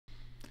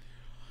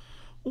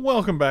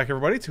Welcome back,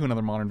 everybody, to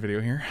another modern video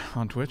here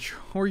on Twitch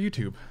or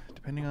YouTube,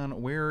 depending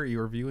on where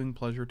your viewing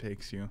pleasure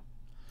takes you.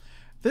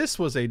 This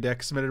was a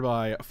deck submitted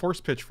by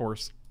Force Pitch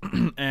Force,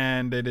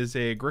 and it is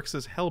a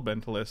Grixis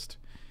Hellbent list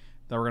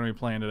that we're going to be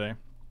playing today.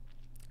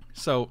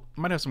 So, I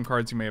might have some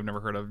cards you may have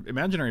never heard of.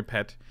 Imaginary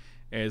Pet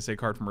is a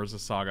card from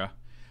Urza's Saga,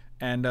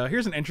 and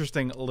here's an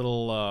interesting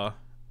little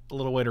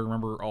way to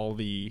remember all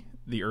the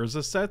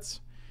Urza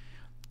sets.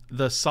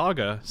 The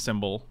Saga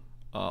symbol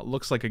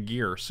looks like a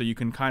gear, so you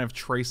can kind of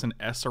trace an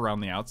S around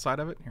the outside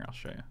of it. Here, I'll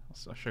show you.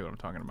 I'll show you what I'm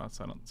talking about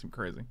so I don't seem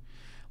crazy.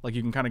 Like,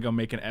 you can kind of go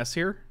make an S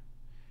here,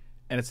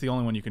 and it's the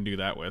only one you can do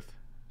that with.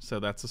 So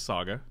that's a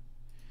Saga.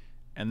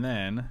 And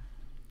then,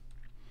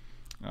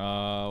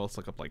 let's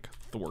look up, like,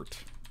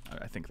 Thwart.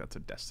 I think that's a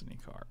Destiny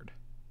card.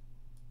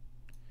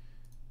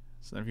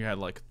 So then if you had,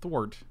 like,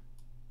 Thwart.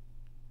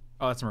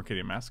 Oh, that's a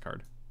Mercadian Mask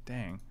card.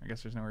 Dang, I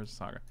guess there's no Urza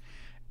Saga.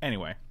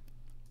 Anyway.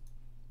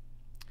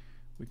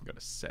 We can go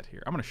to set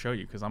here. I'm going to show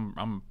you because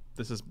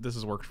this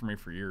has worked for me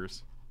for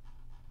years.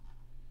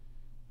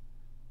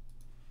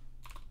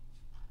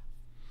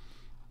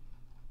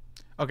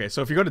 Okay,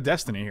 so if you go to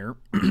Destiny here,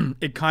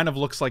 it kind of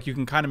looks like you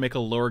can kind of make a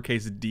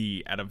lowercase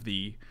d out of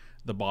the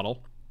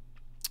bottle,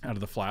 out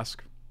of the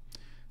flask.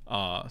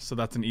 So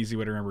that's an easy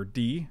way to remember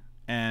D.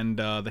 And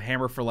the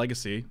hammer for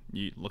Legacy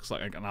looks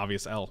like an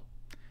obvious L.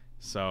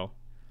 So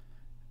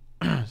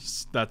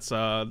that's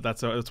a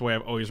way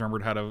I've always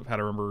remembered how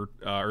to remember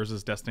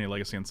Urza's Destiny,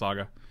 Legacy, and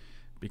Saga,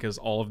 because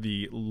all of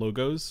the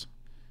logos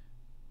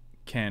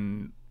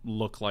can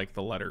look like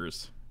the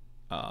letters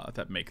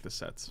that make the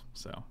sets.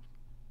 So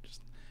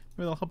just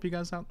maybe that'll help you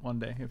guys out one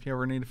day if you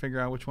ever need to figure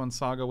out which one's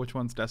Saga, which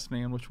one's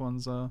Destiny, and which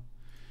one's and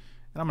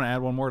I'm gonna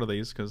add one more to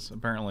these because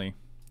apparently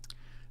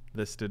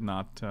this did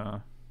not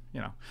you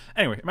know.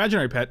 Anyway,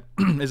 Imaginary Pet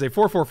is a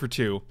 4/4 for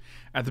 2.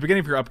 At the beginning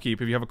of your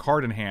upkeep, if you have a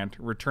card in hand,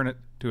 return it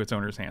to its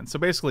owner's hand. So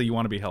basically, you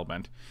want to be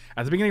Hellbent.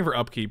 At the beginning of your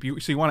upkeep, you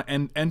want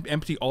to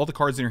empty all the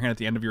cards in your hand at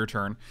the end of your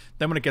turn.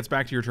 Then when it gets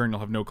back to your turn,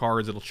 you'll have no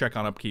cards. It'll check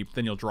on upkeep.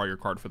 Then you'll draw your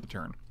card for the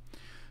turn.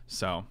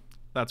 So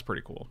that's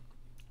pretty cool.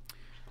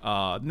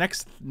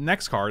 Next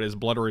card is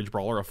Bloodrage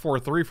Brawler, a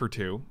 4/3 for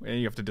 2. And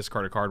you have to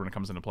discard a card when it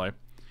comes into play.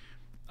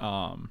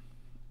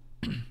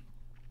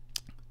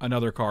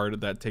 Another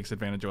card that takes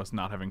advantage of us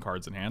not having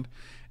cards in hand.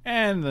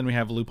 And then we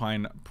have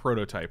Lupine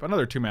Prototype,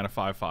 another 2-mana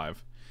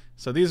 5/5.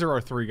 So these are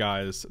our three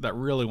guys that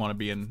really want to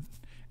be in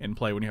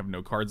play when you have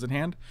no cards in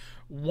hand.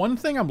 One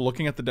thing I'm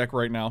looking at the deck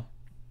right now,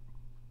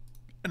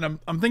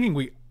 and I'm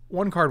thinking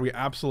one card we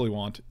absolutely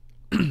want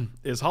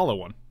is Hollow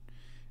One.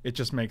 It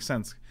just makes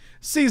sense.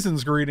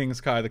 Season's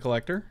Greetings, Kai the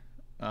Collector.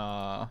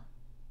 Not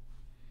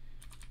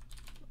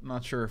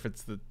sure if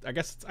it's the I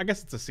guess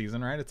it's a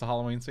season, right? It's a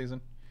Halloween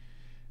season.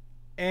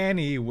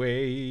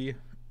 Anyway,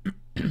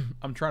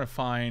 I'm trying to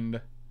find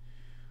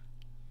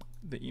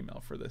the email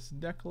for this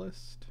deck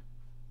list.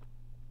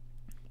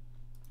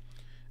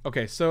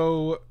 Okay,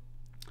 so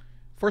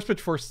Force Pitch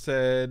Force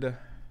said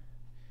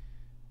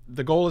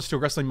the goal is to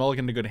aggressively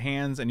mulligan to good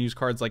hands and use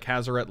cards like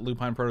Hazoret,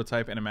 Lupine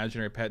Prototype, and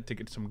Imaginary Pet to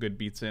get some good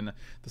beats in.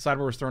 The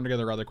sideboard was thrown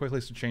together rather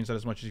quickly, so change that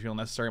as much as you feel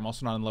necessary. I'm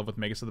also not in love with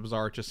Magus of the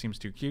Bazaar. It just seems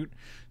too cute.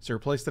 So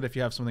replace that if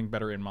you have something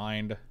better in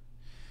mind.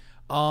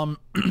 I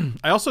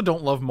also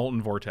don't love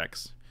Molten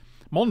Vortex.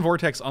 Molten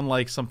Vortex,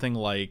 unlike something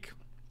like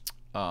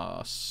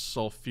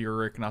Seismic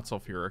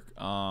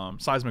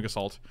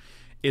Assault,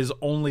 is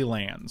only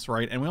lands,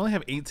 right? And we only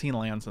have 18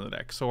 lands in the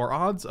deck. So our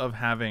odds of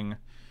having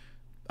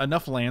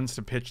enough lands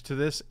to pitch to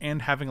this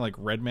and having like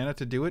red mana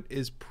to do it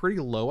is pretty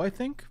low, I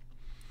think.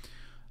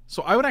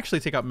 So I would actually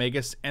take out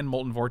Magus and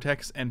Molten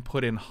Vortex and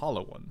put in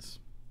Hollow Ones.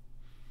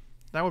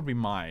 That would be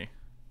my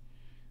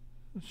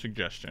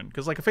suggestion.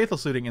 Because like a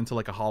Faithless Looting into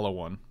like a Hollow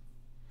One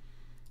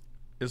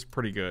is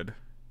pretty good.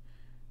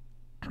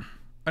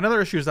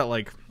 Another issue is that,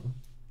 like,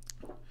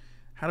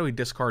 how do we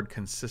discard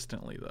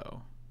consistently,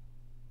 though?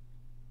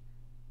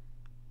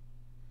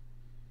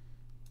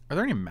 Are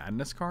there any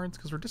Madness cards?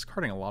 Because we're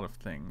discarding a lot of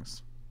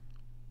things.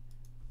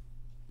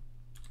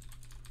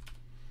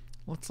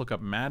 Let's look up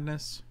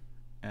Madness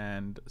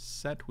and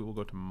set. We will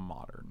go to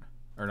Modern.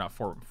 Or not,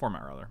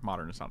 format, rather.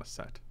 Modern is not a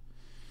set.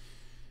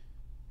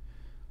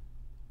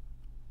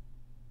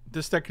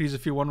 This deck could use a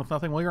few 1 with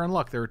nothing. Well, you're in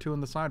luck. There are 2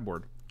 in the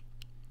sideboard.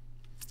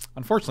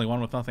 Unfortunately,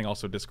 1 with nothing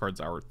also discards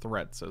our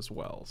threats as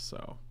well,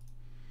 so.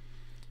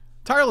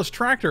 Tireless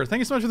Tractor, thank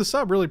you so much for the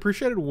sub. Really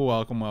appreciate it.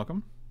 Welcome,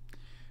 welcome.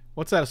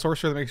 What's that? A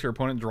sorcerer that makes your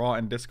opponent draw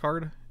and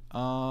discard?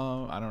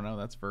 I don't know.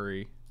 That's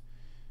very...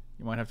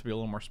 You might have to be a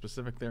little more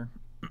specific there.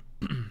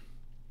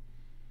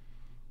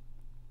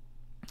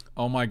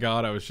 Oh my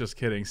god, I was just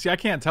kidding. See, I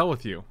can't tell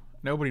with you.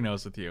 Nobody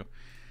knows with you.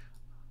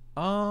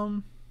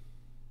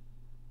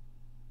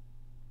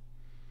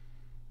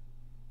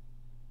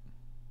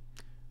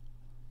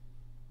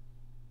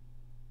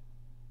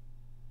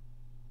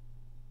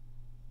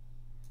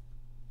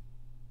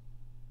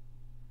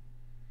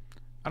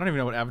 I don't even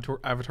know what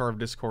Avatar of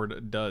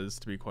Discord does,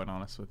 to be quite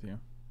honest with you.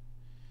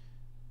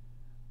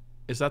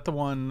 Is that the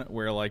one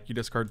where, like, you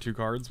discard 2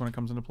 cards when it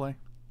comes into play?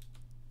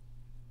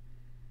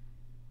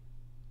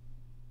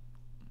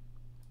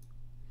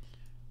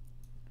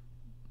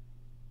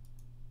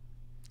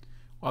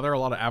 Wow, there are a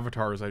lot of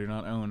avatars I do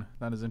not own.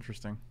 That is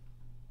interesting.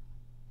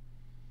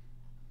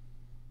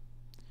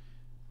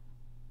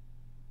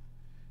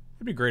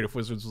 It'd be great if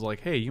Wizards was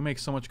like, hey, you make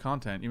so much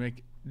content. You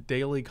make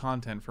daily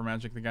content for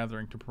Magic the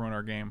Gathering to promote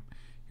our game.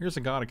 Here's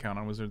a God account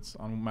on Wizards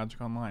on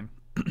Magic Online.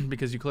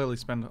 Because you clearly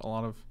spend a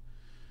lot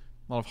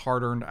of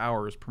hard-earned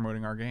hours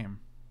promoting our game.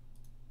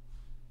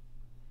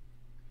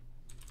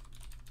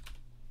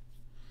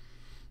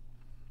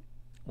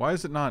 Why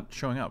is it not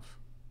showing up?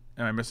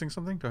 Am I missing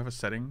something? Do I have a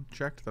setting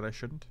checked that I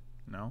shouldn't?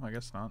 No, I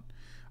guess not.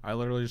 I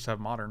literally just have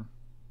modern.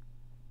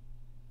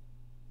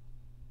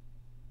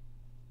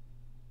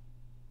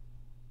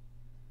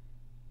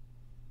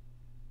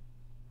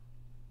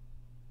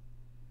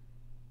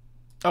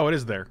 Oh, it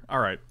is there. All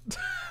right.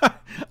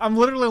 I'm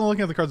literally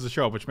looking at the cards that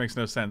show up, which makes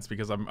no sense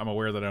because I'm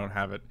aware that I don't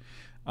have it.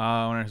 When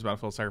I use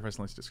battlefield, sacrifice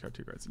and let's discard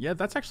 2 cards. Yeah,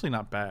 that's actually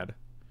not bad.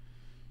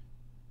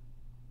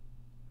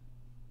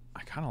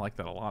 I kind of like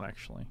that a lot,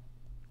 actually.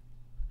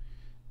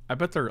 I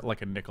bet they're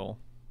like a nickel.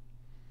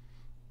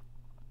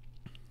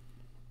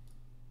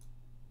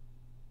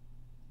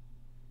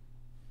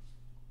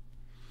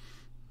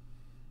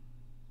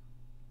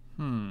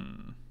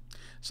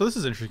 So this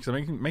is interesting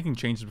because I'm making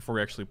changes before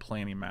we actually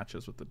play any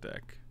matches with the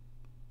deck.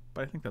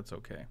 But I think that's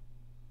okay.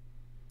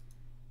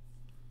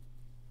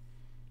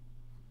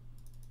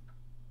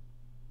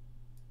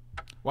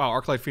 Wow,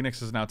 Arclight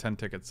Phoenix is now 10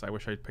 tickets. I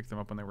wish I picked them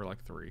up when they were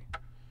like 3.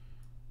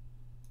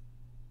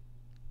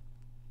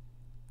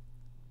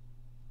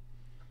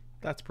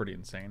 That's pretty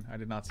insane. I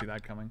did not see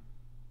that coming.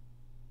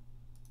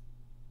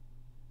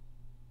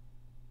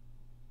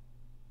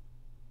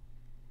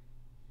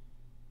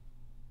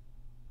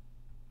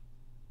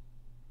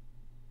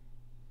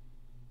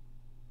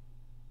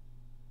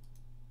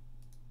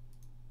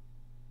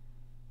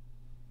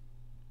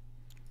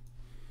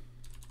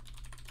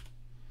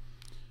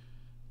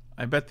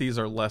 I bet these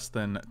are less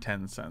than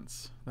 10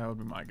 cents. That would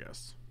be my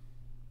guess.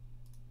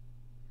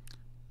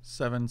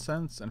 7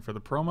 cents. And for the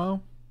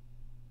promo,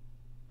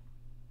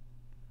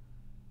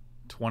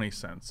 20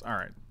 cents. All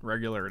right,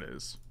 regular it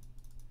is.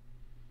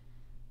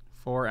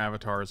 4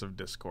 avatars of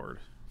Discord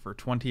for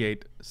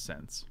 28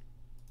 cents.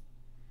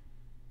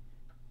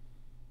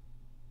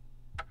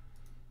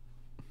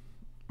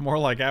 More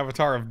like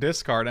avatar of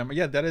discard.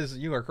 Yeah, that is,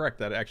 you are correct.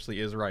 That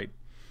actually is right.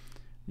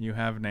 You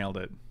have nailed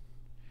it.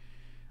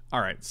 All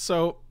right,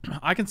 so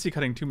I can see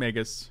cutting 2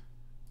 Magus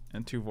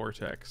and 2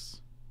 Vortex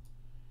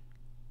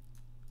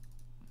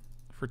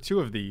for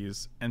 2 of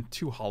these and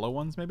 2 hollow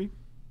ones, maybe?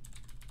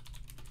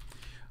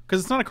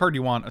 Because it's not a card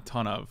you want a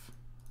ton of.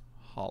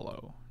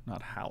 Hollow,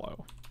 not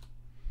Hallow.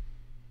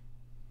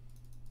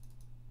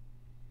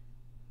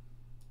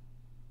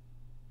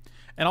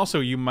 And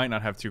also, you might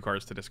not have 2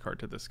 cards to discard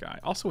to this guy.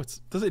 Also,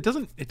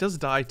 it does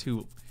die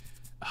to.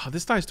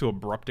 This dies to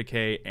Abrupt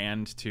Decay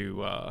and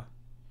to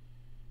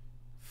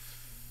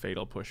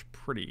Fatal Push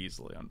pretty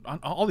easily.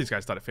 All these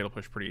guys die to Fatal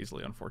Push pretty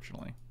easily,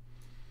 unfortunately.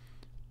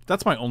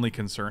 That's my only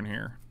concern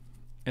here,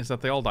 is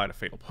that they all die to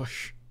Fatal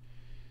Push.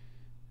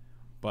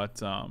 But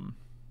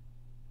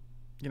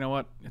you know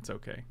what? It's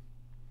okay.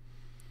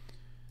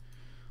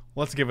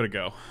 Let's give it a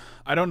go.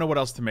 I don't know what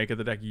else to make of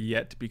the deck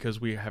yet because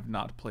we have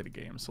not played a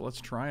game. So let's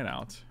try it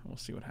out. We'll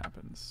see what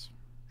happens.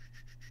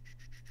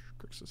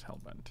 Grixis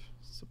Hellbent.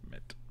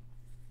 Submit.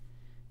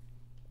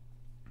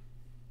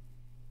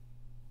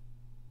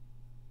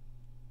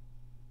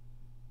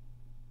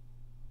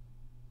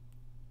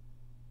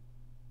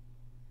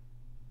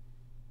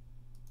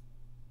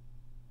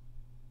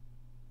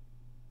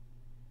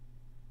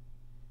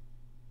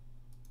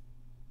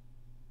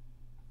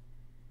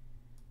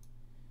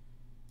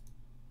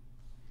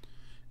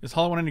 Is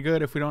Hollow One any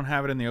good? If we don't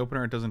have it in the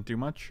opener, it doesn't do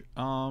much.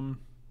 Yeah,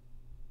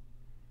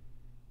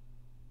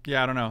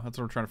 I don't know. That's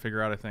what we're trying to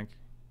figure out, I think.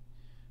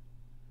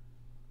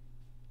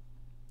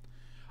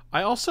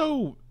 I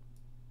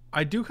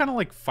do kind of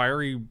like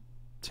Fiery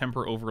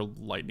Temper over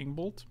Lightning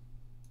Bolt.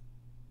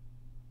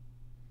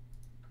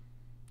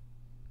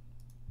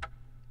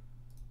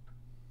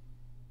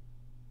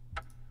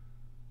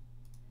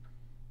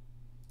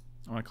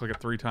 I want to click it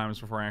 3 times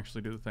before I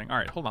actually do the thing. All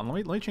right, hold on.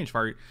 Let me change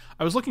Fiery.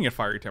 I was looking at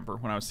Fiery Temper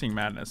when I was seeing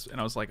Madness, and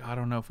I was like, I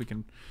don't know if we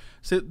can.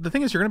 So the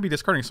thing is, you're going to be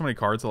discarding so many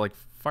cards that like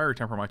Fiery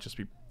Temper might just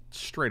be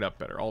straight up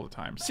better all the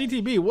time.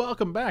 CTB,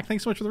 welcome back.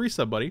 Thanks so much for the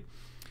resub, buddy.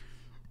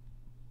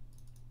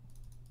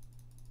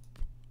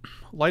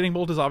 Lightning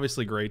Bolt is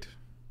obviously great,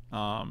 but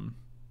I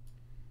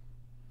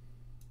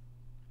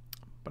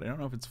don't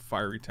know if it's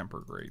Fiery Temper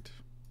great.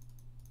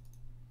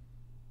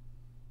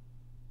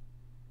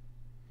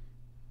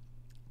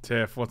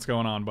 Tiff, what's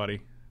going on,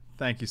 buddy?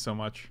 Thank you so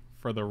much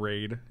for the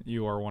raid.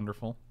 You are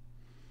wonderful.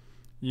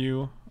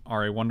 You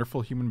are a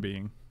wonderful human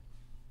being.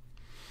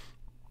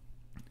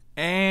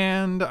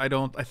 And I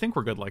think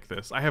we're good like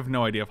this. I have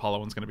no idea if Hollow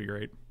One's going to be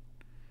great.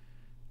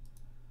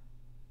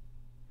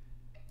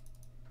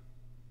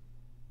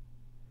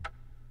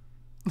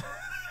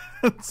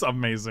 It's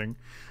amazing.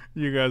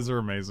 You guys are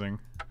amazing.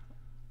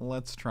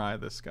 Let's try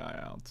this guy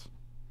out.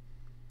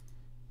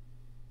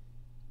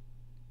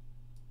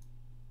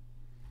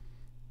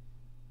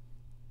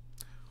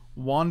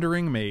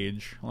 Wandering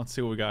Mage. Let's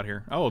see what we got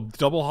here. Oh,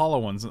 double hollow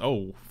ones.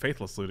 Oh,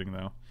 Faithless Looting,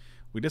 though.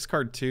 We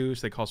discard 2,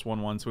 so they cost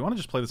 1/1. So we want to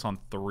just play this on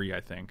 3,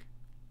 I think.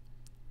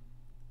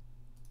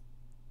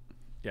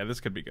 Yeah, this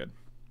could be good.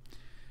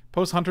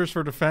 Post Hunters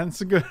for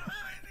defense. Good.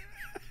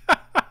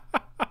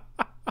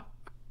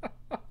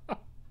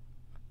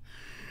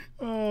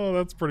 Oh,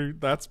 that's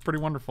pretty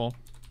wonderful.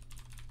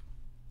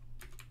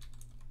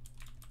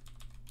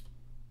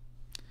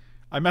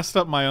 I messed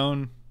up my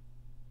own.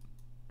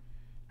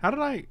 How did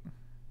I?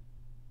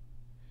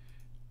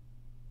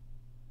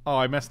 Oh,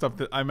 I messed up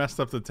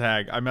the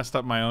tag. I messed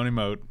up my own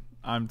emote.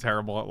 I'm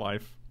terrible at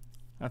life.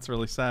 That's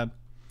really sad.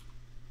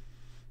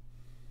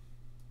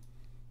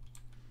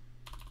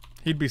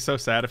 He'd be so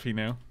sad if he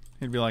knew.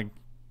 He'd be like,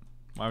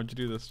 "Why would you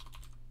do this?"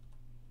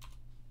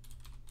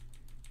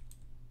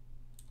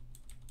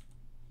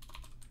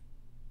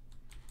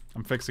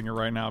 I'm fixing it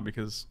right now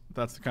because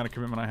that's the kind of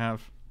commitment I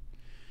have.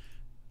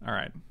 All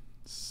right.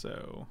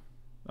 So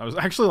I was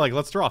actually like,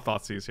 let's draw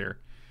Thoughtseize here.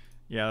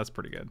 Yeah, that's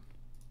pretty good.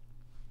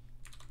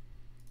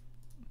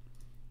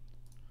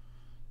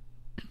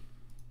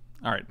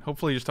 All right.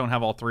 Hopefully you just don't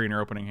have all 3 in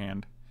your opening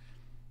hand.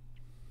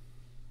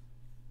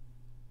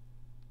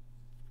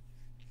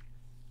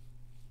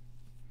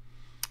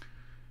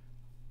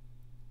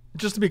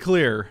 Just to be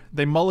clear,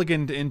 they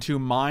mulliganed into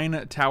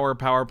Mine, Tower,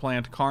 Power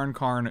Plant, Karn,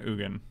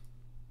 Ugin.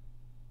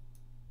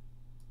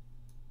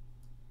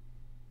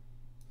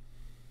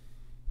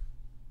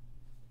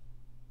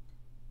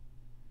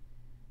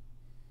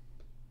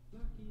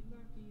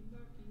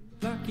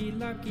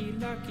 Lucky.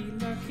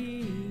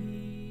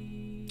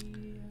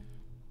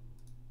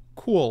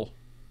 Cool.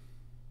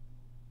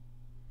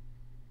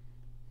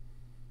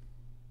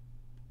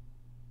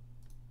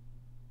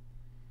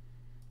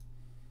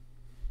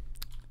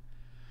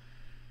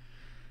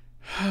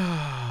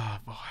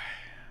 Boy.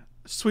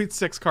 Sweet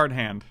 6-card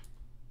hand.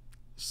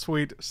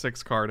 Sweet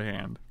 6-card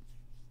hand.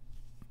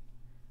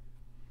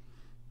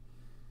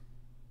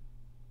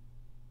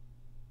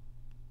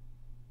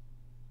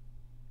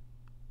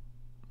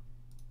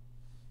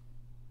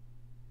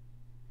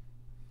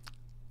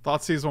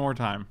 Thoughtseize one more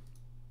time.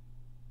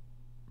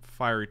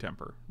 Fiery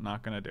Temper.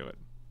 Not gonna do it.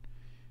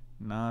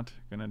 Not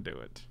gonna do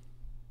it.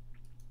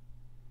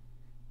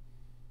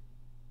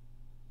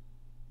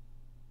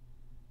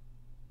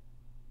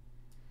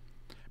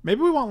 Maybe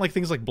we want like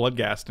things like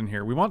Bloodghast in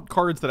here. We want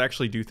cards that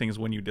actually do things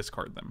when you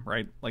discard them,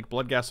 right? Like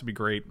Bloodghast would be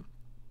great.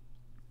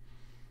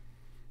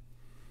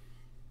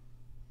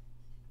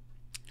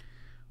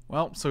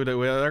 Well, so they're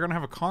going to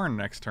have a Karn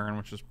next turn,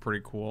 which is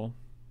pretty cool.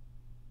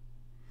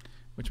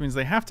 Which means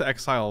they have to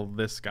exile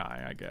this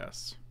guy, I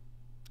guess.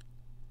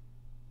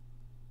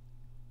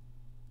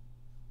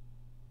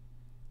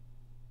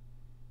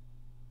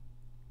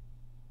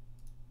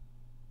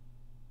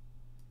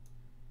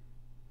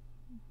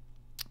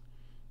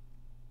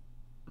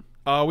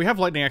 We have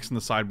Lightning Axe in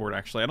the sideboard,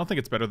 actually. I don't think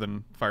it's better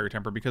than Fiery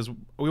Temper because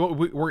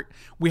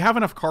we have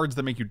enough cards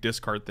that make you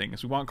discard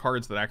things. We want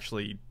cards that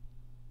actually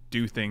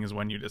do things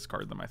when you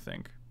discard them, I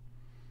think.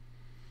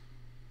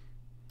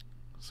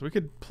 So we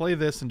could play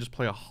this and just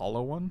play a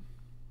hollow one.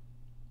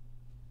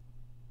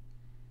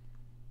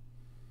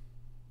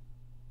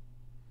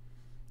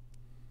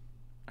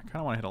 I kind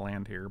of want to hit a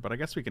land here, but I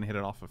guess we can hit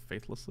it off of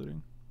Faithless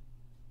Looting.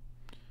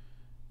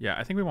 Yeah,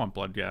 I think we want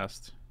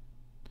Bloodghast.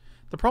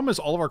 The problem is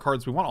all of our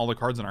cards, we want all the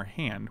cards in our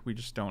hand. We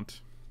just don't.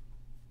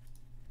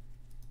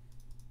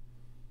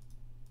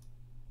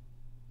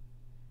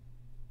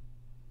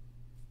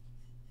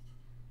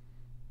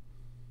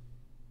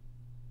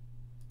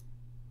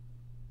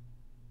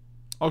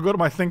 I'll go to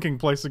my thinking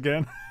place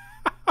again.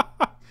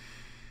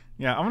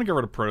 Yeah, I'm going to get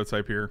rid of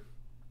Prototype here.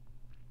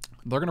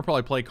 They're going to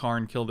probably play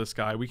Karn, kill this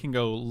guy. We can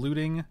go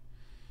Looting,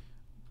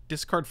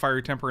 discard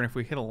Fiery Temper, and if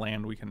we hit a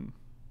land, we can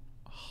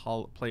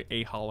play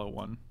a hollow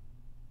one.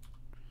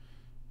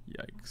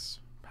 Yikes.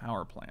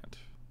 Power Plant.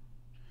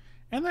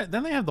 And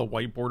then they have the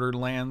white bordered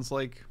lands.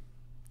 Like,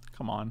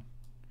 come on.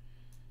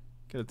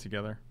 Get it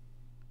together.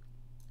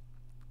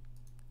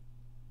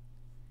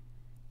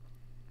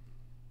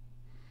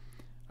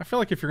 I feel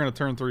like if you're going to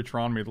turn 3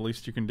 Tron me, the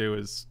least you can do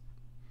is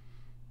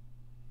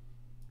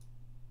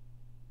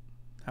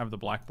have the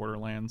black border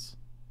lands.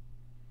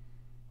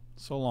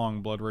 So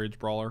long, Bloodrage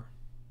Brawler.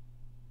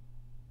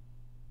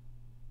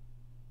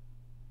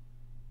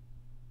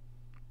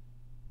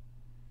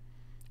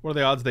 What are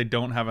the odds they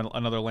don't have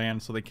another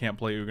land so they can't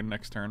play Ugin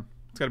next turn?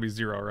 It's got to be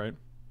 0, right?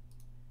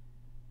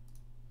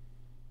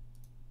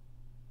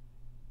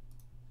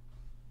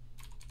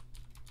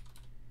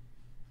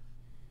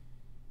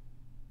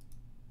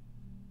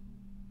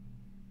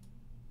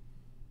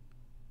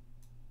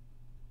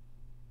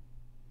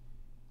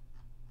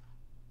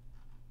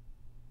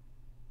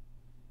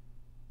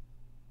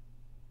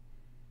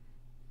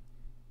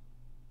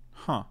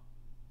 Huh.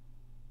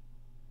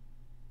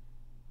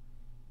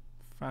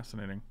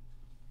 Fascinating.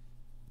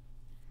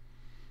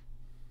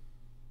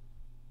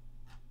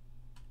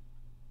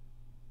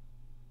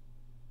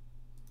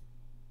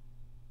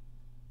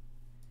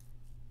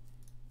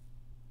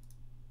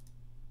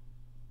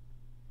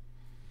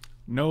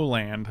 No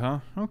land, huh?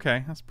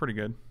 Okay, that's pretty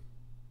good.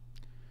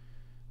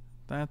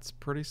 That's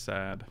pretty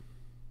sad.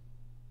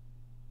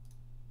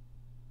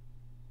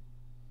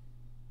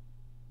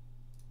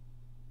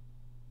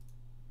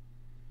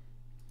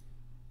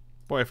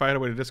 Boy, if I had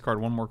a way to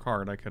discard one more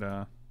card, I could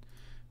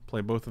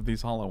play both of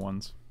these hollow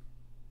ones.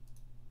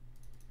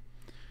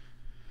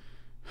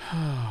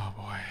 Oh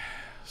boy.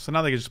 So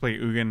now they can just play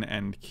Ugin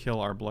and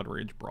kill our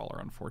Bloodrage Brawler,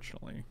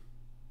 unfortunately.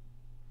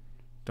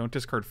 Don't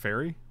discard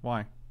Fairy?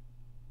 Why?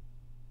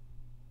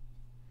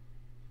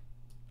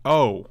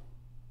 Oh.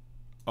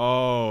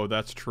 Oh,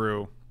 that's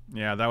true.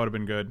 Yeah, that would have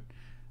been good.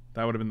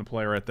 That would have been the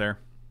play right there.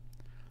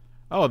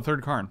 Oh, the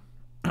third Karn.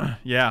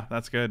 Yeah,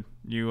 that's good.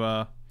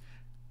 You,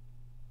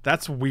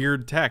 that's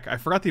weird tech. I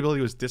forgot the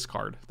ability was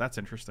discard. That's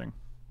interesting.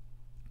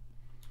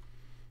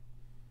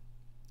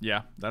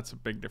 Yeah, that's a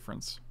big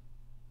difference.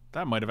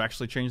 That might have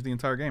actually changed the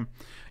entire game.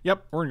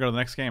 Yep, we're going to go to the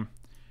next game.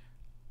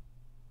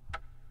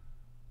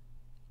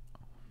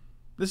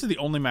 This is the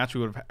only match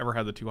we would have ever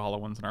had the two hollow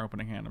ones in our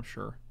opening hand, I'm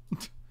sure.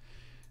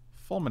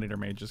 Fulminator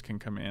Mages can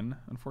come in,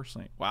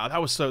 unfortunately. Wow,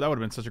 that would have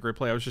been such a great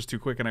play. I was just too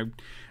quick and I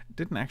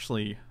didn't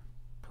actually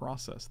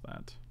process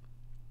that.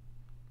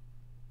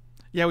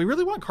 Yeah, we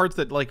really want cards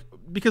that, like,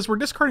 because we're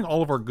discarding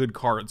all of our good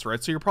cards,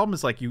 right? So your problem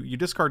is, like, you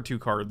discard two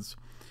cards,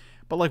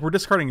 but, like, we're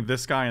discarding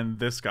this guy and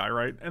this guy,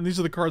 right? And these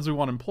are the cards we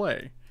want in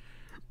play.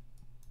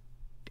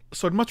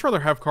 So I'd much rather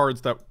have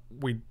cards that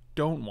we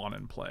don't want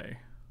in play.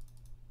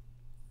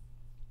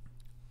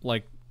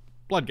 Like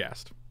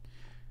Bloodghast.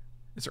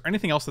 Is there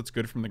anything else that's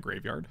good from the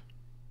graveyard?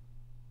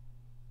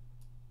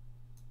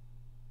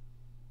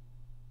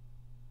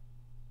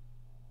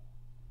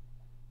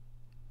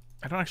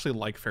 I don't actually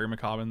like Fairy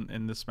Macabre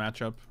in this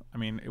matchup. I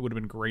mean, it would have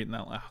been great in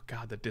that. Oh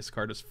god, the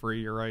discard is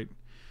free, you're right.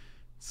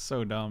 It's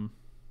so dumb.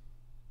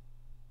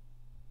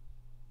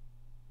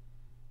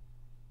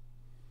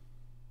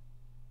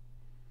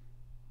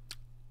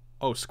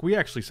 Oh, Squee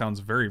actually sounds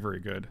very,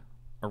 very good.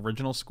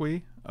 Original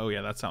Squee? Oh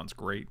yeah, that sounds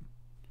great.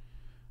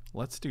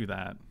 Let's do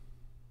that.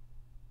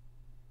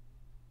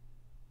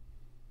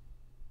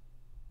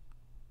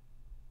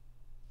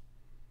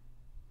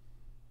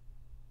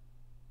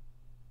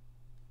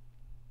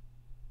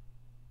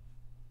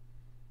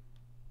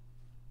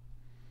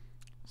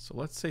 So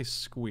let's say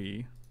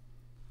Squee.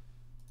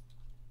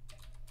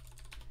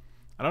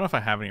 I don't know if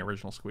I have any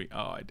original Squee.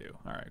 Oh, I do.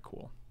 All right,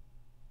 cool.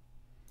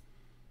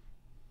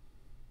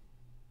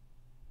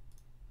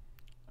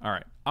 All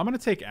right, I'm going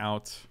to take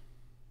out...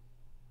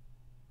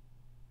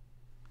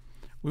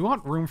 We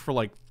want room for,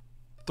 like,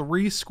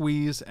 3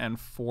 Squees and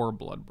 4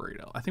 Bloodbraid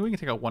Elf. I think we can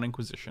take out 1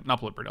 Inquisition. Not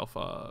Bloodbraid Elf.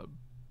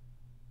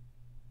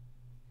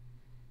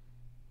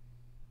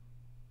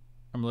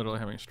 I'm literally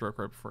having a stroke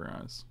right before your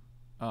eyes.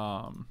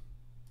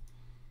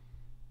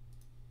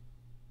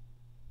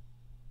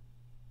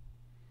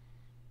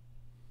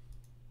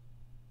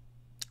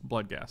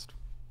 Bloodghast.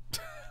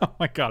 Oh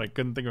my god, I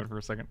couldn't think of it for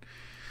a second.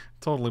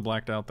 Totally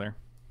blacked out there.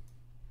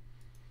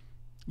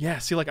 Yeah,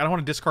 see, like, I don't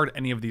want to discard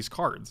any of these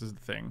cards is the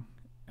thing.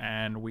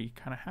 And we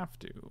kind of have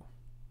to.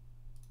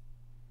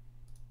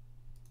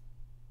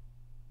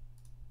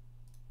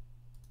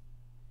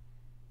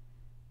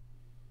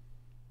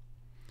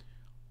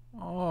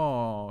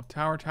 Oh,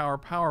 tower,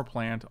 power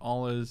plant,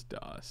 all is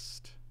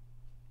dust.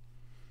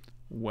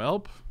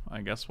 Welp,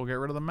 I guess we'll get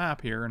rid of the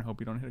map here and hope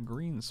you don't hit a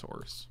green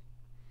source.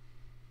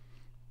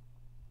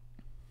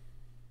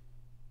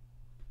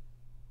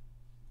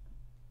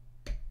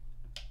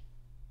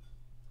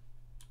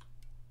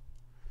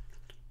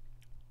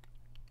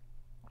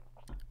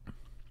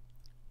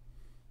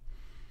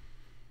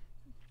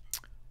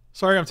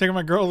 Sorry, I'm taking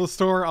my girl to the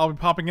store. I'll be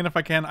popping in if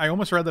I can. I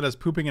almost read that as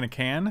pooping in a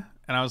can,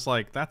 and I was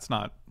like, that's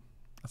not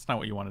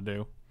what you want to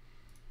do.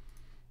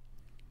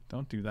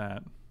 Don't do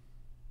that.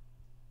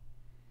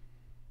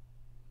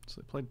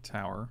 So they played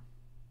tower.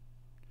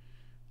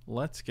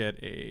 Let's get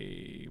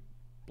a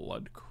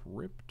Blood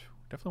Crypt.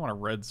 Definitely want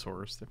a red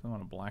source. Definitely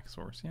want a black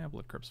source. Yeah,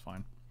 Blood Crypt's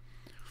fine.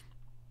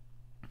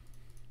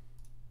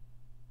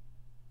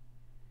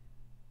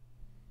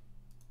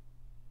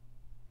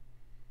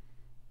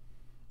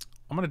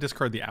 I'm going to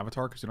discard the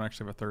Avatar because you don't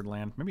actually have a third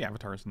land. Maybe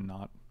Avatar is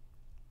not.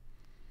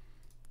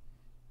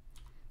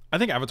 I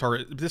think Avatar,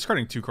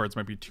 discarding 2 cards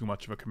might be too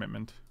much of a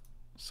commitment.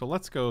 So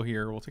let's go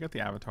here. We'll take out the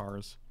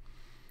Avatars.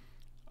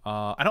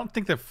 I don't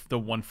think that the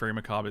 1 Fairy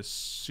Macabre is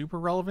super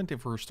relevant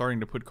if we're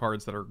starting to put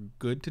cards that are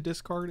good to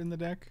discard in the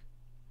deck.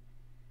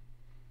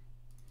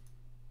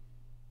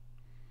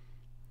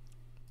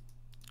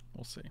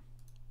 We'll see.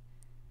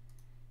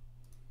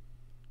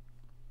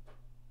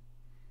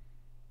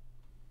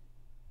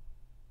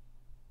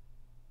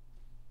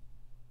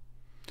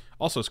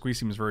 Also, Squee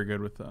seems very good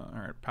with, all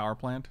right, Power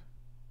Plant.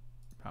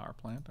 Power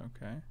Plant,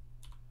 okay.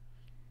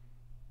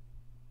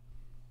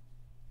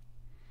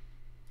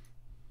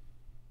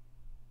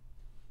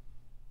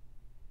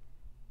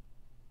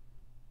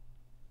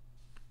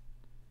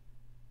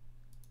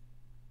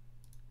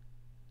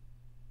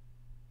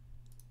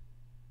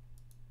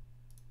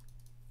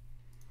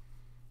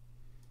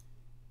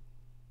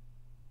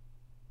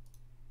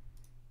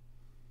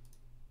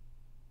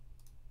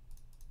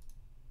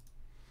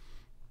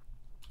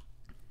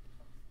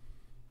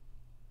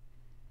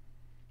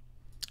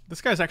 This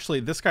guy's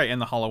actually, this guy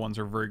and the hollow ones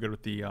are very good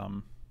with the,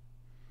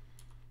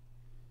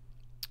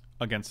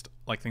 against,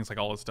 like, things like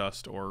All Is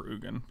Dust or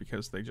Ugin,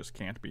 because they just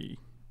can't be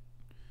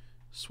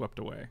swept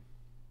away.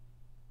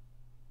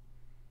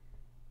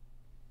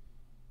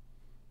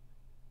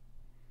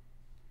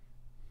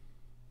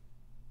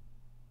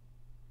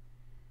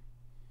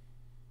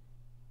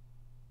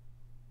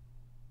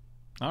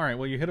 Alright,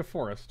 well, you hit a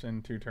forest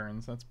in 2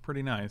 turns. That's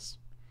pretty nice.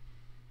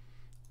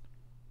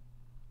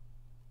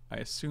 I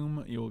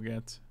assume you'll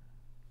get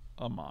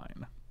a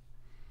mine.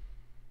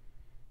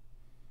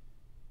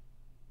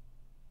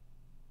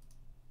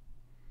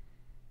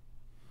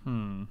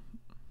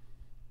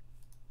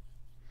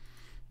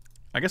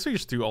 I guess we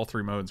just do all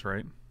 3 modes,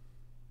 right?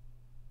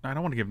 I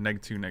don't want to give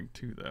neg 2,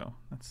 though.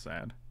 That's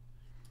sad.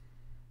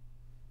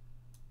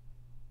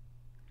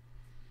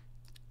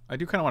 I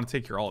do kind of want to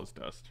take your All Is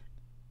Dust.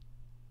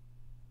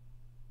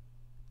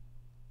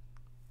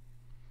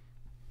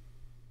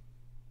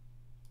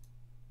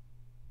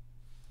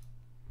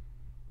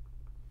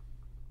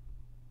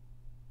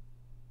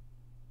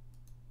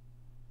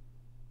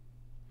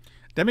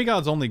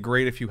 Demigod's only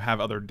great if you have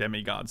other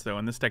demigods, though,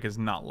 and this deck is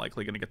not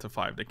likely going to get to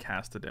 5 to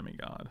cast a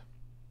demigod.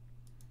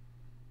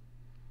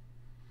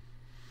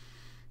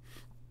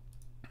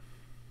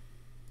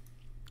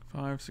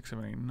 Five, 6,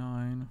 7, 8,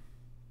 9.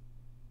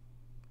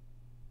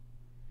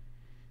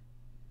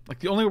 Like,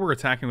 the only way we're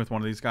attacking with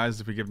one of these guys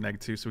is if we give neg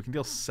 2, so we can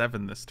deal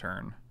 7 this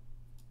turn.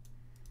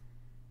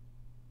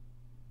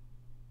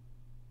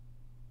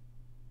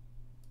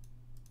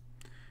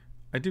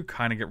 I do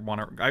kind of get one.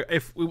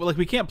 If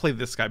we can't play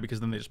this guy because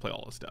then they just play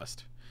All Is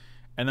Dust,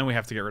 and then we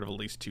have to get rid of at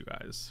least 2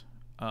 guys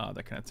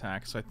that can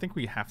attack. So I think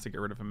we have to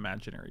get rid of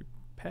Imaginary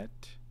Pet.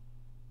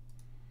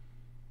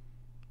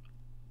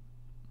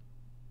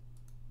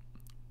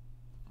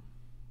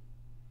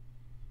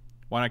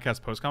 Why not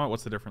cast Post Combat?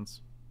 What's the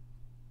difference?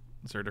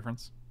 Is there a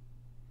difference?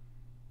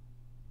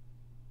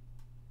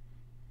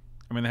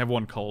 I mean, they have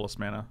 1 colorless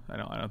mana. I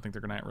don't think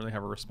they're gonna really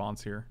have a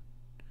response here.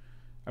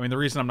 I mean, the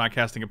reason I'm not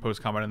casting a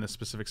post combat in this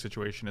specific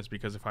situation is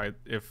because if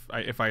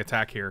I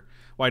attack here,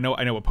 well,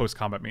 I know what post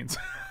combat means.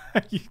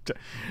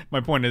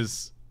 My point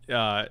is,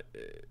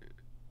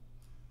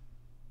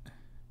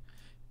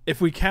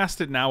 if we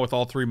cast it now with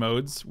all 3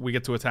 modes, we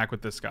get to attack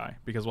with this guy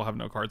because we'll have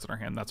no cards in our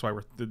hand. That's why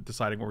we're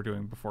deciding what we're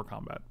doing before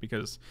combat.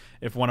 Because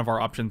if one of our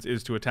options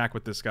is to attack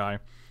with this guy,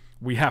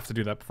 we have to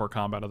do that before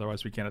combat.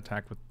 Otherwise, we can't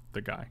attack with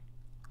the guy.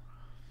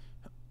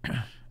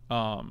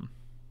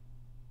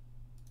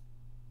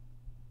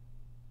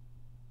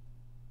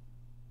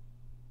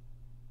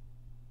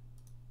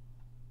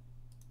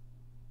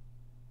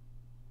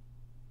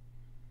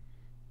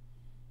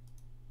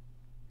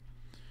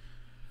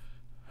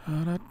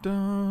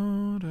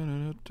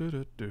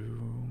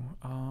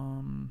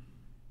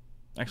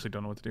 Actually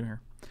don't know what to do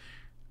here.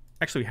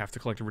 Actually, we have to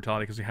Collective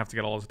Brutality because we have to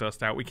get All His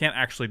Dust out. We can't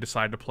actually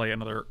decide to play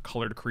another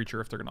colored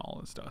creature if they're gonna All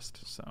His Dust,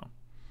 so.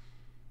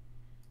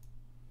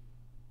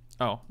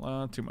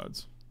 Oh, 2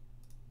 modes.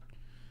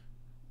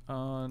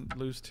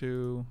 Lose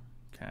 2,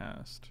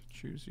 cast,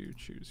 choose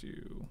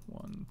you,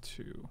 1,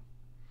 2.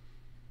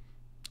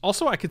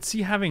 Also, I could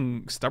see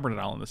having Stubborn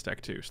Owl in this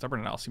deck too.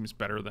 Stubborn Owl seems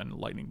better than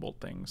Lightning Bolt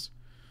things.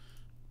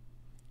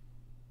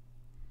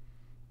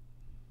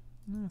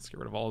 Let's get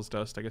rid of All His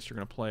Dust. I guess you're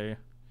going to play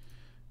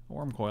a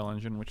Wormcoil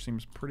Engine, which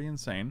seems pretty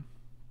insane.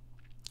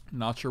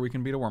 Not sure we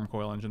can beat a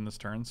Wormcoil Engine this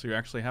turn, so you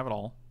actually have it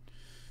all.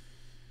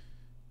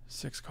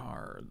 6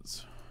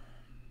 cards.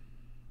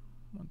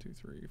 1, 2,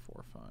 3,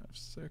 4, 5,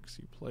 6.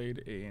 You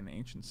played an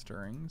Ancient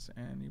Stirrings,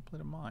 and you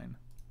played a Mine.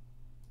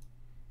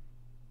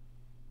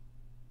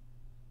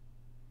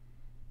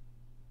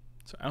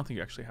 So I don't think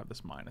you actually have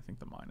this Mine. I think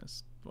the Mine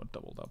is what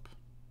doubled up.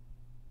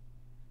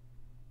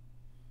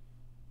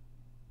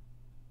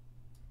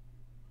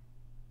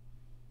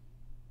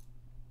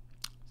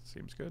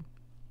 Seems good.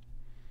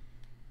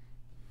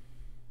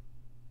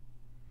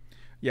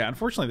 Yeah,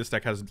 unfortunately this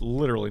deck has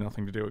literally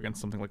nothing to do against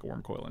something like a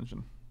Wormcoil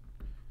Engine.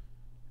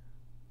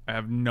 I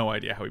have no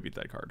idea how we beat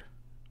that card.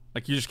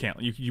 Like, you just can't.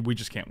 We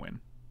just can't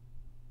win.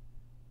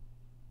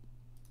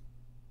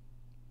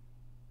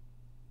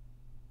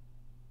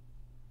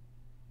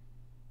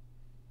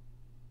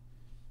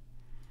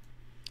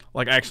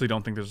 Like, I actually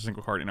don't think there's a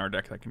single card in our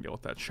deck that can deal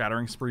with that.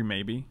 Shattering Spree,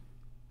 maybe.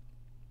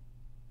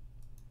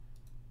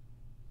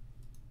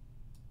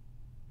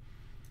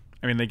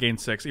 I mean, they gain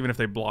 6. Even if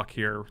they block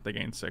here, they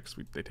gain 6.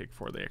 They take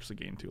 4. They actually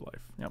gain 2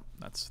 life. Yep,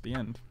 that's the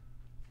end.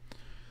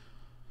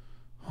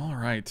 All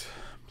right.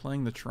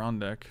 Playing the Tron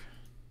deck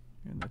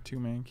in the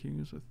 2-man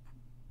queues with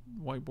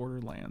white border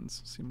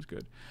lands. Seems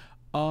good.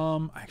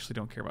 I actually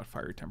don't care about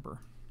Fiery Temper.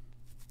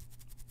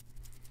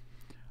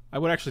 I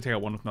would actually take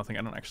out 1 with nothing.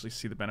 I don't actually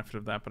see the benefit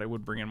of that, but I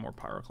would bring in more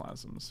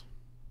Pyroclasms.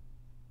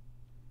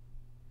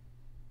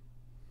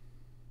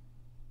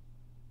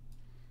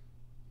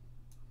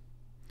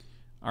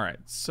 Alright,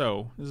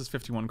 so this is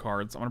 51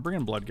 cards. I'm going to bring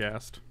in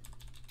Bloodghast.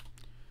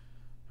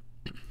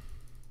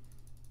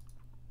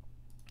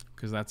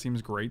 Because that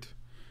seems great.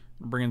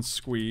 I'm going to bring in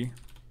Squee.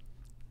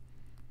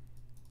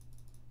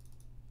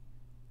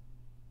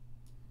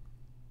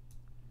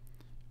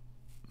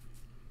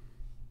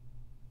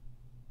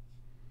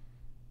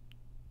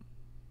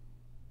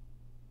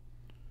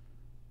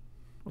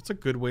 What's a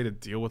good way to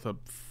deal with a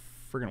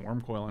friggin'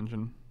 worm coil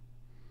engine?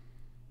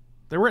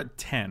 They were at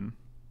 10.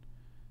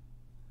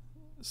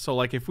 So,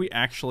 like, if we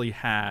actually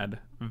had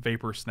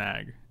Vapor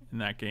Snag in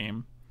that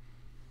game,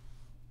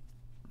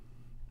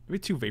 maybe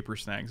 2 Vapor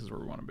Snags is where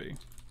we want to be.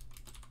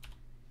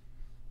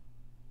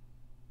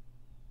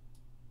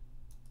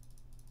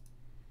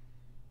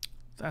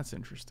 That's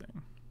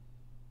interesting.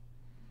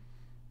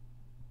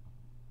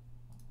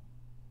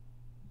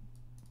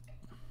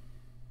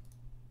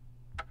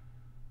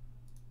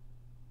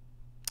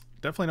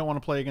 Definitely don't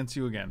want to play against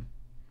you again.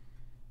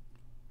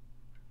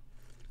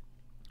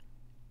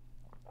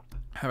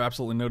 Have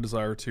absolutely no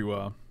desire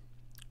to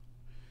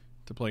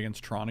play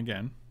against Tron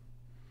again.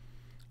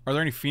 Are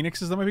there any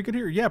Phoenixes that might be good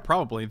here? Yeah,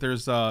 probably.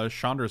 There's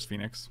Chandra's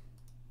Phoenix.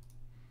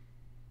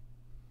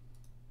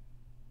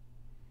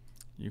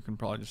 You can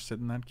probably just sit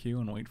in that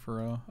queue and wait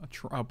for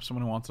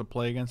someone who wants to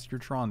play against your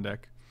Tron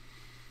deck.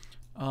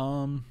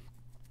 I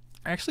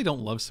actually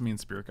don't love Simian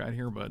Spirit Guide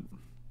here, but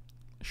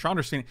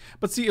Chandra's Phoenix.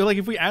 But see, like,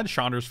 if we add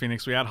Chandra's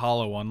Phoenix, we add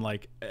Hollow One,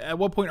 like, at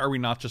what point are we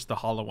not just the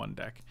Hollow One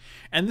deck?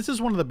 And this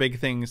is one of the big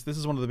things, this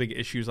is one of the big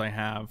issues I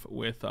have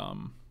with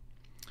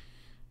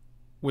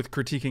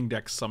critiquing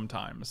decks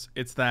sometimes.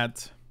 It's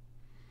that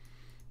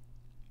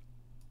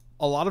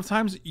a lot of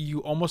times you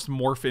almost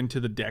morph into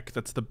the deck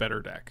that's the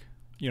better deck.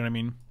 You know what I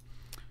mean?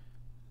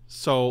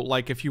 So,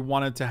 like, if you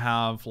wanted to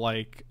have,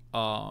 like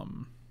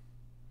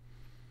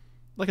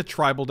a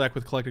tribal deck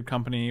with Collected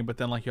Company, but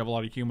then, like, you have a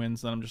lot of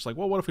humans, then I'm just like,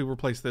 well, what if we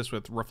replace this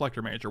with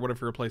Reflector Mage? Or what if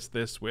we replace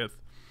this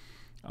with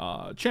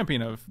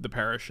Champion of the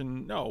Parish?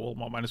 And, no,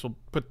 well, might as well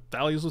put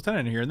Thalia's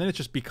Lieutenant in here. And then it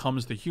just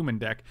becomes the human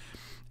deck.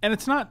 And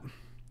it's not...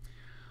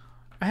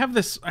 I have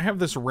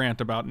this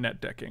rant about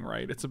net decking,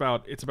 right? It's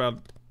about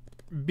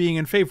being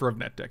in favor of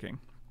net decking.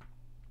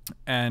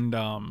 And,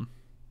 I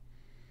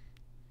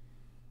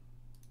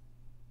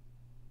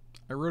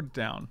wrote it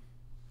down.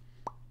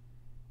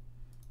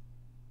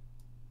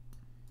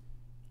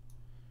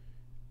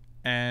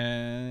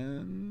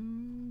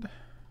 And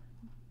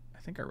I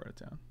think I wrote it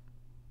down.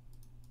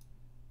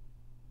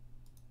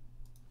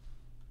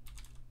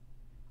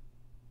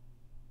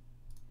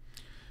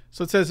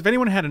 So it says, if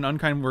anyone had an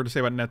unkind word to say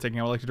about net taking,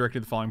 I would like to direct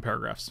you to the following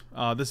paragraphs.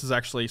 This is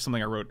actually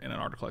something I wrote in an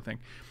article, I think.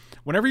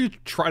 Whenever you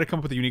try to come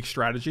up with a unique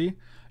strategy,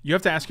 you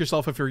have to ask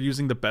yourself if you're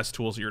using the best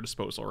tools at your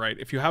disposal, right?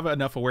 If you have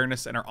enough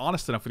awareness and are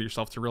honest enough with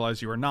yourself to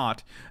realize you are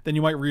not, then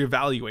you might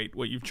reevaluate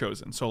what you've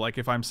chosen. So, like,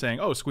 if I'm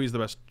saying, oh, Squee's the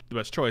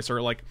best choice, or,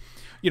 like,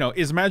 you know,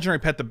 is Imaginary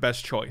Pet the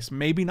best choice?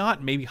 Maybe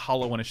not. Maybe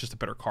Hollow One is just a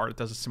better card. It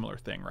does a similar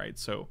thing, right?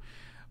 So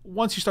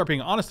once you start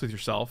being honest with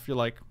yourself, you're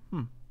like,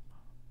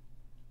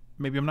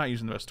 maybe I'm not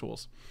using the best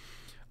tools.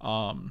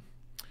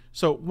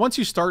 So once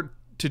you start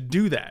to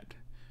do that,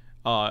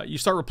 you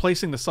start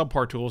replacing the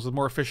subpar tools with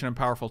more efficient and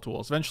powerful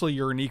tools. Eventually,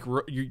 your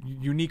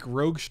unique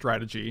rogue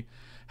strategy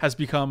has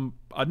become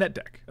a net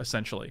deck,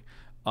 essentially.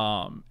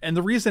 And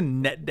the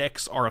reason net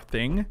decks are a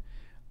thing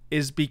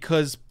is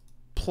because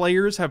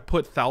players have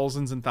put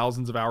thousands and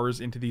thousands of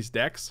hours into these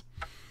decks,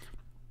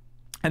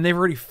 and they've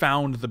already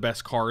found the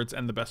best cards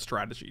and the best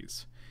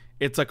strategies.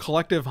 It's a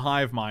collective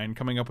hive mind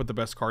coming up with the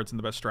best cards and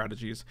the best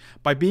strategies.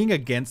 By being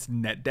against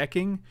net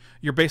decking,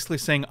 you're basically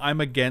saying I'm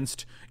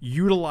against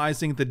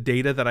utilizing the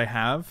data that I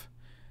have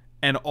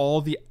and all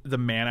the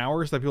man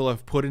hours that people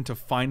have put into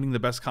finding the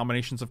best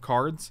combinations of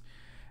cards,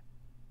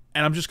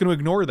 and I'm just going to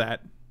ignore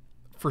that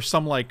for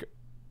some, like,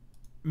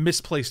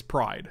 misplaced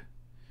pride.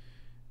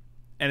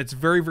 And it's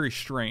very, very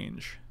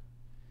strange.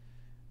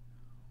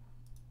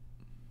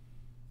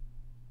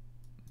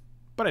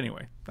 But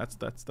anyway, that's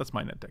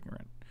my net decking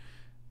rant.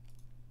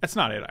 That's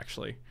not it,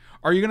 actually.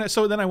 Are you gonna?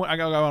 So then I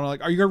go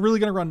like, are you really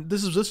gonna run?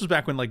 This was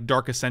back when, like,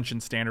 Dark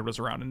Ascension Standard was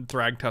around and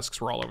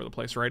Thragtusks were all over the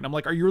place, right? And I'm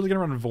like, are you really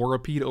gonna run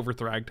Vorapede over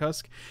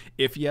Thragtusk?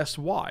 If yes,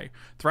 why?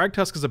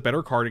 Thragtusk is a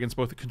better card against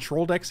both the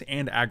control decks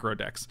and aggro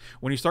decks.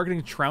 When you start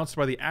getting trounced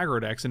by the aggro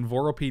decks and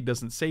Vorapede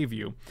doesn't save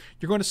you,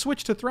 you're going to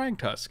switch to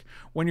Thragtusk.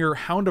 When your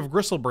Hound of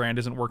Gristlebrand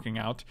isn't working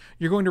out,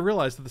 you're going to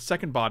realize that the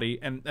second body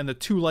and the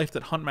 2 life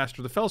that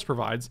Huntmaster the Fells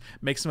provides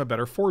makes him a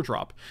better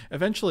 4-drop.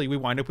 Eventually, we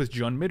wind up with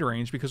Jund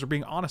midrange because we're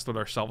being honest with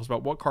ourselves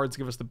about what cards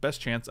give us the best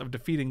chance of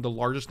defeating the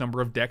largest number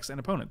of decks and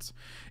opponents.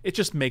 It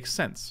just makes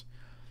sense.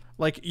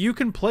 Like, you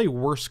can play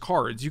worse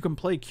cards, you can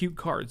play cute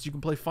cards, you can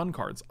play fun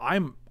cards.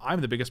 I'm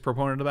the biggest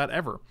proponent of that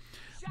ever.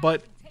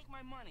 But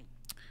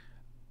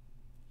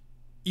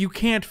you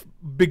can't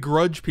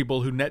begrudge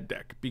people who net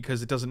deck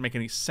because it doesn't make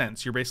any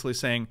sense. You're basically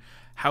saying,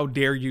 how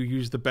dare you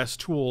use the best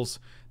tools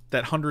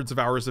that hundreds of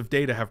hours of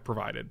data have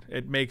provided?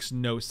 It makes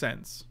no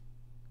sense.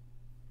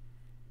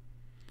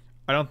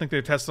 I don't think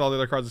they've tested all the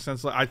other cards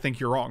extensively. I think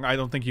you're wrong. I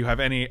don't think you have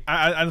any.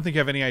 I don't think you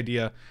have any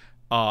idea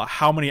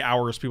how many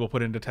hours people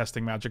put into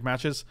testing Magic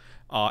matches,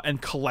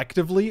 and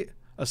collectively,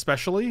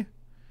 especially.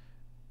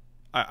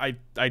 I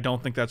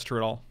don't think that's true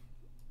at all.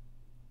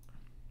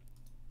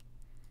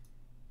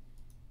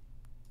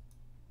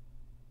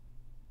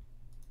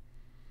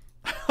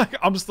 Like,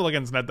 I'm still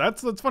against net.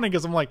 That's funny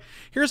because I'm like,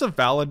 here's a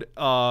valid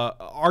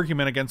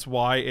argument against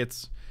why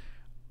it's.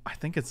 I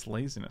think it's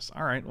laziness.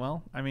 All right.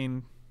 Well, I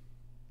mean.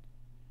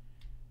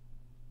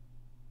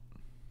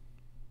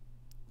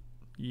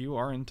 You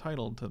are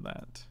entitled to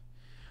that.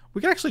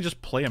 We could actually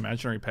just play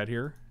Imaginary Pet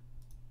here.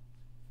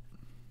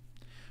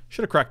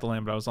 Should have cracked the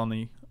land, but I was on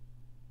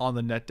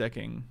the net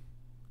decking.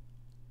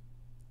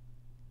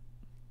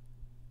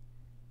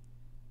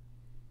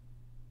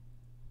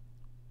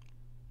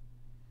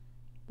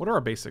 What are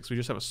our basics? We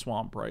just have a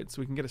swamp, right?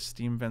 So we can get a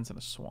steam vents and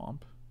a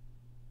swamp.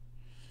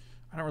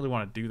 I don't really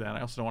want to do that. I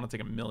also don't want to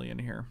take a million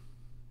here.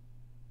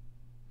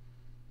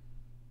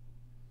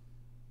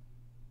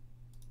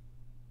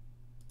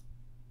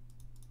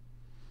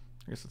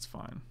 I guess it's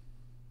fine.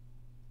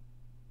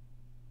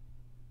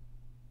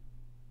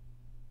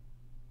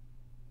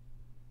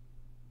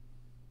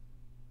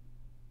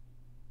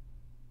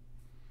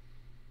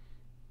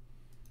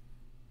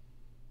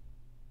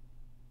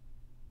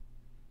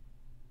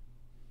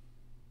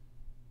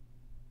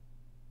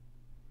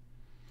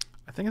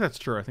 I think that's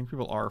true. I think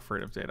people are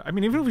afraid of data. I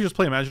mean, even if we just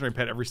play Imaginary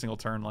Pet every single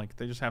turn, like,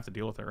 they just have to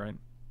deal with it, right?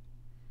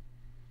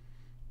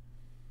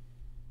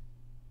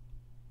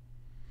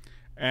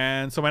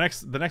 And so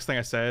the next thing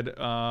I said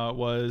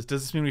was,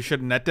 does this mean we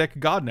shouldn't net deck?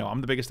 God, no.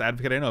 I'm the biggest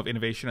advocate I know of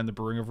innovation and the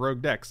brewing of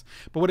rogue decks.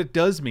 But what it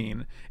does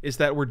mean is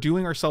that we're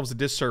doing ourselves a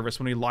disservice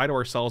when we lie to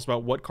ourselves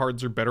about what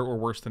cards are better or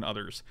worse than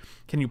others.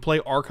 Can you play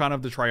Archon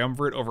of the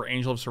Triumvirate over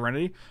Angel of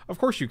Serenity? Of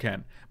course you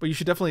can. But you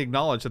should definitely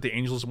acknowledge that the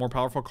Angel is a more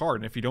powerful card.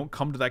 And if you don't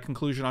come to that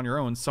conclusion on your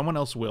own, someone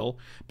else will,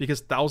 because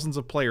thousands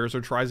of players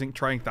are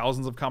trying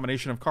thousands of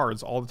combination of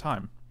cards all the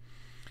time.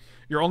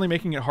 You're only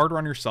making it harder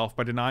on yourself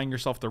by denying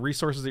yourself the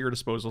resources at your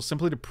disposal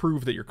simply to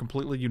prove that you're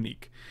completely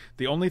unique.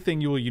 The only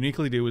thing you will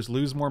uniquely do is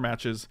lose more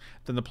matches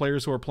than the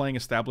players who are playing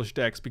established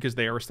decks because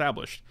they are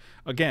established.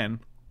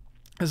 Again,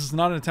 this is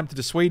not an attempt to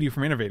dissuade you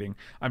from innovating.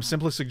 I'm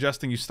simply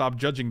suggesting you stop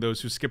judging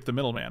those who skip the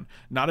middleman.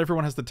 Not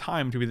everyone has the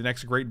time to be the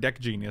next great deck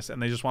genius, and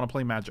they just want to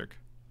play Magic.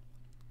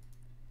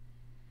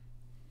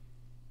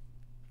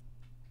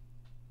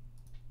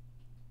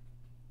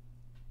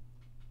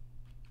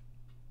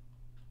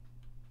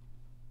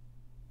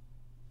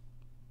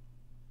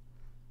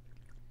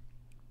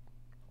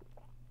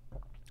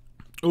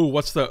 Oh,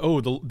 what's the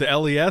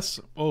LES?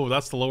 Oh,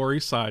 that's the Lower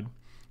East Side.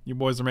 You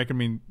boys are making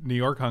me New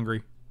York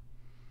hungry.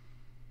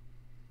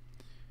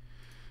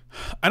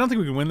 I don't think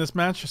we can win this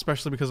match,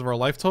 especially because of our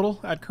life total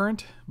at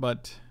current,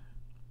 but,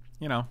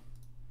 you know.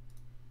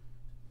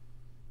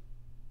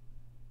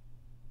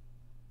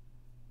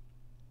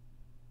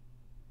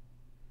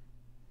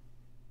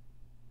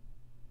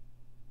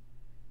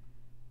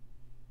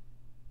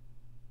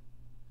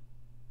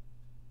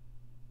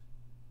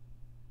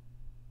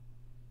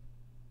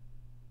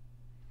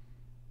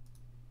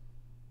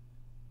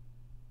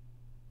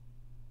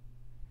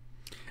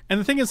 And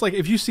the thing is, like,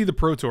 if you see the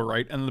Pro Tour,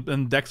 right,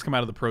 and decks come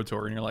out of the Pro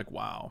Tour, and you're like,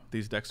 wow,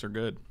 these decks are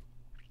good.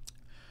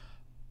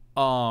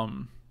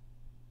 You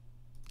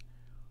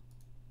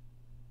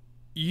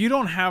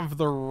don't have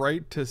the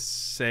right to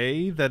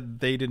say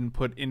that they didn't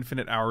put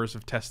infinite hours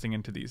of testing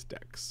into these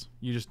decks.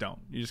 You just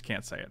don't. You just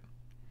can't say it.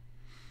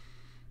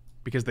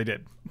 Because they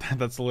did.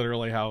 That's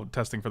literally how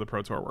testing for the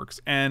Pro Tour works.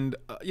 And,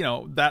 you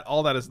know,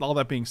 all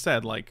that being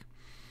said, like,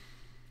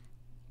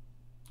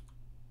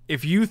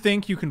 if you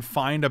think you can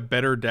find a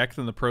better deck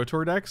than the Pro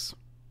Tour decks,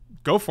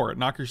 go for it.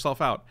 Knock yourself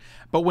out.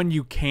 But when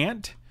you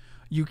can't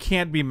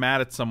be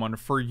mad at someone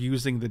for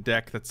using the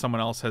deck that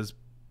someone else has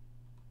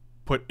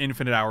put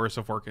infinite hours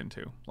of work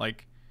into.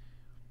 Like,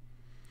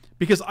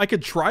 because I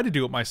could try to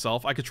do it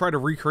myself. I could try to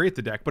recreate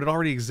the deck, but it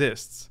already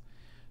exists.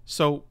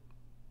 So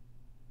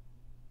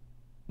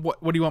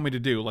what do you want me to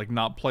do? Like,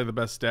 not play the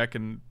best deck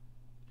and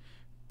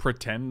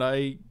pretend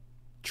I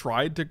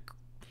tried to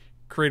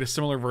create a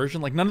similar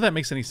version? Like, none of that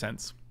makes any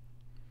sense.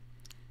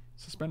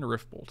 Suspend a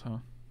Riftbolt, huh?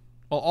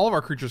 Well, all of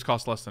our creatures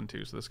cost less than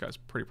 2, so this guy's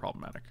pretty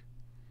problematic.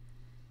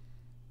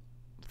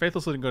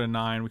 Faithless Looting go to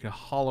 9. We can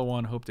hollow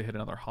one, hope to hit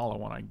another hollow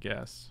one, I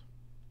guess.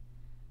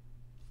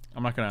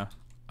 I'm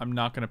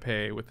not gonna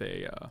pay with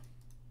a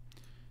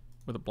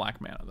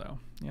black mana though.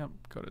 Yep,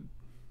 go to.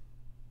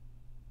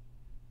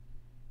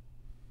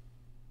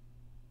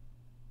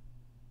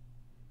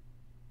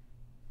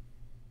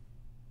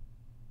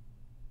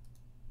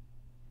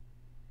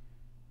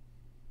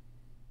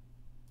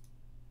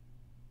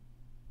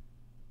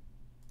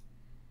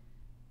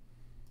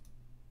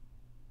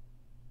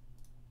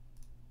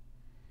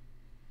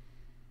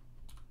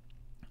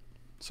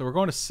 So we're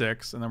going to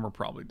 6, and then we're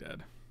probably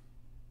dead.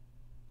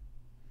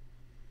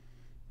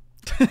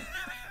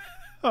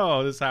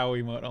 Oh, this how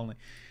emote only.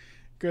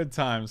 Good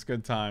times,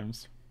 good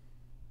times.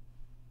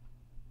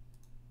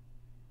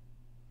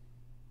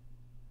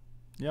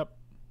 Yep.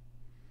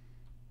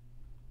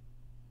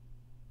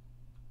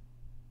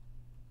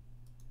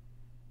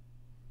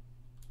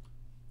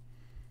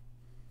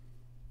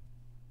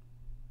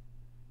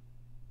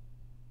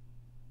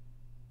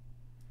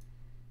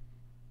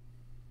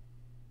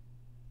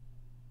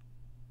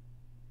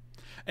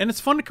 And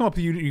it's fun to come up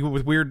with you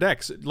with weird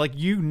decks. Like,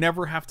 you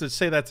never have to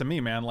say that to me,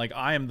 man. Like,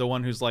 I am the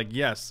one who's like,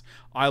 yes,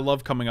 I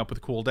love coming up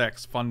with cool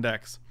decks, fun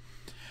decks.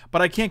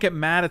 But I can't get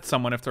mad at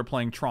someone if they're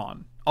playing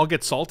Tron. I'll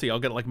get salty. I'll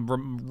get, like,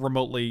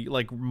 remotely,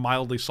 like,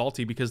 mildly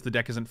salty because the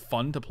deck isn't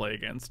fun to play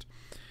against.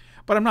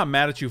 But I'm not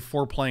mad at you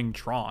for playing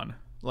Tron.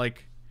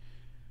 Like,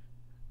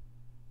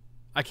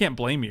 I can't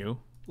blame you.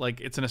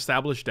 Like, it's an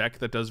established deck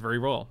that does very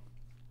well.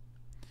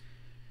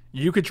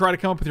 You could try to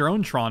come up with your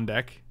own Tron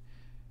deck,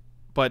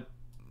 but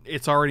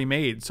it's already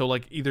made. So,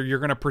 like, either you're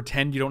going to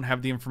pretend you don't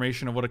have the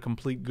information of what a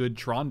complete good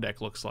Tron deck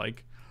looks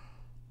like,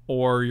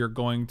 or you're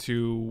going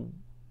to...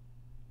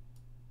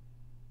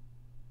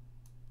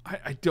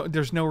 I don't...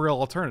 There's no real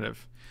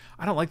alternative.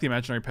 I don't like the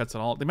Imaginary Pets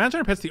at all. The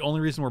Imaginary Pet's the only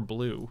reason we're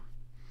blue.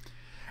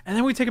 And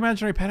then we take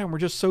Imaginary Pet and we're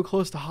just so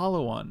close to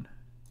Hollow One.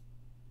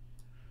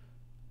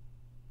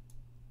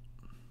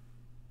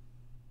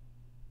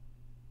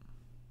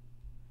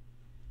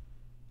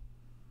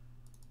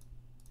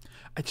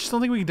 I just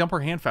don't think we can dump our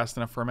hand fast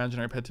enough for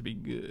Imaginary Pet to be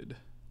good.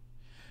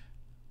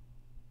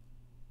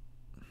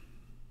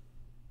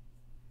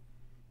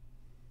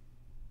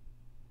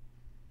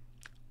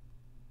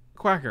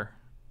 Quacker,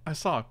 I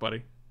saw it,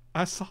 buddy.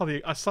 I saw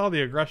the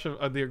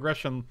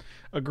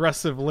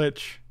aggressive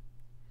lich.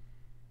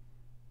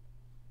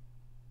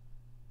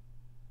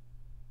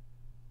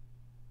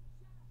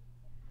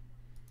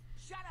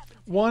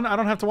 One, I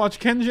don't have to watch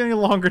Kenji any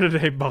longer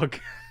today, Bug.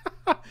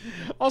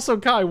 Also,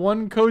 Kai,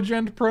 one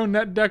Cogent Pro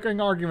net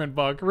decking argument,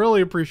 Bug. Really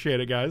appreciate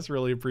it, guys.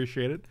 Really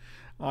appreciate it.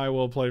 I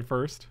will play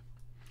first.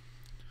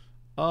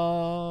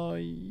 Yeah,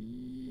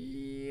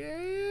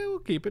 we'll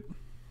keep it.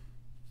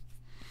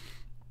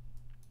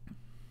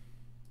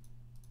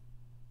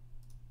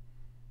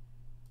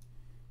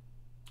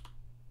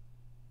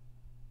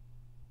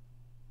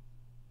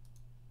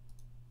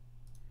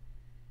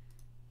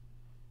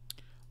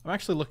 I'm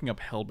actually looking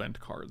up Hellbent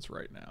cards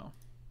right now.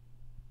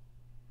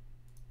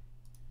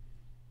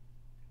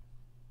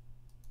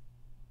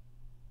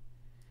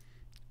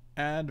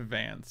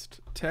 Advanced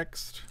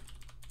text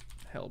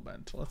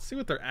Hellbent. Let's see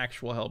what their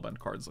actual Hellbent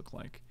cards look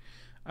like.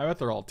 I bet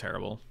they're all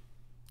terrible.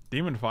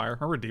 Demon Fire.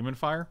 Remember Demon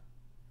Fire?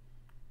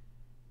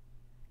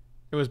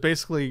 It was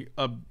basically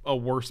a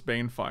worse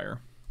Bane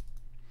Fire.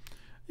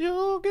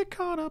 You'll get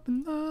caught up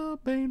in the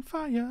Bane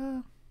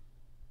Fire.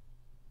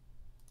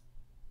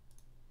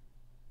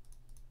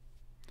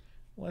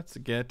 Let's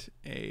get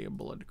a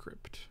Blood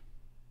Crypt.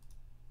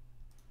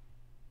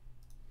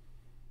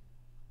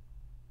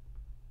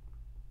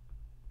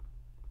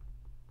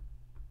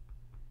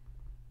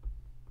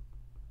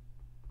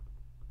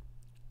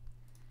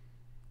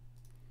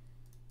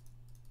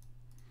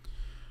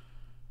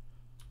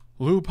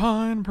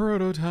 Lupine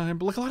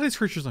prototype. Look, a lot of these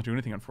creatures don't do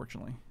anything,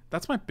 unfortunately.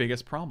 That's my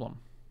biggest problem.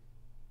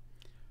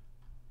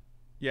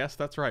 Yes,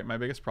 that's right. My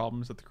biggest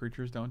problem is that the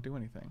creatures don't do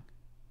anything.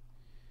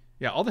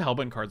 Yeah, all the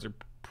Hellbent cards are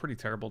pretty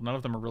terrible. None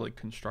of them are really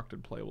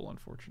constructed playable,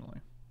 unfortunately.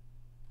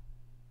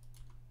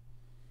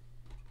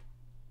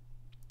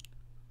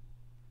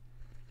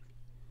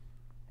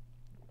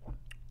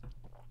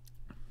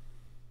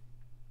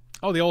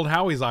 Oh, the old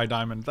Howie's Eye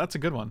Diamond. That's a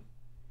good one.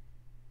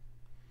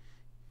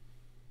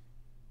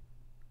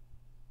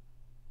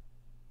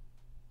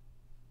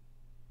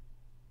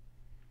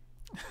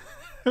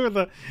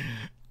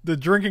 the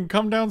drinking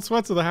come down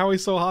sweats of the Howie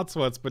So Hot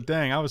sweats, but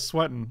dang, I was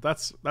sweating.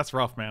 That's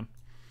rough, man.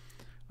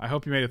 I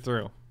hope you made it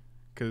through,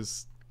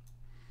 because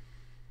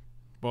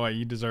boy,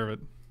 you deserve it.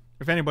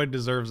 If anybody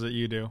deserves it,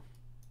 you do.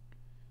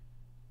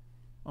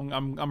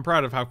 I'm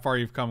proud of how far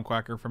you've come,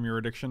 Quacker, from your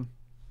addiction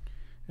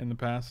in the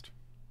past.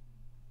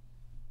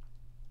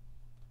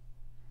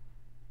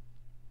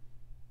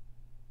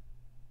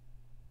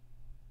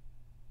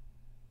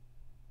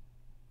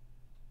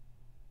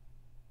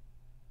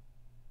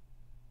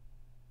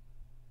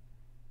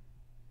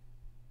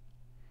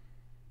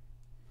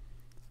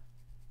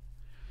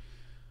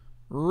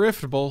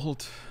 Rift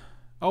Bolt.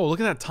 Oh,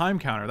 look at that time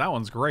counter. That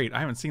one's great. I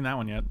haven't seen that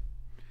one yet.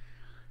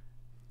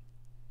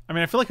 I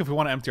mean, I feel like if we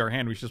want to empty our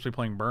hand, we should just be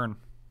playing Burn.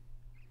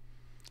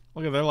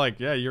 Look at, they're like,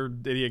 yeah, your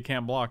idiot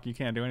can't block. You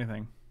can't do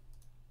anything.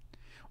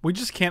 We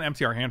just can't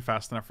empty our hand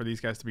fast enough for these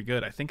guys to be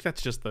good. I think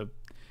that's just the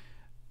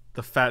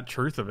fat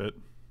truth of it.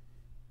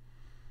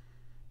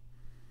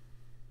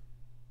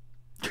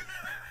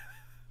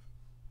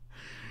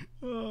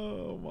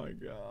 Oh my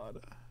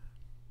god.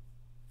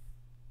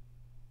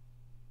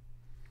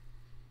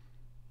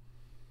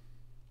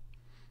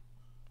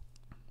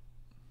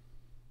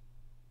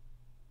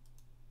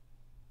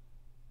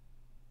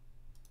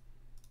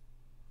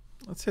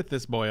 Let's hit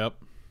this boy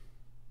up.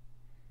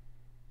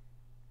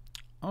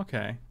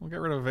 Okay, we'll get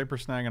rid of a Vapor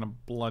Snag and a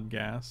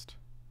Bloodghast.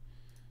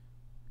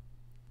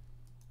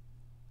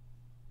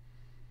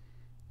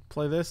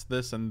 Play this,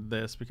 this, and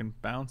this. We can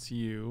bounce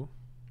you.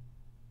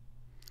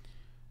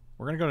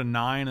 We're going to go to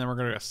 9, and then we're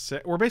going to go to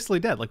 6. We're basically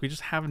dead. Like, we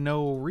just have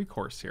no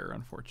recourse here,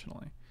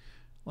 unfortunately.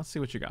 Let's see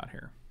what you got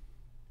here.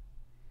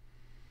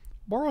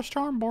 Boros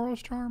Charm,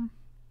 Boros Charm.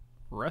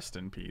 Rest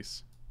in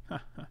peace. I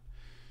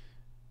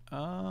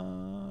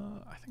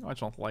think I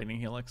just want Lightning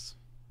Helix.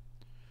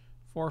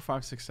 4,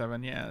 5, 6,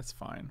 7. Yeah, that's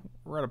fine.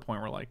 We're at a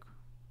point where, like,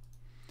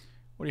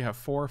 what do you have?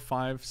 4,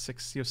 5,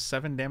 6. You have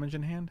 7 damage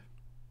in hand?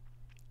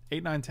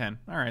 8, 9, 10.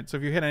 Alright, so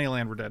if you hit any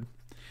land, we're dead.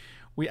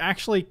 We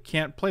actually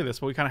can't play this,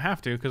 but we kind of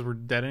have to because we're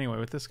dead anyway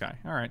with this guy.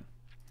 Alright.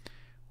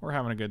 We're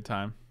having a good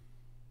time.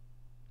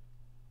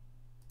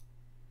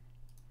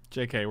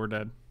 JK, we're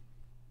dead.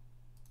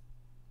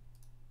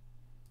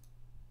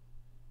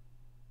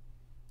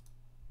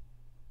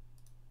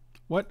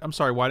 What? I'm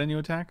sorry, why didn't you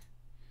attack?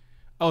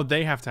 Oh,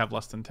 they have to have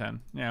less than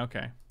 10. Yeah,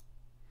 okay.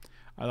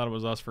 I thought it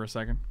was us for a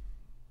second.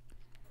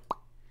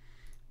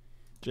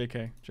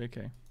 JK,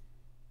 JK.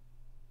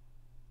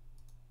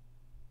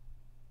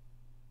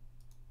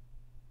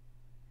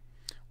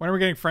 When are we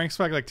getting Frank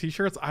swag like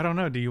t-shirts? I don't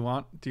know. Do you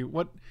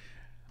what?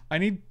 I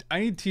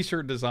need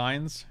t-shirt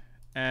designs,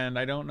 and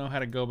I don't know how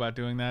to go about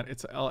doing that.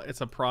 It's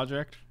a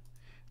project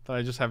that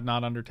I just have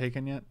not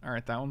undertaken yet. All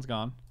right, that one's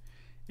gone.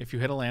 If you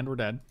hit a land, we're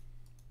dead.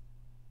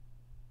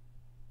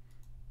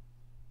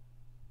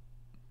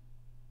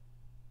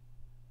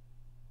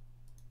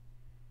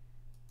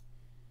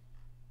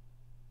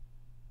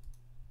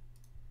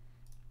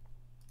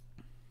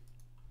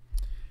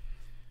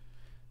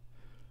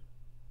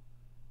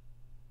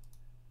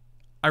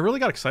 I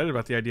really got excited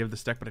about the idea of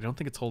this deck, but I don't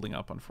think it's holding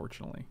up,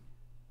 unfortunately.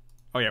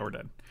 Oh yeah, we're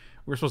dead.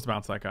 We're supposed to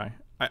bounce that guy.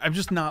 I'm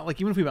just not,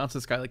 like, even if we bounce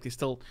this guy, like, they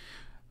still...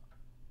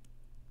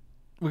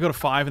 We go to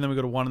 5, and then we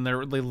go to 1, and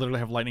they literally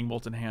have Lightning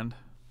Bolt in hand.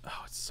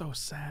 Oh, it's so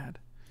sad.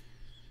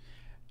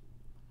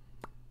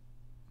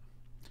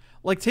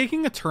 Like,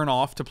 taking a turn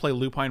off to play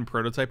Lupine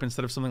Prototype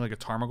instead of something like a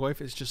Tarmogoyf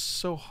is just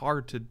so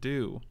hard to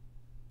do.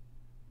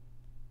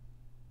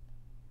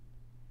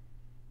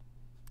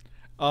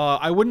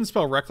 I wouldn't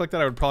spell Wreck like that.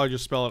 I would probably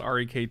just spell it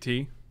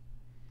R-E-K-T.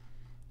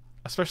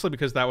 Especially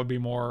because that would be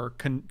more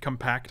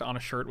compact on a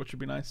shirt, which would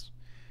be nice.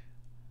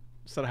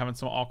 Instead of having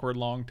some awkward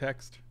long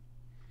text.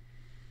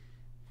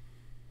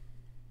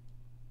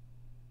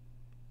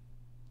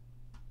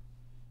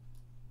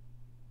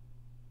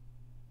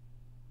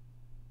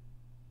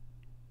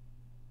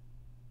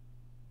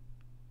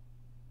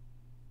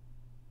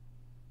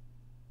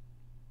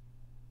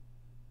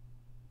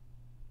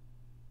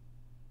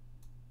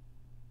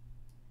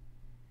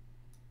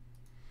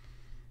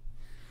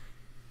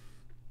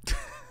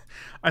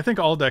 I think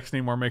all decks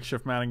need more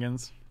makeshift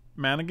mannequins.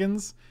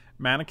 Mannequins?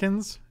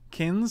 Mannequins?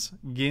 Kins?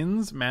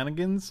 Gins?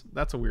 Mannequins?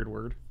 That's a weird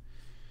word.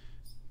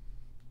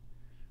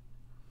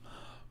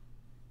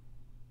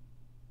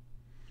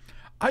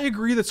 I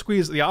agree that Squee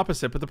is the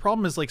opposite, but the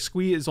problem is, like,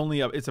 Squee is only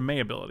it's a May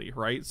ability,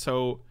 right?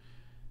 So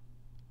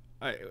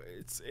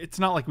it's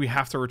not like we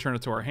have to return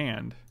it to our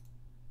hand.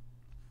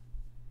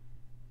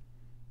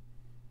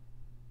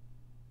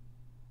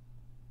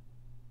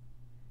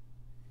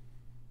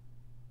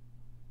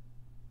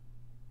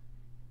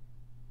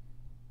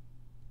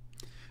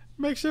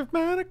 Makeshift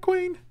Mana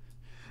Queen.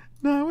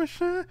 No,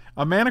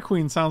 a Mana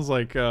Queen sounds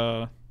like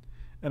an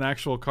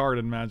actual card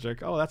in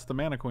Magic. Oh, that's the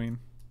Mana Queen.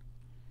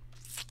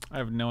 I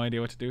have no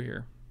idea what to do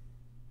here.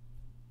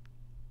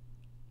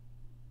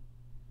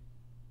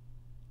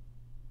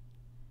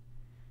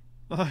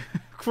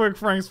 Quick,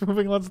 Frank's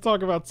moving. Let's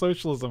talk about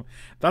socialism.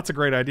 That's a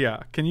great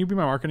idea. Can you be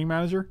my marketing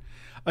manager?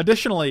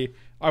 Additionally,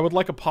 I would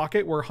like a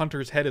pocket where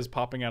Hunter's head is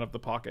popping out of the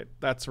pocket.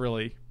 That's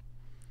really...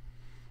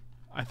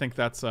 I think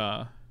that's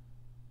a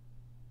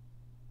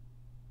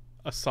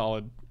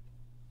solid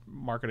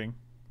marketing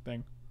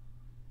thing.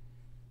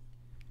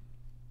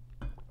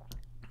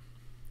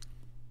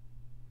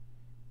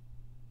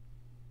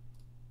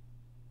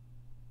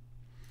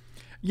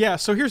 Yeah,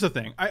 so here's the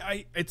thing.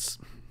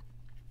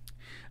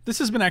 This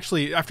has been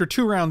actually, after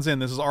 2 rounds in,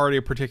 this is already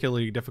a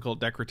particularly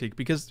difficult deck critique,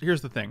 because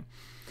here's the thing.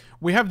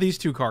 We have these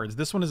 2 cards.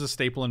 This one is a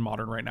staple in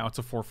Modern right now. It's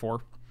a 4/4.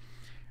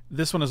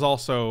 This one is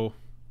also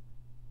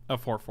a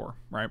 4/4,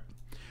 right?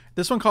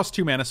 This one costs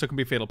 2 mana, so it can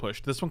be Fatal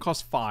Pushed. This one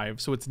costs 5,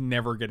 so it's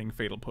never getting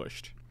Fatal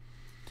Pushed.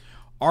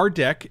 Our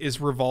deck is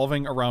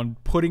revolving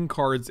around putting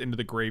cards into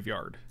the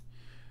graveyard.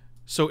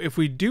 So if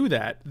we do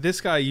that,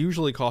 this guy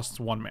usually costs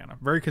 1 mana.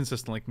 Very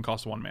consistently can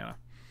cost 1 mana.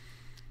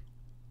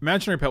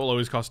 Imaginary Pet will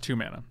always cost 2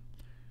 mana.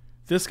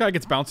 This guy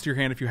gets bounced to your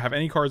hand if you have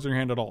any cards in your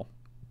hand at all.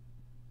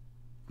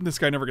 This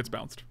guy never gets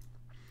bounced.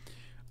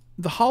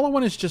 The Hollow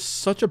one is just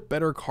such a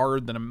better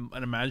card than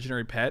an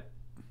Imaginary Pet.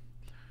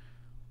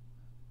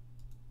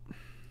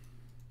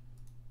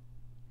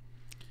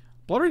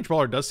 Bloodrage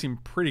Brawler does seem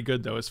pretty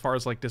good, though, as far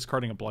as, like,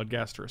 discarding a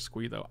Bloodghast or a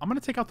Squee, though. I'm going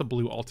to take out the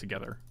blue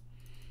altogether.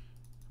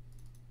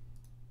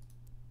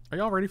 Are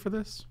y'all ready for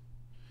this?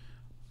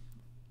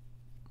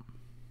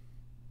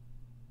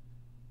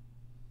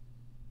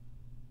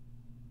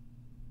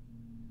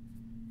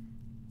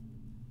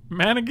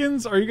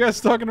 Mannequins? Are you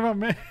guys talking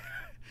about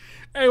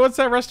Hey, what's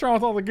that restaurant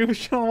with all the goofy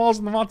shit on the walls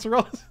and the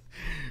mozzarella?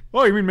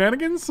 Oh, you mean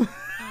mannequins?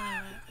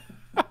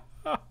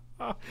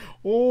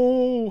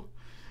 Oh,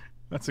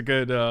 that's a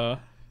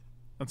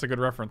good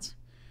reference.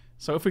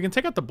 So if we can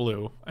take out the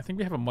blue, I think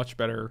we have a much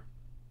better...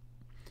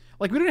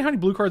 Like, we don't have any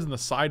blue cards in the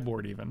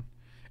sideboard, even.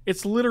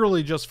 It's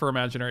literally just for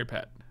Imaginary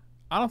Pet.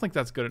 I don't think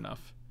that's good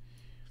enough.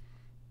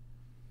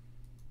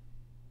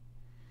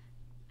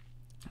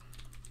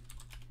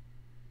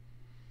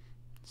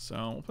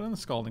 So we'll put in the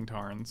Scalding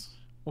Tarns.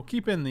 We'll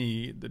keep in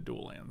the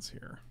dual lands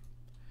here.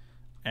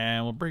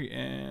 And we'll bring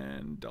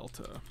in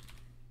Delta.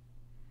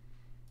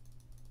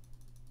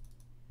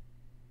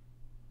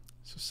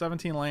 So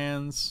 17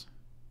 lands.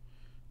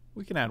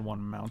 We can add 1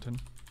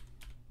 mountain.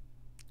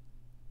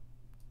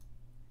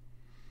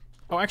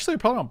 Oh, actually, I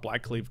probably want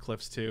Blackcleave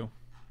Cliffs too. You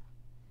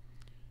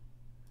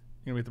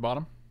gonna be at the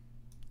bottom?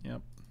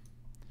 Yep.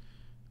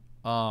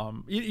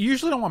 You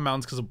usually don't want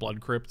mountains because of Blood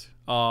Crypt,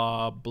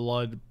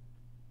 Blood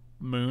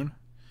Moon.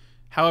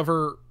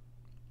 However,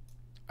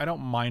 I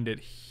don't mind it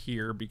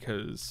here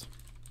because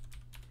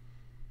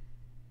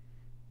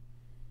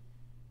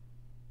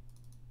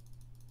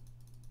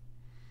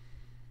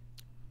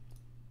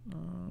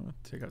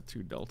take out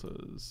 2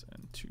 deltas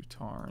and 2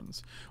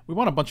 tarns. We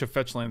want a bunch of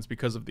fetch lands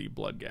because of the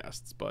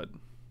Bloodghasts, but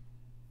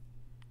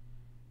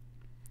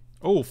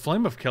oh,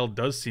 Flame of Kel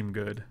does seem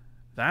good.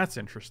 That's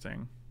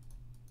interesting.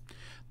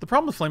 The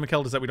problem with Flame of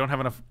Kel is that we don't have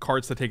enough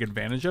cards to take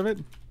advantage of it.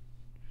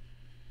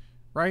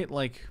 Right?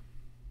 Like,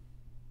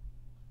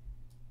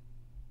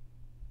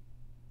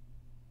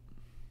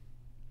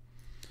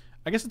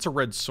 I guess it's a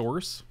red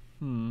source.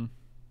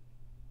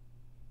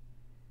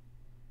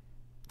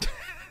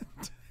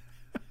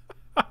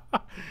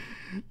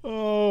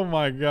 Oh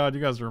my god,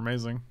 you guys are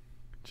amazing.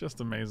 Just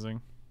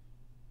amazing.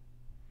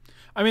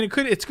 I mean,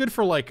 it's good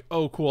for like,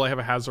 oh cool, I have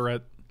a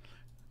Hazoret.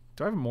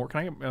 Do I have more? Can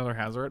I get another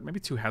Hazoret? Maybe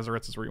 2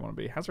 Hazorets is where you want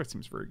to be. Hazoret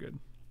seems very good.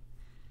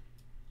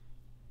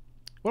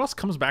 What else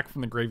comes back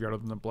from the graveyard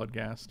other than the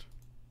Bloodghast?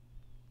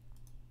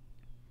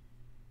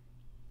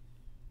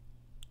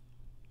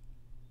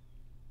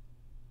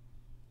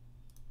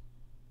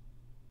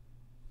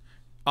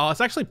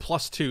 It's actually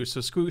 +2,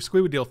 so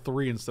Squee would deal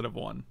 3 instead of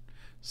 1.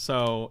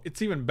 So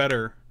it's even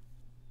better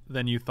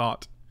than you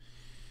thought.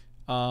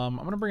 I'm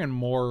going to bring in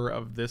more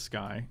of this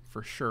guy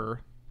for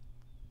sure.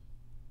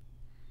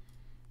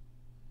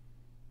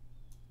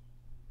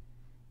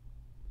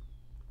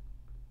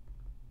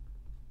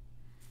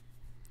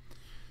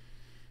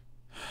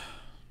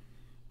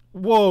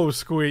 Whoa,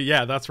 Squee.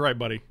 Yeah, that's right,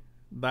 buddy.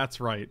 That's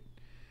right.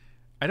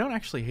 I don't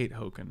actually hate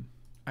Hoken.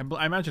 I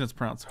imagine it's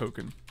pronounced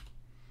Hoken.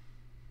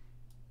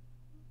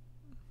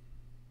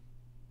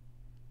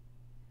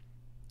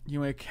 You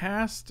may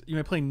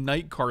play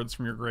night cards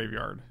from your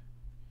graveyard.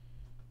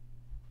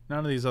 None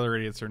of these other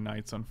idiots are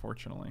knights,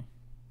 unfortunately.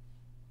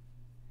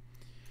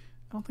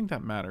 I don't think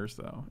that matters,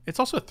 though. It's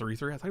also a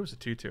 3/3. I thought it was a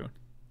 2/2.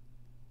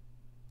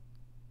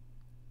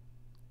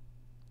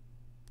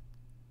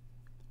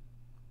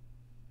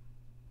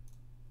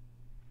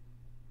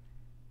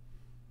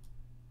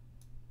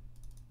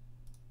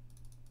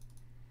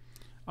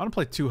 I want to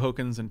play 2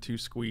 Hokens and 2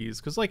 Squees,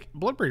 because, like,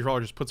 Bloodbraid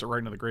Brawler just puts it right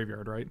into the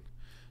graveyard, right?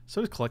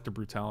 So does Collective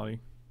Brutality.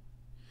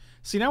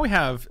 See, now we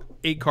have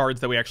 8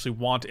 cards that we actually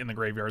want in the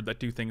graveyard that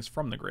do things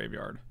from the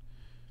graveyard.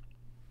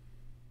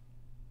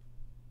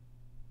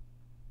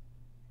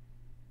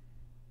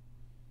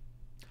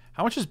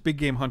 How much does Big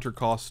Game Hunter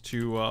cost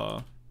to...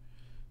 Oh,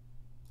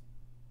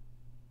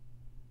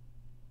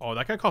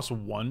 that guy costs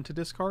 1 to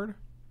discard?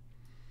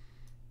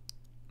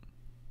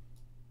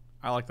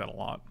 I like that a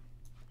lot.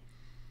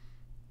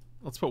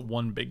 Let's put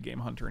 1 Big Game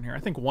Hunter in here. I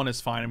think 1 is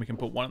fine, and we can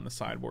put 1 in the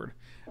sideboard.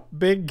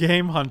 Big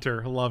Game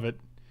Hunter. Love it.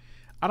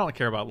 I don't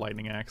care about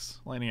Lightning Axe.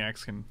 Lightning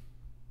Axe can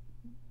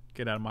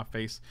get out of my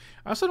face.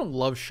 I also don't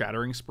love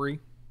Shattering Spree.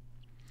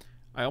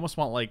 I almost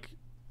want, like,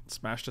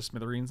 Smash to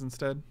Smithereens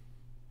instead.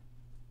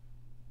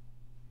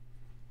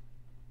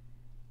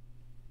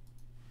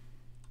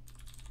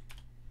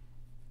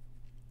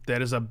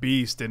 That is a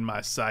beast in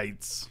my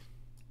sights.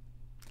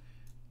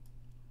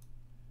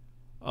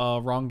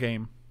 Wrong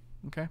game.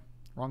 Okay.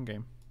 Wrong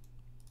game.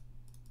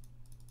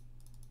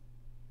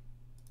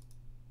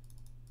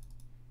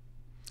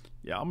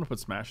 Yeah, I'm going to put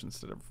Smash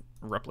instead of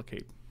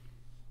Replicate.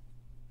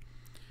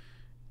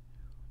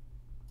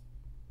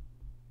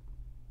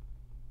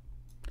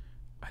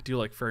 I do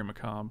like Fairy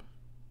Macabre.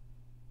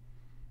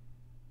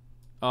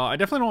 I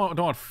definitely don't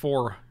want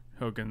 4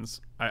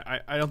 Hokens.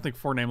 I don't think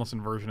 4 Nameless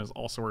Inversion is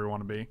also where we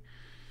want to be.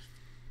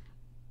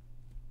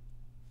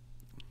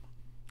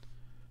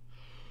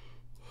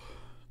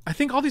 I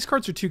think all these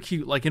cards are too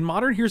cute. Like in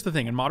Modern, here's the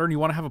thing. In Modern, you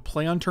want to have a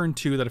play on turn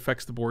 2 that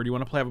affects the board. You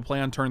want to have a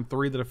play on turn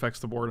 3 that affects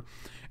the board.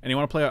 And you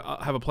want to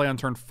have a play on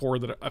turn 4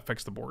 that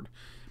affects the board.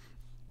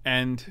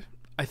 And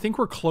I think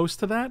we're close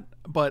to that.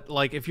 But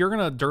like if you're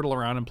going to dirtle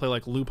around and play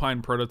like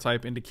Lupine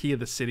Prototype into Key of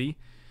the City,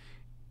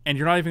 and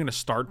you're not even going to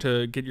start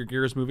to get your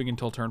gears moving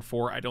until turn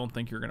 4, I don't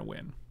think you're going to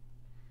win.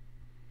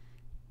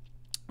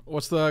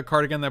 What's the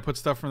card again that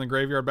puts stuff from the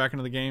graveyard back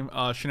into the game?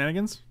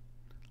 Shenanigans?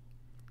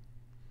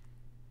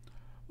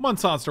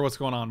 Munsonster, what's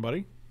going on,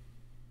 buddy?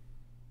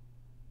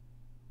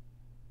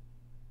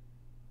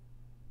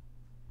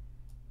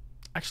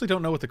 I actually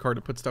don't know what the card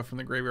to put stuff from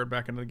the graveyard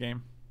back into the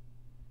game.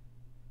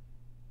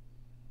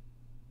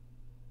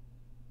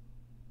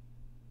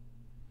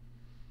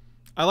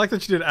 I like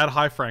that you did add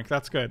high, Frank.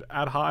 That's good.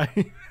 Add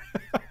high.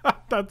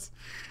 That's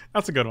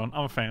a good one.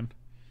 I'm a fan.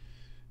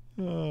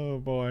 Oh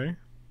boy.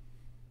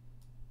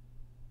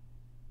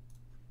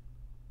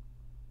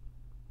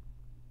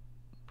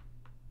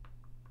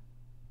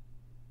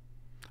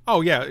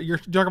 Oh yeah, you're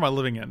talking about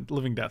Living End,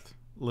 Living Death,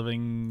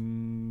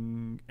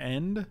 Living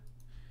End.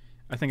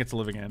 I think it's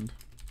Living End.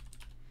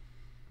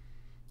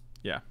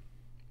 Yeah.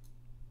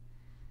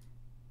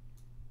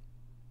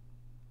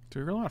 Do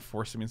we really want to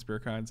force him in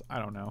Spirit Guides? I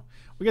don't know.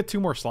 We get 2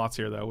 more slots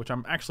here, though, which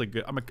I'm actually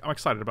good. I'm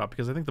excited about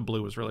because I think the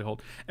blue is really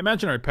holding.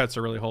 Imaginary pets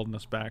are really holding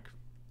us back.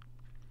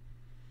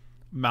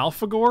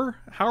 Malfagor?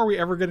 How are we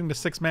ever getting to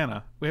 6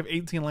 mana? We have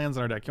 18 lands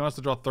in our deck. You want us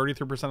to draw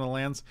 33% of the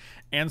lands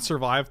and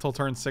survive till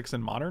turn 6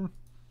 in Modern?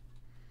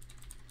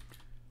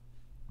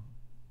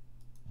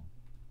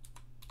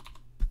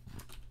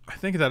 I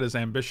think that is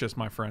ambitious,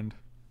 my friend.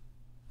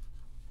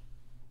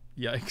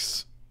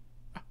 Yikes.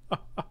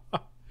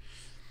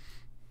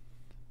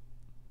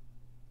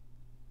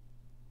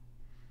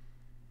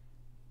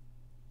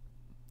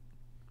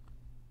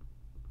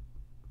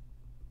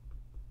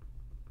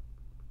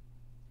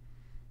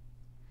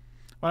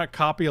 Why not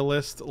copy a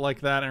list like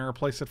that and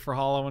replace it for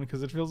Hollow One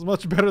because it feels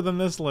much better than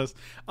this list?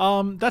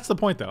 That's the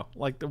point, though.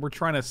 Like, we're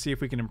trying to see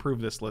if we can improve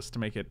this list to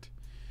make it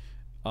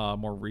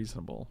more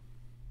reasonable.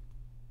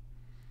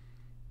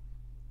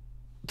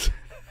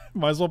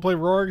 Might as well play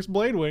Rorik's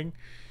Bladewing.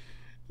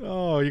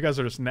 Oh, you guys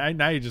are just now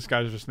you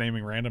guys are just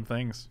naming random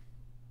things.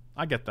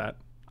 I get that.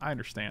 I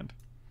understand.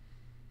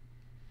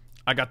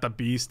 I got the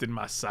beast in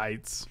my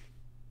sights.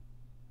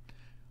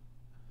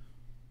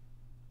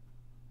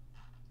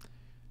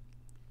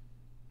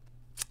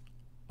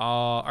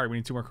 All right, we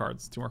need 2 more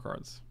cards. 2 more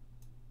cards.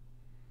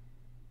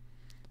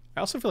 I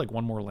also feel like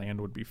 1 more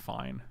land would be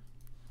fine.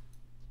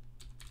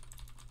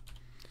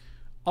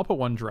 I'll put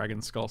 1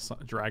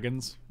 Dragonskull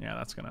Dragons. Yeah,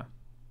 that's gonna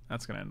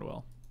end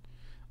well.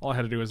 All I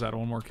had to do is add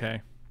 1 more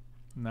K.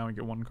 Now we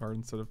get 1 card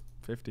instead of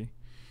 50.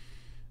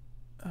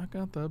 I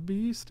got the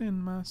beast in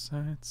my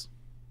sights.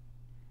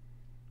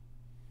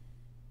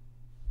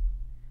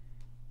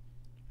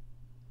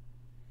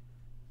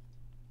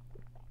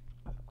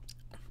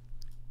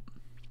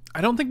 I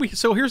don't think we...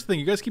 So here's the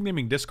thing. You guys keep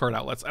naming discard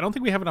outlets. I don't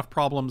think we have enough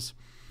problems.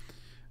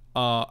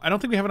 I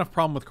don't think we have enough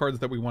problem with cards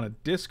that we want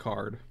to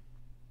discard.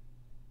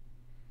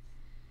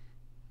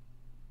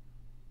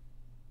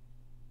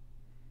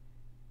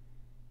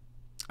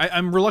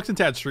 I'm reluctant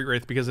to add Street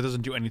Wraith because it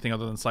doesn't do anything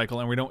other than cycle,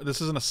 and we don't...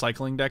 This isn't a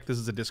cycling deck. This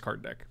is a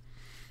discard deck.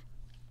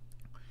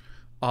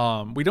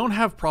 We don't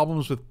have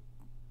problems with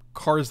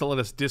cards that let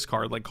us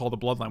discard, like Call the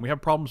Bloodline. We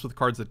have problems with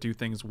cards that do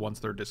things once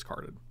they're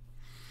discarded.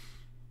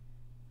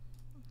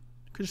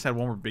 Could just add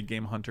 1 more big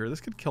game hunter.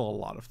 This could kill a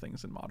lot of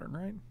things in Modern,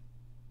 right?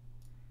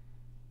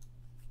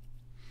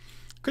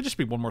 Could just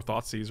be 1 more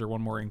Thoughtseize or 1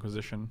 more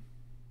Inquisition.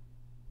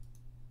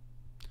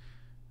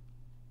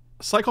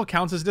 Cycle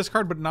counts as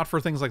discard, but not for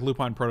things like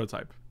Lupine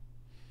Prototype.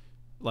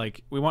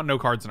 Like, we want no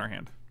cards in our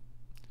hand.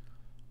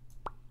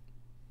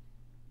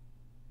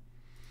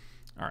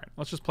 Alright,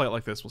 let's just play it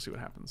like this. We'll see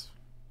what happens.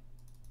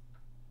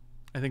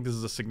 I think this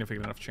is a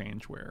significant enough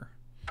change where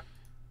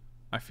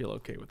I feel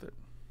okay with it.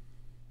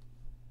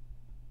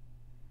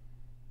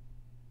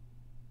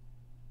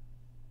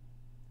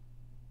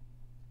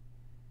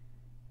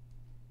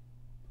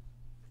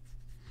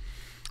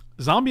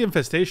 Zombie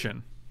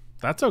Infestation.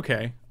 That's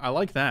okay. I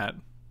like that.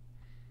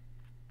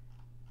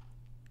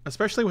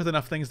 Especially with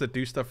enough things that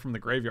do stuff from the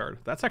graveyard.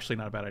 That's actually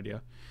not a bad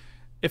idea.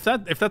 If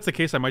that's the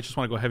case, I might just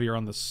want to go heavier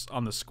on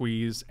the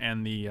squeeze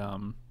and the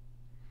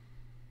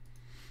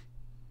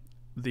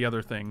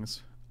other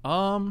things.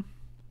 I'm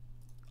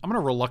gonna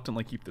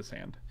reluctantly keep this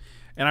hand.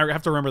 And I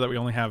have to remember that we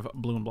only have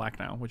blue and black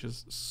now, which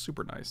is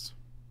super nice.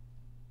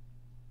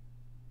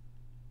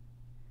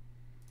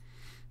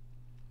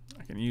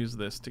 I can use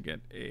this to get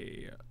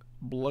a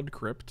Blood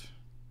Crypt.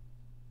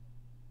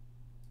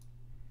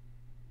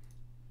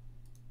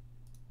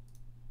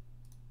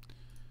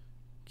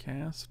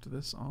 Cast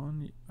this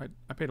on...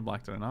 I paid a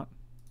black, did I not?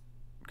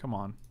 Come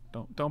on.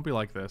 Don't be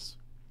like this.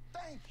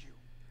 Thank you.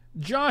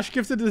 Josh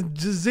gifted the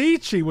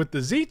Zaichi with the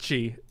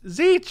Zaichi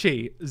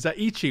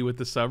with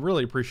the sub.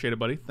 Really appreciate it,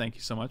 buddy. Thank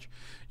you so much.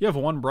 You have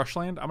 1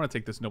 brushland. I'm going to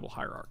take this Noble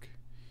Hierarch.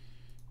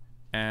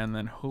 And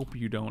then hope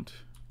you don't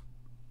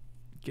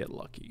get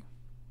lucky.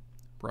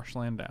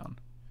 Brushland down.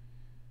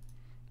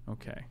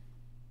 Okay.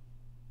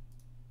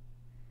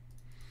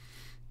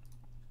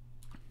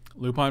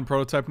 Lupine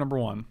Prototype number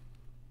 1.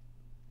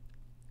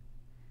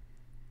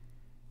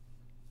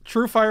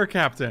 True Fire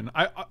Captain.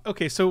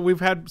 Okay, so we've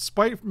had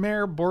Spite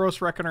Mare,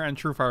 Boros Reckoner, and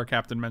True Fire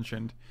Captain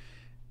mentioned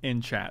in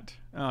chat.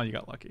 Oh, you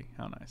got lucky.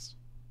 How nice.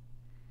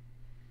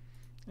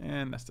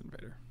 And Nest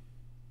Invader.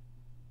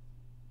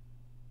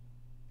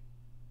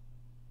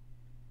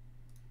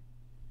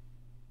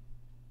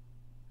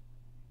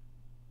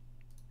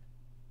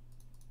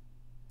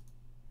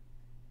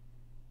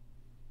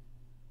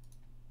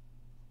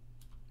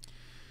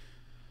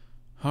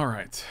 All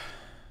right.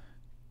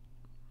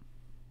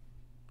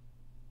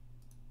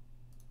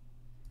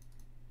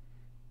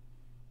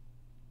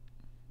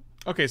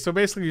 Okay, so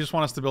basically you just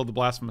want us to build the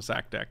Blasphemous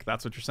Act deck.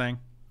 That's what you're saying?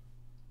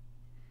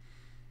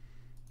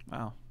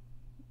 Wow.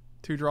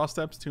 2 draw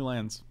steps, 2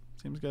 lands.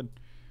 Seems good.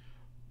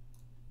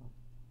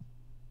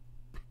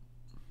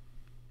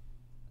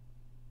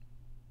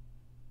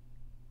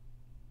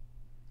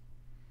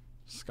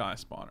 Sky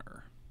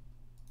Spawner.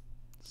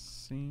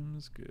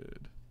 Seems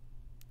good.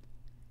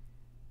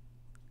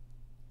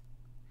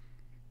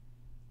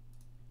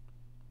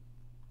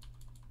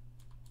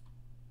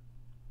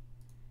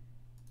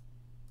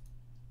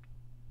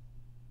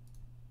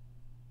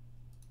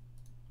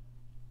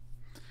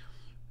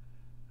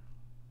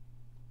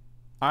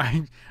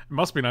 It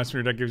must be nice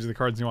when your deck gives you the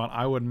cards you want.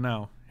 I wouldn't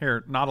know.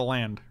 Here, not a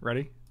land.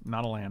 Ready?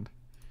 Not a land.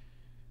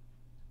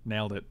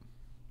 Nailed it.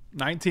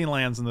 19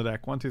 lands in the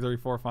deck. 1, 2, 3,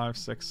 4, 5,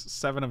 6.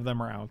 7 of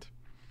them are out.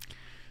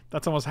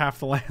 That's almost half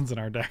the lands in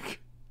our deck.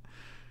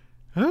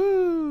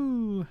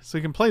 Ooh. So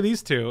we can play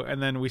these two,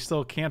 and then we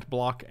still can't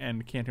block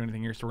and can't do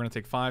anything here. So we're going to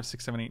take 5,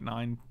 6, 7, 8,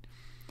 9.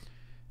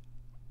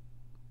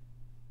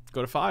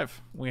 Go to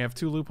 5. We have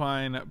 2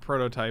 Lupine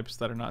prototypes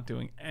that are not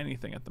doing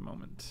anything at the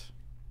moment.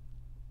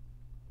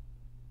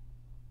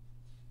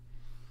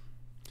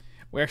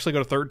 We actually go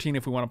to 13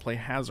 if we want to play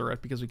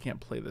Hazoret, because we can't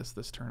play this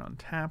turn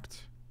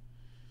untapped.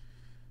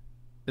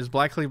 Is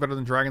Blackcleave better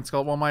than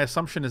Dragonskull? Well, my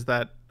assumption is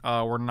that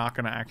we're not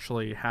going to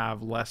actually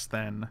have less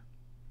than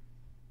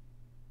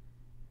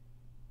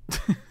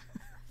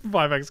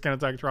 5x can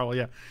attack travel.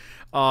 Yeah.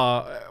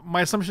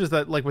 My assumption is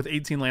that, like, with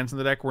 18 lands in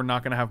the deck, we're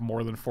not going to have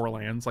more than 4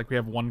 lands. Like, we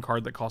have 1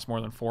 card that costs more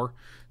than 4.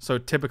 So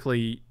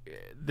typically,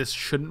 this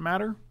shouldn't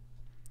matter.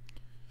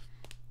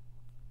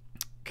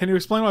 Can you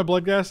explain why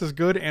Bloodghast is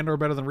good and or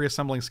better than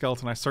Reassembling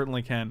Skeleton? I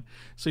certainly can.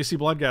 So you see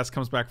Bloodghast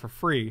comes back for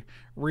free.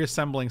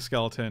 Reassembling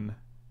Skeleton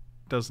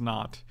does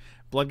not.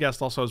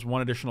 Bloodghast also has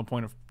 1 additional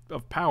point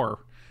of power,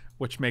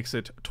 which makes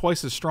it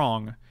twice as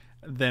strong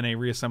than a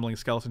Reassembling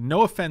Skeleton.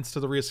 No offense to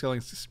the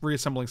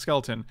Reassembling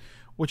Skeleton,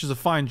 which is a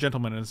fine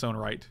gentleman in its own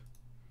right.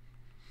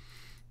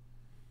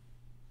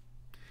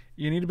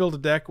 You need to build a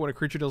deck. When a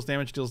creature deals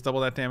damage, deals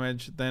double that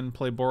damage. Then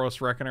play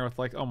Boros Reckoner with,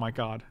 like, oh my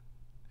god.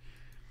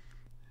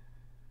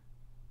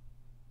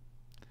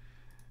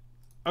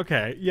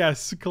 Okay,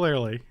 yes,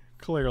 clearly.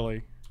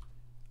 Clearly.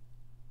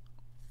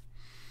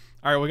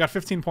 Alright, we got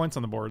 15 points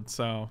on the board,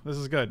 so this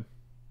is good.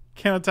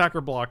 Can't attack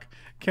or block.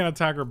 Can't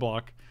attack or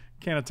block.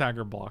 Can't attack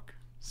or block.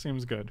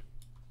 Seems good.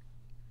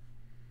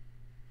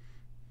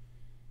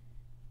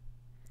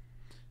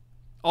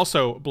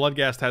 Also,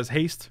 Bloodghast has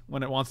haste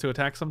when it wants to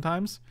attack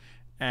sometimes,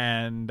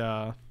 and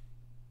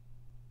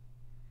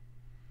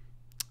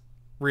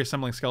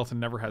Reassembling Skeleton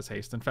never has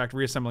haste. In fact,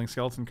 Reassembling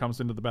Skeleton comes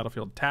into the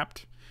battlefield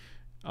tapped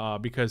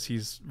because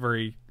he's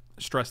very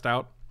stressed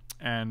out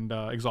and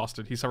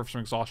exhausted. He suffers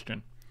from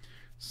exhaustion.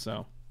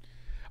 So,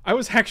 I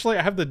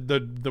have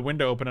the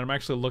window open, and I'm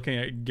actually looking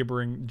at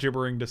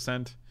Gibbering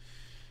Descent.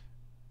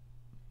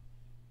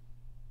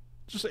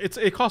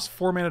 It costs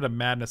 4 mana to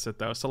madness it,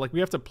 though. So, like, we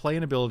have to play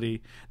an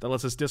ability that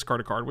lets us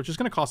discard a card, which is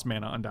going to cost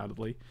mana,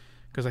 undoubtedly,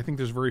 because I think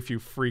there's very few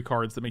free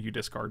cards that make you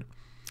discard.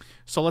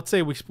 So let's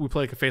say we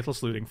play like a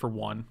Faithless Looting for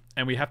 1,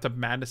 and we have to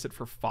madness it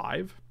for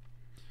 5.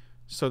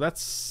 So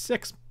that's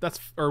 6.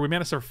 Or we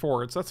madness it for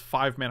 4, so that's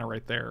 5 mana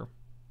right there.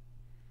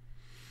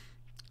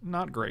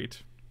 Not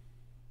great.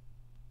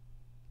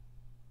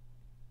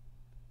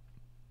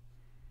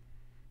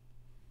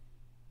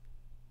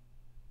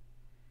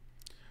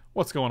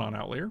 What's going on,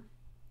 Outlier?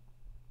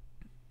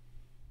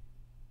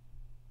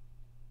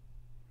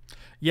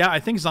 Yeah, I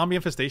think Zombie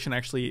Infestation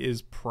actually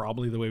is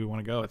probably the way we want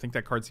to go. I think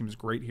that card seems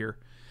great here.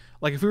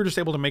 Like, if we were just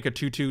able to make a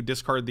 2/2,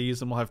 discard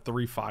these, and we'll have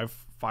 3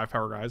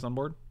 5-power guys on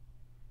board.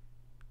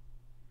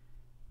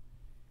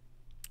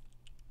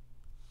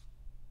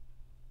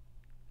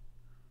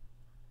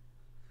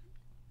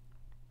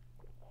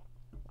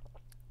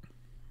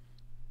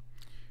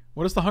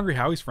 What does the Hungry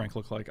Howie's Frank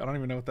look like? I don't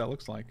even know what that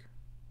looks like.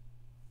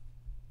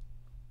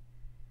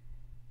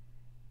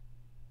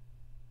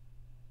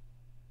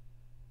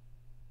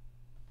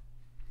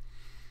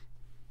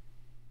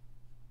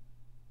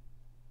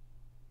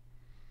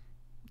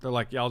 They're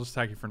like, yeah, I'll just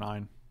attack you for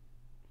 9.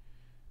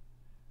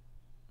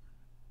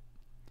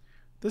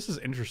 This is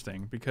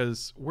interesting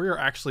because we're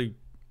actually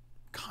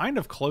kind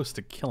of close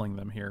to killing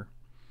them here.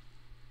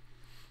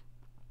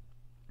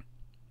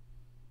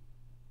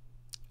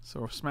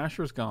 So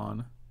Smasher's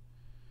gone.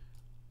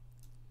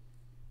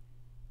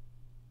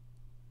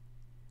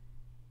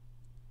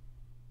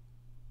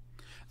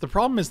 The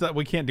problem is that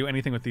we can't do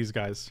anything with these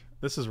guys.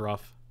 This is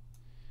rough.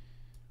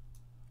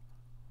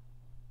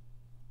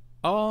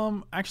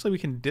 Actually we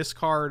can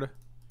discard.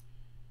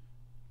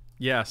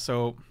 Yeah,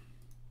 so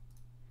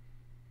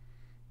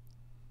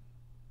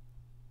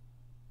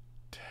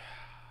it's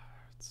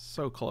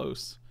so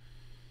close.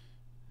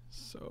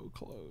 So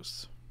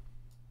close.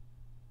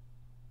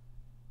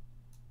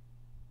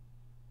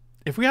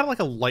 If we had like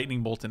a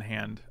lightning bolt in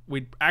hand,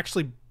 we'd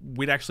actually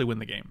win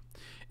the game.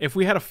 If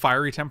we had a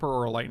fiery temper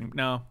or a lightning,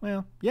 no,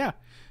 well, yeah,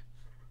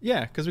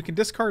 because we can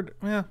discard.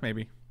 Yeah,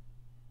 maybe.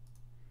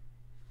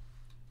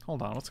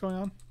 Hold on, what's going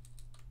on?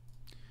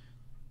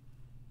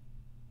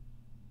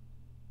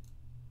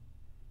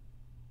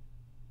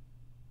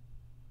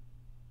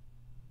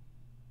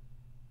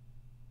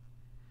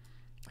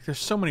 There's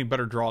so many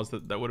better draws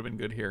that would have been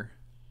good here.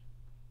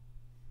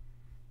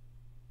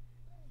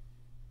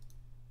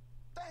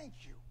 Thank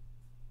you.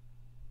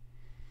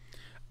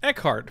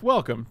 Eckhart,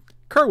 welcome.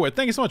 Kerwood,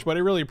 thank you so much, buddy.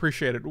 I really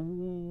appreciate it.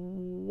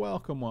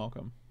 Welcome,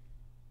 welcome.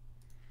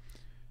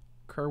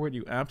 Kerwood,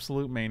 you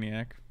absolute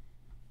maniac.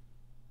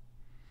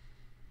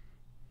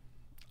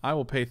 I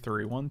will pay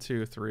 3. 1,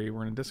 2, 3.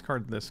 We're going to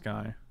discard this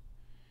guy.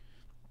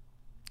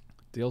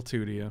 Deal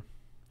 2 to you.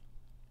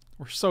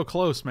 We're so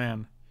close,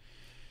 man.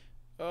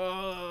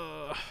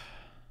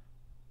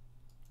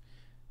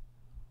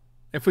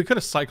 If we could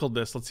have cycled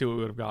this, let's see what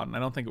we would have gotten. I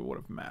don't think it would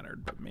have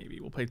mattered, but maybe.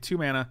 We'll play 2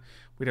 mana.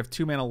 We'd have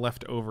 2 mana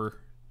left over.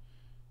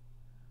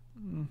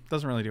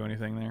 Doesn't really do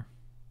anything there.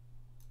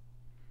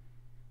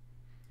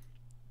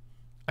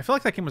 I feel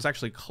like that game was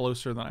actually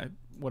closer than I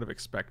would have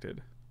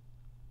expected.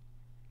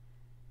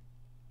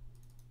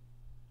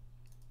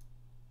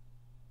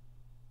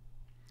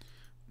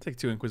 Take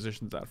 2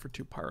 Inquisitions out for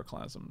 2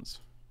 Pyroclasms.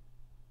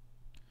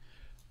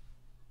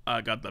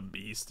 I got the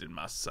beast in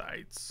my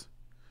sights.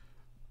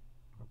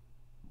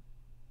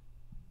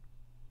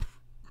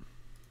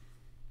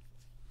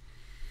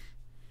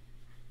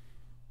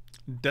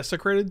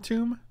 Desecrated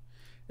Tomb?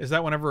 Is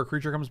that whenever a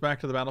creature comes back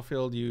to the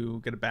battlefield,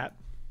 you get a bat?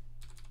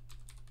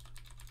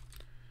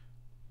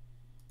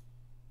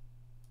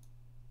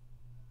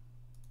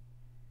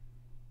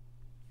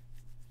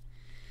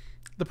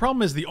 The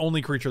problem is the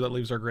only creature that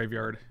leaves our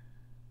graveyard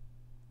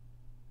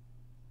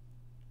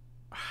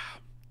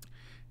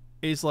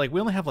is like, we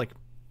only have like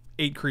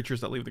 8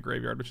 creatures that leave the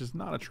graveyard, which is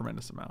not a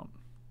tremendous amount.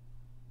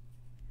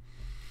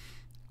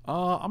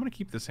 I'm going to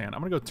keep this hand.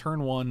 I'm going to go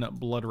turn 1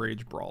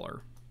 Bloodrage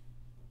Brawler.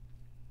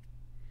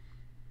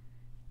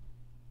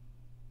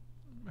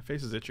 My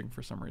face is itching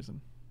for some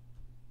reason.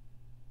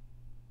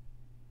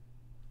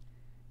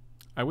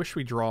 I wish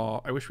we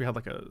had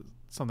like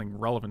something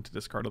relevant to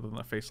discard other than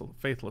the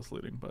Faithless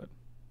Looting, but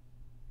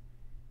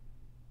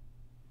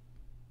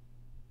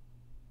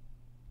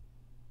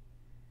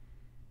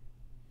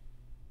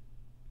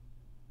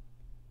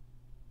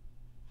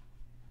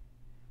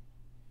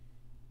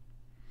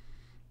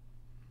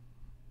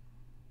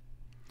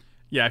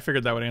yeah, I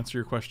figured that would answer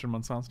your question,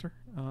 Monster.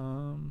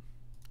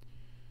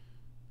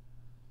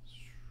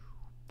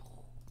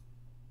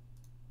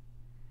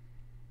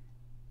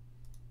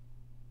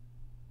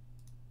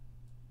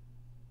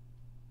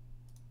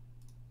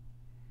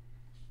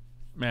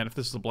 Man, if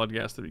this is a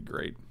Bloodghast, that'd be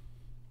great.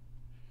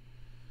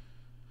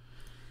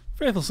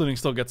 Faithless Looting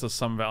still gets us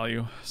some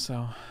value,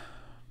 so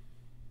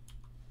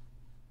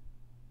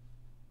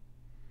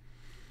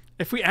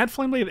if we add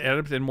Flameblade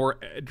Adept and more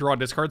draw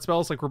discard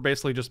spells, like we're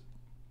basically just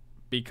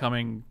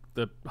becoming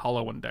the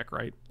Hollow One deck,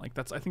 right? Like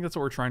I think that's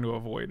what we're trying to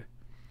avoid.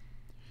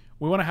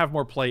 We want to have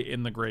more play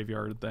in the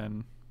graveyard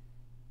than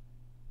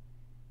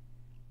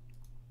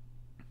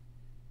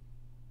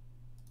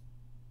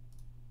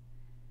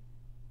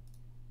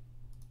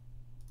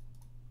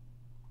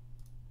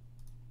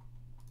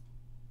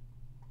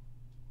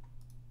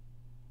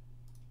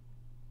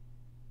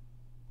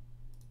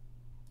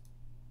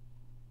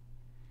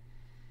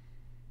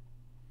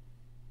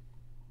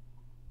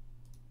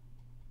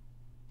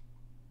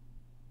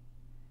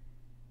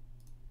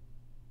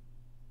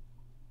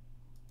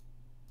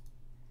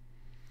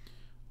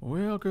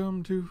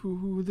welcome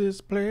to this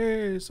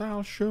place,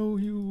 I'll show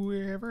you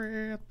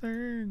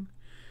everything.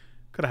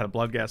 Could have had a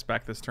Bloodghast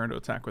back this turn to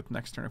attack with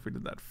next turn if we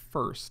did that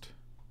first.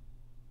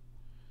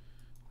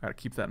 Gotta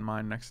keep that in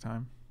mind next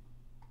time.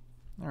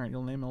 Alright,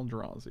 you'll name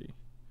Eldrazi.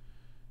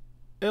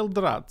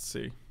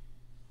 Eldrazi.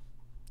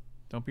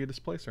 Don't be a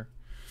displacer.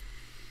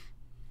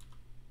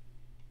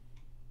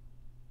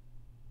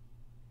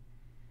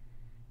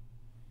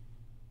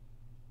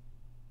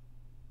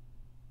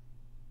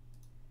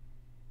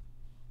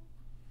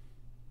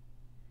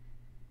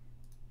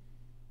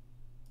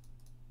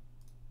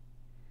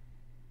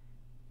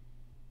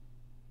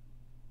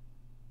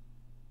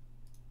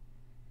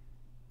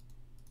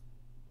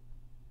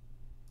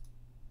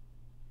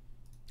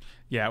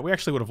 Yeah, we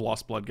actually would have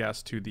lost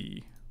Bloodghast to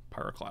the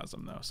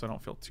Pyroclasm, though, so I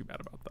don't feel too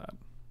bad about that.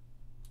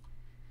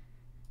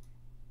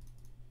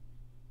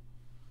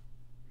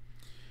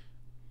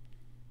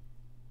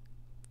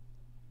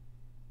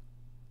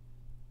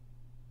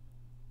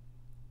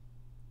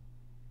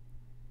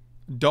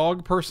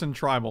 Dog Person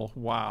Tribal.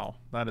 Wow,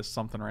 that is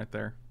something right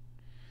there.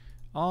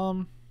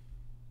 Yeah,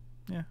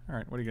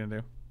 alright, what are you going to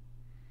do?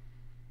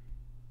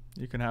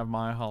 You can have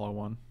my Hollow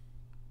One.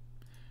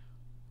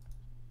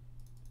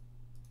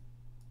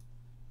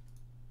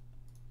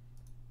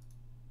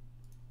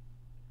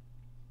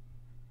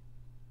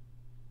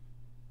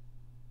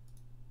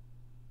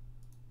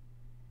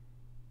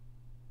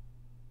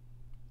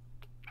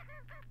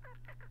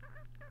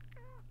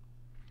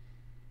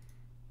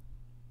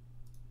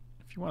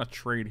 If you want to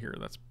trade here,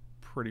 that's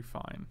pretty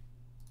fine.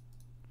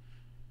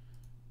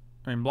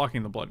 I mean,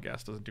 blocking the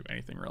Bloodghast doesn't do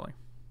anything, really.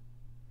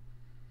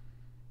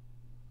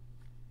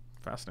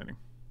 Fascinating.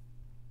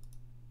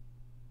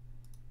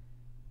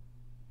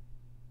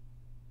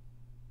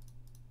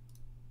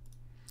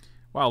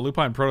 Wow,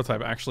 Lupine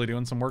Prototype actually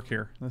doing some work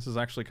here. This is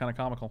actually kind of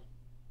comical.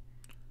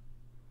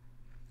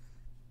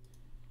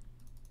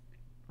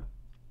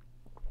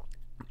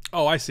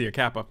 Oh, I see a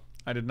Kappa.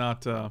 I did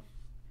not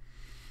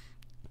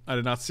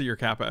see your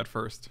Kappa at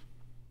first.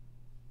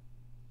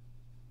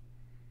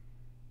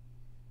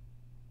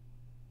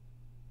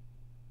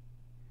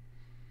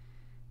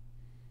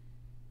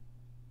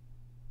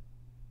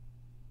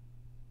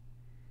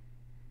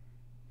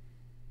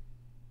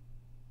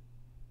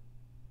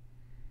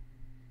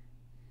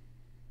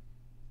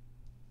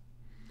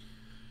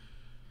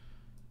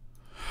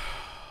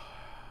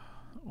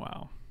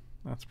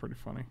 That's pretty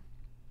funny.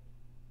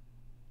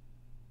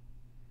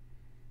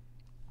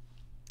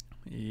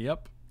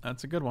 Yep,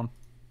 that's a good one.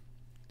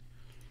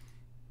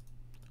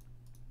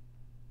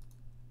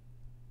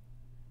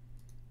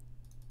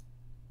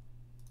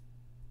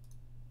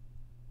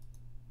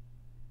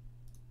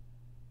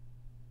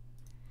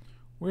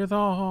 With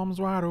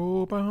arms wide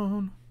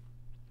open.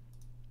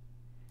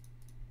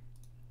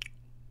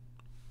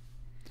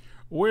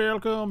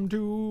 Welcome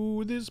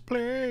to this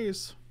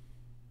place.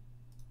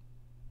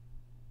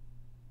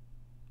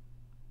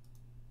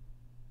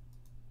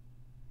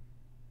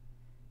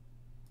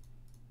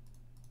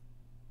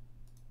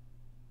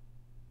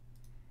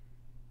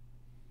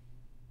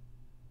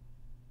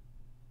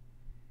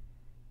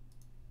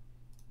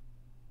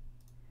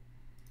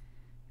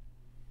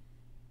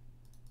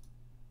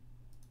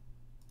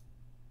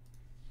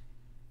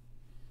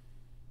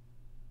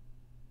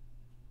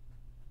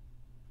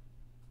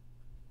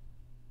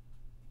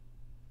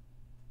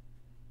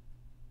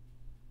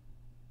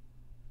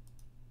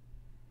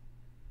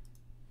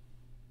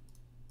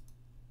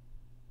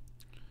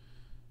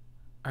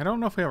 I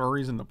don't know if we have a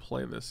reason to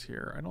play this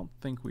here. I don't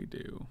think we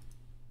do.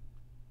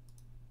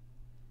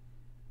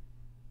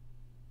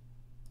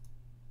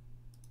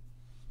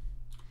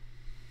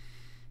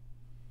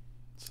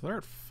 So they're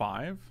at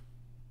 5.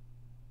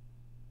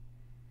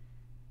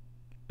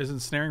 Isn't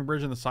Snaring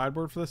Bridge in the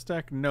sideboard for this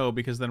deck? No,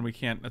 because then we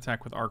can't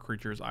attack with our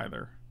creatures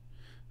either.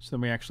 So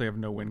then we actually have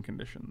no win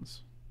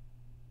conditions.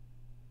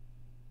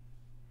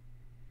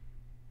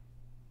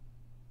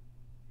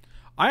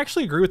 I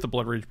actually agree with the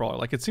Bloodrage Brawler.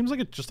 Like, it seems like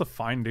it's just a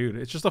fine dude.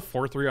 It's just a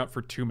 4/3 out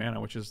for 2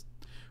 mana, which is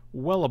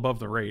well above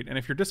the rate. And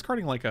if you're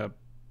discarding like a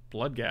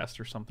Bloodghast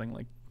or something,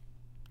 like,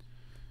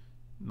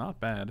 not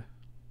bad.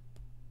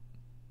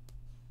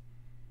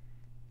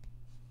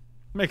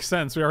 Makes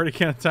sense. We already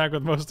can't attack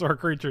with most of our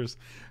creatures.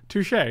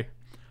 Touché.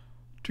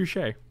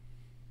 Touché.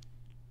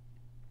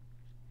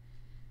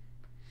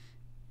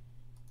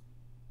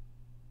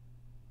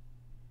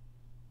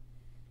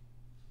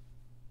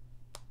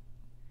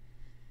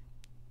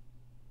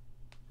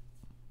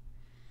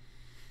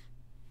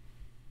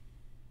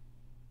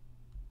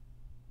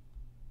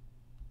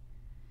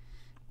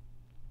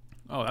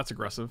 Oh, that's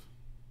aggressive.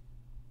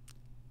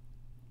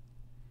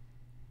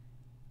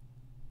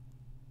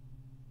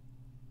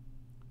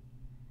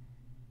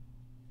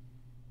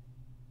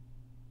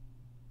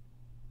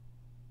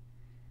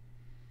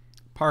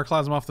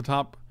 Pyroclasm off the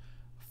top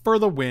for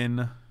the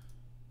win.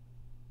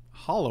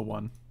 Hollow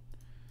one.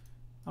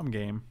 I'm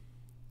game.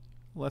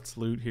 Let's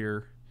loot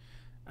here.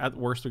 At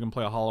worst, we can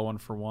play a hollow one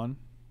for 1.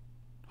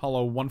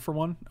 Hollow 1 for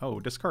 1. Oh,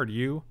 discard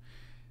you.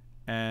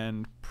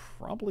 And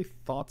probably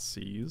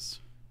Thoughtseize.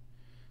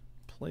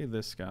 Play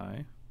this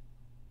guy.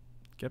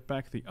 Get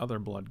back the other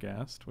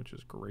Bloodghast, which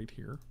is great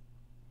here.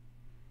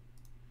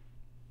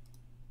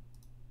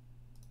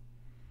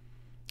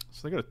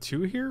 So they got a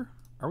 2 here?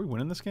 Are we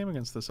winning this game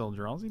against this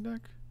Eldrazi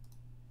deck?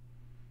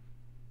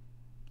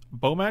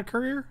 Bomat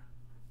Courier?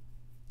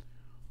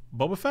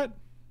 Boba Fett?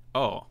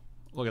 Oh,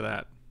 look at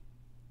that.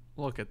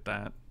 Look at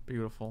that.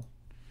 Beautiful.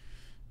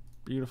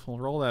 Beautiful.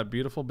 Roll that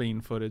beautiful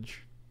bean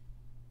footage.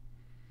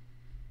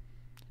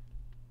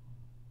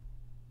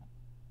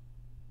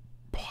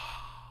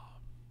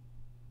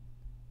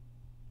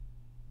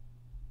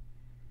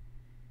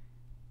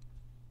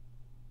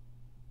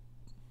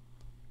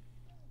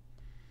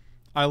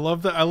 I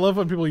love that. I love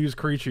when people use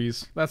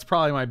Grixis. That's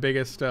probably my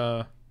biggest.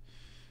 That's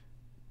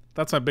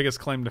my biggest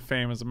claim to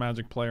fame as a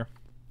Magic player.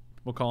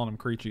 We'll call them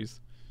Grixis.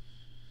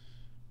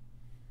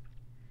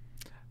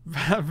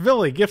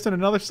 Villy gifted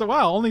another. So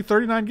wow, only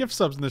 39 gift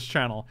subs in this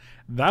channel.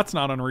 That's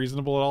not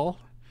unreasonable at all.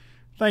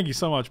 Thank you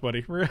so much,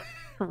 buddy.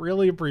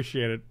 Really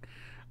appreciate it.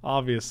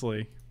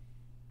 Obviously.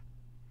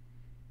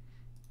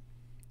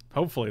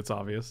 Hopefully it's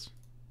obvious.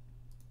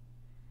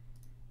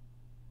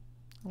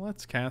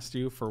 Let's cast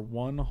you for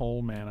 1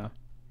 whole mana.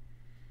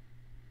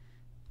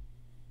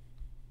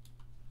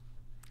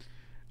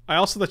 I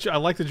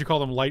like that you call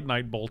them Light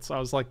Night Bolts. I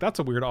was like, that's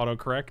a weird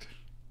autocorrect.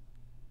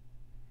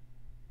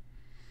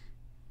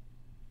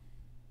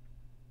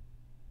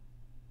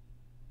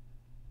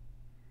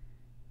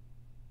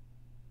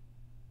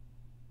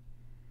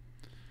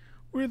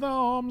 With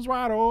arms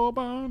wide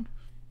open.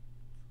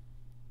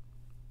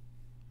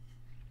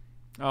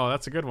 Oh,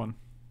 that's a good one.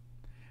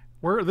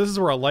 This is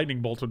where a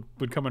lightning bolt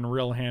would come in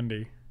real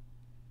handy.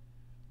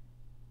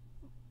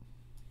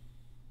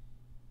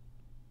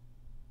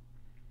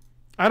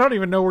 I don't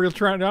even know where you're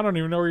trying. I don't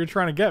even know where you're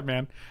trying to get,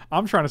 man.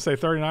 I'm trying to say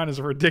 39 is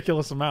a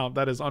ridiculous amount.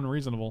 That is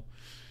unreasonable.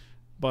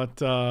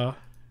 But oh,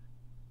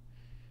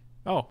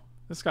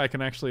 this guy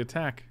can actually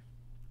attack.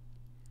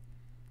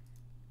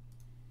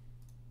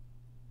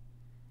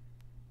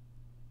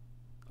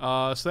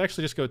 So they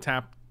actually just go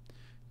tap,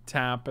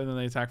 tap, and then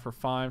they attack for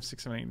 5,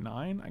 6, 7, 8,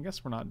 9. I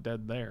guess we're not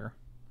dead there.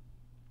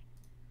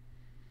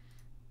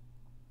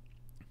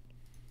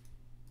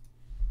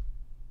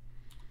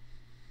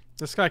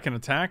 This guy can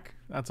attack?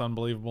 That's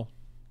unbelievable.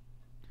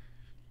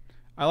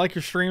 I like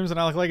your streams and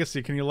I like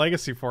Legacy. Can you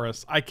Legacy for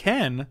us? I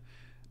can,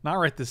 Not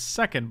right this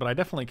second, but I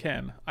definitely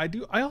can.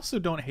 I also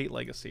don't hate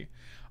Legacy.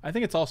 I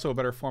think it's also a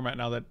better format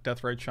now that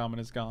Deathrite Shaman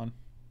is gone.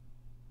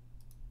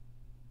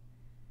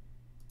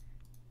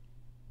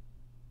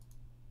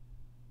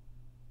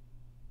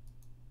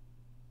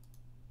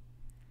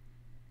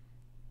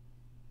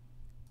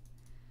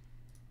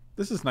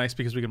 This is nice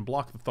because we can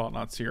block the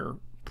Thought-Knots here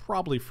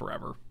probably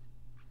forever.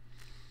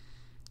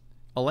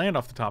 A land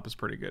off the top is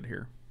pretty good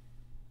here.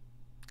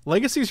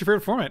 Legacy is your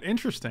favorite format.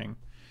 Interesting.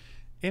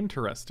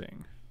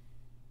 Interesting.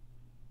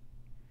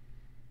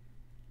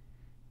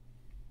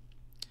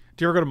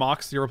 Do you ever go to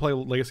Mox? Do you ever play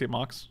Legacy at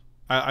Mox?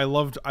 I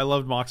loved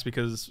Mox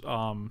because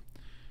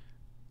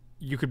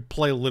you could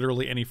play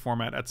literally any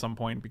format at some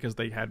point because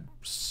they had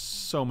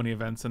so many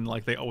events and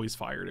like they always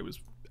fired. It was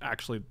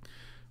actually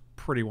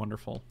pretty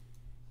wonderful.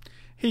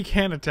 He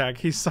can attack.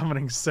 He's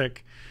summoning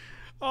sick.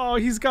 Oh,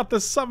 he's got the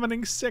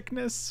summoning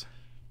sickness.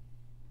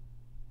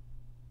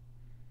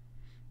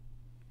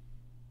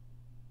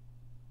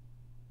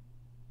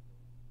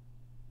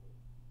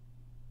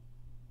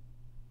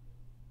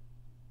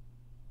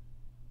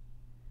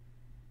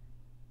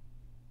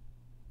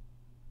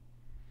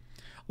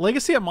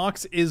 Legacy at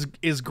Mox is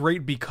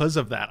great because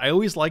of that. I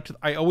always liked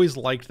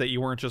that you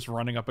weren't just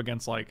running up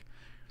against like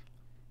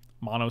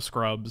mono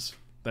scrubs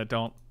that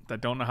don't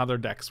know how their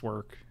decks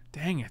work.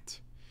 Dang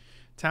it.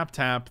 Tap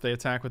tap, they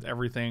attack with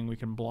everything. We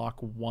can block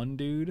one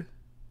dude.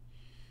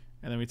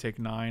 And then we take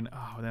 9.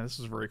 Oh, man, this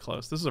is very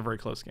close. This is a very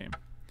close game.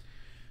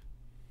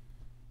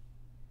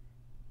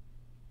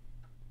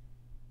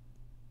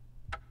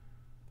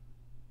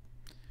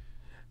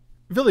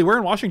 Billy, where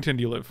in Washington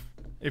do you live?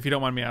 If you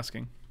don't mind me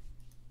asking.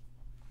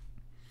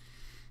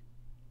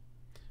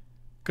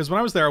 Because when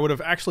I was there, I would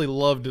have actually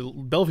loved...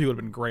 Bellevue would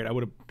have been great. I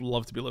would have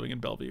loved to be living in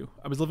Bellevue.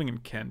 I was living in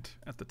Kent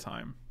at the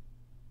time.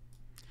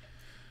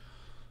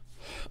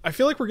 I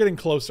feel like we're getting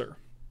closer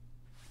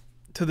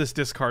to this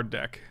discard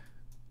deck.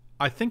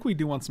 I think we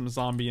do want some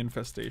Zombie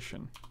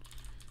Infestation.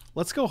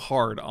 Let's go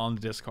hard on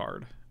the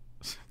discard.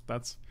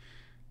 That's...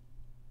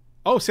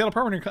 Oh, Seattle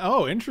Permanent...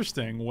 Oh,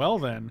 interesting. Well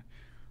then.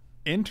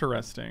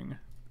 Interesting.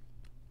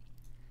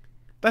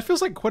 That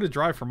feels like quite a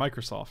drive for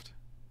Microsoft.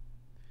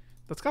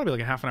 That's got to be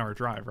like a half-an-hour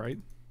drive, right?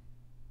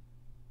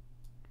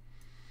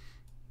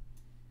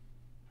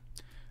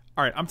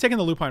 All right, I'm taking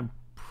the Lupine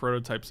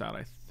prototypes out,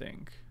 I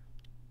think.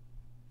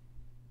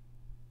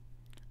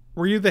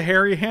 Were you the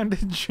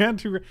hairy-handed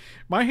gent?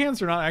 My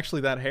hands are not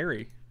actually that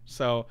hairy,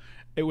 so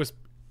it was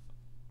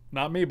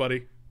not me,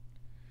 buddy.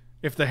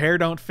 If the hair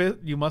don't fit,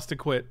 you must have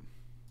quit.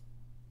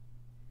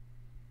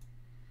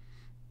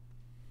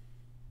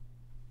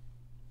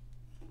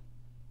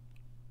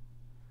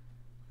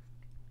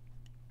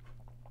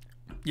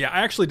 Yeah,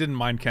 I actually didn't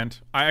mind Kent.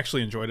 I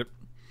actually enjoyed it.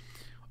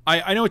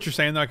 I know what you're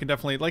saying, though. I can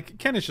definitely... Like,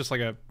 Kent is just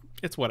like a...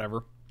 It's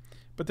whatever.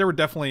 But there were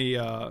definitely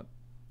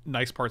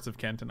nice parts of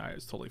Kent, and I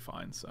was totally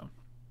fine, so...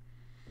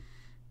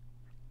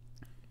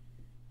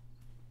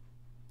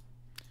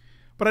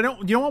 But I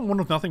don't... You don't want one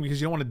with nothing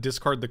because you don't want to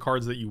discard the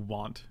cards that you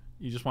want.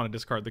 You just want to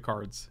discard the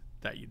cards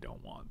that you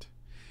don't want.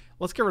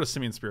 Let's get rid of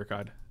Simian Spirit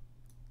Guide.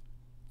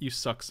 You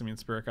suck, Simian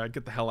Spirit Guide.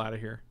 Get the hell out of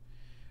here.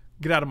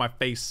 Get out of my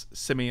face,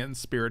 Simian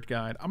Spirit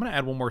Guide. I'm going to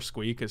add one more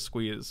Squee because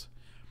Squee is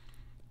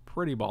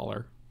pretty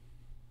baller.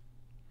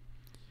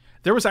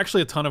 There was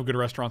actually a ton of good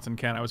restaurants in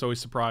Kent. I was always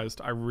surprised.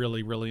 I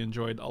really, really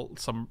enjoyed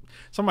some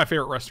of my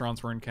favorite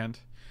restaurants were in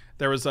Kent.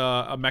 There was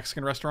a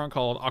Mexican restaurant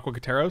called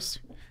Aguacateros.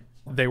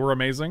 They were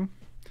amazing.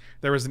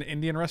 There was an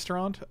Indian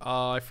restaurant.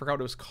 I forgot what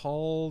it was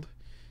called.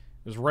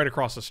 It was right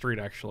across the street,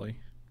 actually,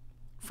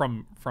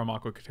 from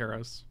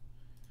Aguacateros.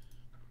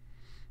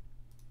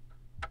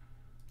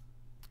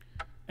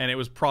 And it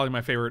was probably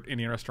my favorite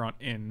Indian restaurant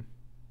in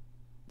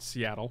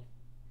Seattle.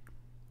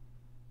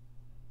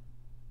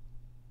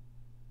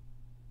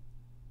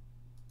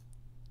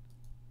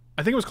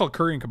 I think it was called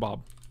Curry and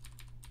Kebab.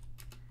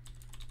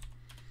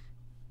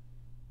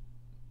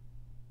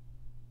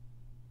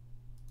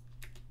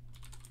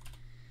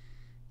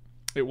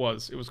 It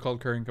was called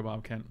Curry and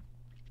Kebab, Kent.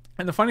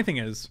 And the funny thing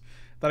is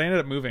that I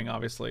ended up moving,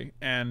 obviously,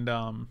 and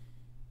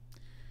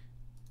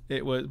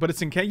it was, but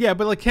it's in Kent. Yeah,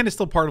 but like Kent is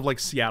still part of like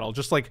Seattle,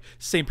 just like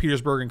St.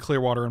 Petersburg and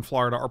Clearwater and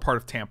Florida are part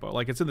of Tampa.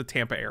 Like it's in the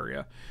Tampa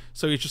area,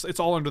 so it's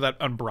all under that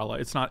umbrella.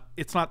 It's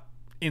not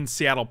in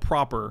Seattle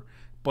proper,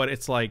 but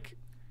it's like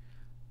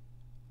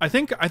I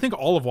think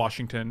all of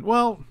Washington.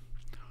 Well,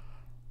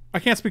 I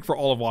can't speak for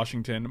all of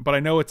Washington, but I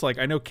know it's like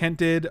I know Kent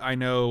did.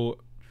 I'm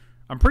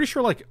pretty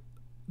sure like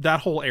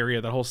that whole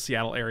area, that whole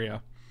Seattle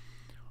area,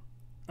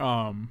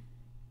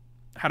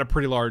 had a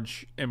pretty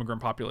large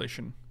immigrant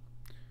population,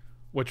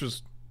 which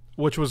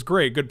was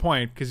great. Good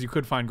point, because you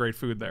could find great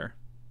food there.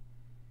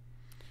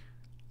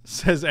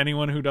 Says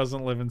anyone who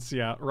doesn't live in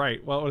Seattle.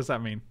 Right. Well, what does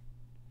that mean?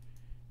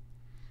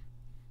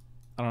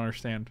 I don't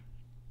understand.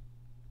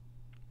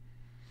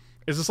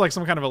 Is this like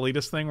some kind of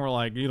elitist thing where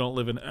like you don't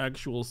live in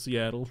actual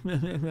Seattle?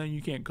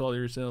 You can't call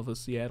yourself a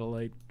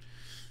Seattleite.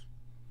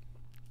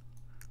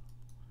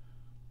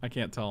 I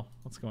can't tell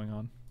what's going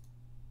on.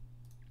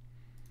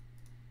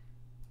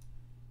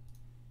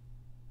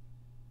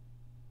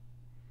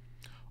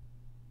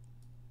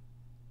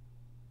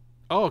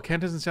 Oh,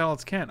 Kent isn't Seattle,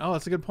 it's Kent. Oh,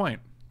 that's a good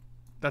point.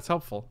 That's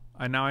helpful.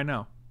 Now I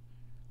know.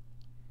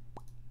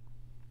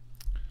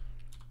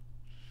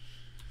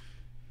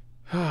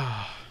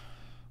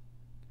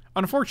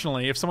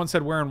 Unfortunately, if someone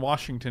said, where in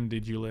Washington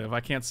did you live? I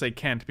can't say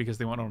Kent because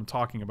they won't know what I'm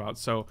talking about.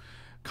 So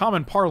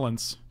common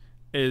parlance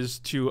is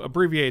to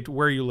abbreviate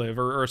where you live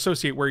or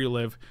associate where you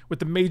live with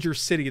the major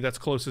city that's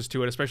closest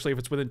to it, especially if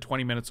it's within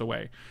 20 minutes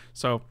away.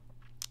 So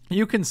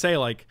you can say,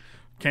 like,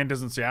 Kent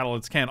isn't Seattle,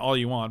 it's Kent, all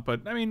you want.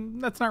 But, I mean,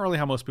 that's not really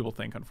how most people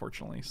think,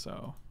 unfortunately.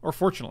 So, or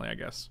fortunately, I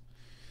guess.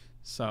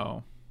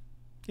 So,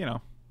 you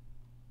know.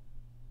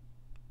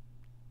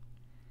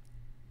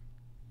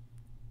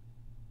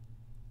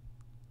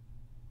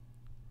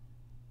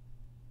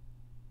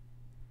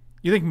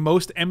 You think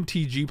most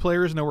MTG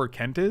players know where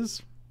Kent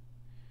is?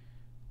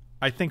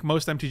 I think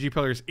most MTG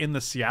players in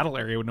the Seattle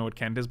area would know what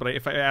Kent is, but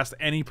if I asked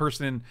any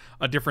person in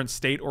a different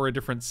state or a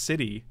different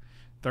city,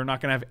 they're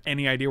not going to have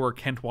any idea where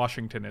Kent,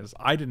 Washington is.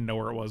 I didn't know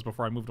where it was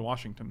before I moved to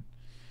Washington.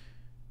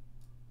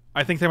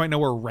 I think they might know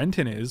where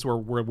Renton is, where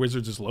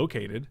Wizards is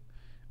located.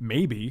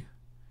 Maybe.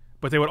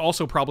 But they would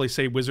also probably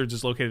say Wizards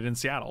is located in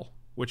Seattle,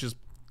 which is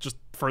just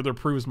further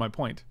proves my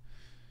point.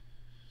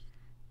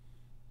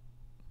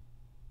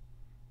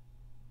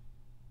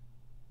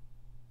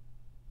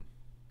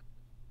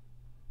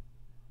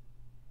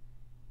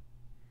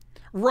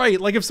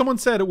 Right, like if someone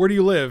said, "Where do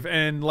you live?"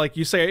 and like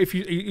you say, if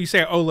you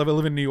say, "Oh, I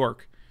live in New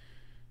York,"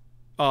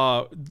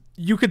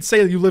 you could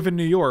say you live in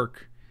New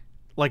York,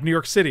 like New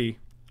York City.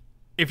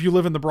 If you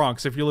live in the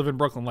Bronx, if you live in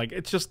Brooklyn, like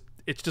it's just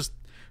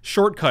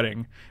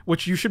shortcutting,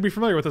 which you should be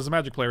familiar with as a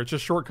Magic player. It's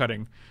just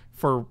shortcutting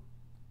for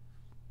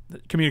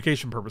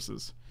communication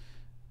purposes.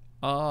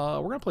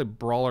 We're gonna play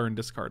Brawler and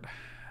discard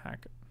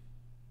Hack.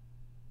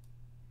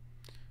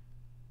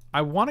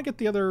 I want to get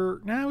the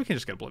other... Nah, we can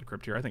just get Blood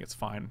Crypt here. I think it's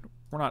fine.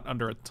 We're not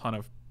under a ton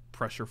of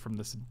pressure from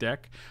this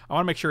deck. I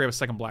want to make sure we have a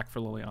second black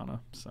for Liliana,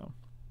 so...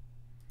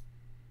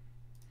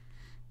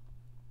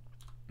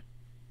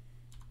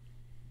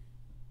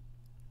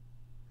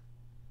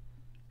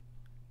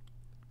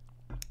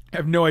 I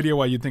have no idea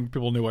why you'd think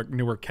people knew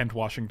where Kent,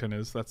 Washington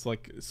is. That's,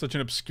 like, such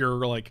an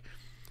obscure, like,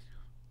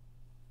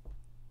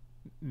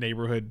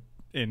 neighborhood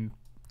in...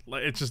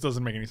 It just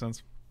doesn't make any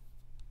sense.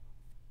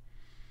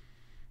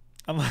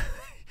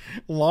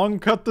 Long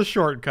cut the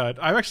shortcut.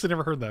 I've actually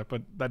never heard that,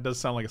 but that does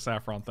sound like a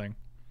Saffron thing.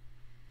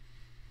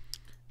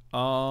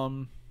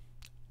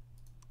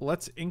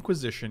 Let's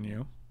Inquisition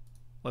you.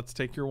 Let's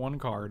take your one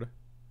card.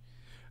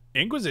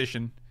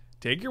 Inquisition,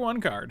 take your one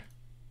card.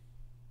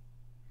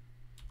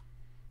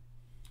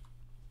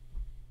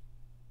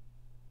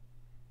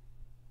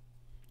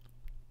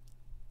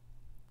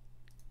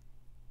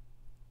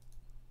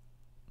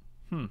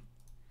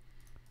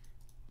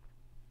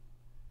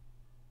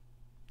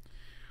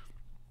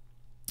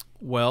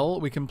 Well,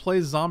 we can play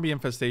Zombie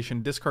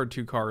Infestation, discard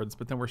 2 cards,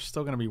 but then we're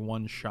still going to be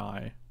 1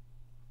 shy.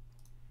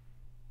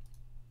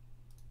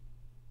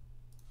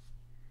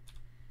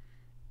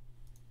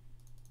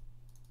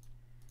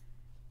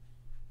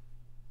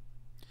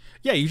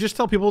 Yeah, you just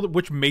tell people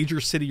which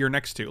major city you're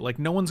next to. Like,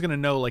 no one's going to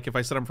know, like, if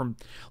I said I'm from...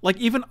 Like,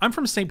 even... I'm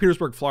from St.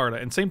 Petersburg, Florida,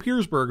 and St.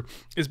 Petersburg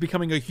is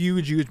becoming a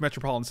huge, huge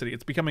metropolitan city.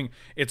 It's becoming...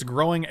 It's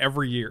growing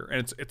every year,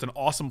 and it's an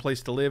awesome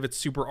place to live. It's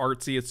super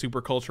artsy. It's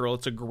super cultural.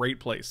 It's a great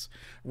place.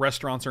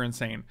 Restaurants are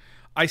insane.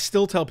 I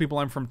still tell people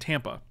I'm from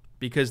Tampa,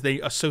 because they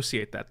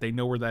associate that. They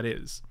know where that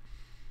is.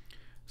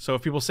 So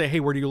if people say, hey,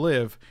 where do you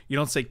live? You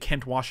don't say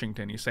Kent,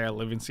 Washington. You say, I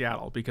live in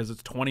Seattle, because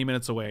it's 20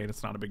 minutes away, and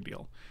it's not a big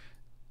deal.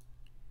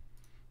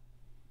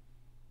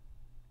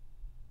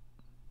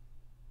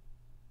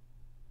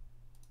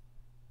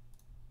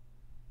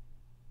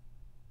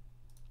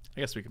 I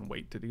guess we can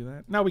wait to do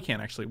that. No, we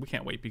can't actually. We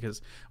can't wait because...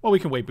 Well, we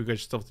can wait because we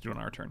still have to do it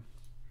on our turn.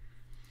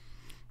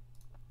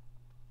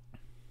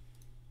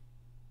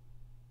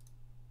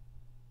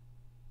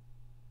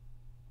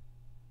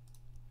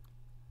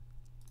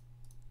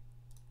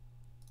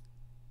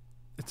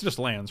 It's just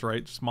lands,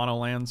 right? Just mono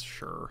lands?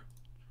 Sure.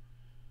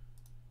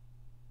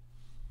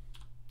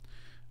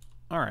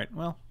 Alright,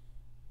 well...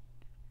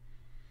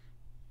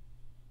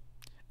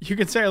 You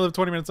can say I live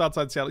 20 minutes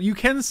outside Seattle. You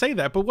can say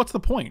that, but what's the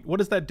point? What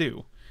does that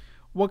do?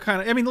 What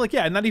kind of... I mean, like,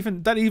 yeah, and that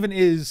even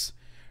is...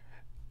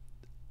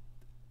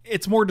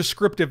 It's more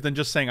descriptive than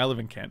just saying I live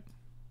in Kent.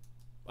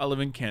 I live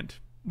in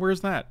Kent.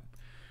 Where's that?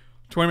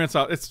 20 minutes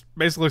out. It's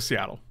basically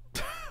Seattle.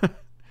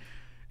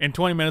 In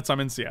 20 minutes, I'm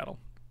in Seattle.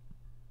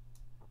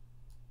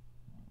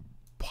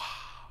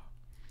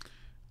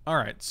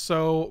 Alright,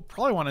 so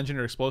probably want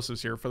Engineered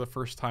Explosives here for the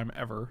first time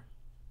ever.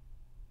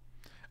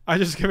 I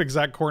just give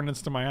exact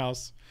coordinates to my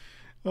house.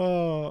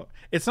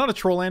 It's not a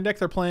troll land deck.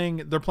 They're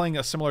playing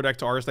a similar deck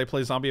to ours. They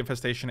play Zombie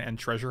Infestation and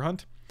Treasure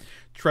Hunt.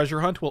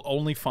 Treasure Hunt will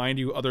only find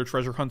you other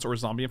Treasure Hunts or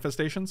Zombie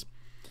Infestations.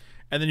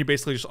 And then you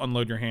basically just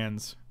unload your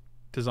hands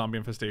to Zombie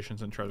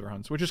Infestations and Treasure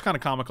Hunts, which is kind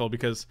of comical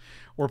because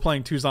we're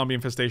playing 2 Zombie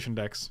Infestation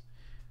decks.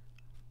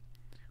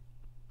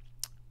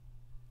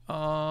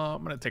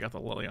 I'm going to take out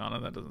the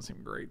Liliana. That doesn't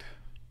seem great.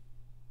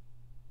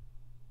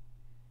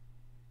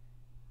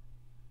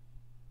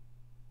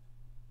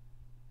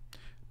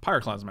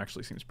 Pyroclasm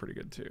actually seems pretty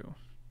good too.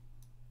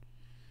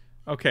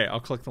 Okay, I'll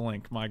click the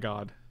link. My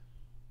god.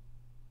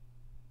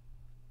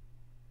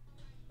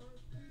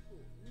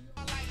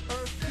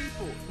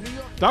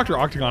 Dr.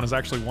 Octagon is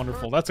actually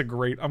wonderful. That's a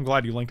great... I'm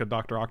glad you linked a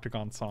Dr.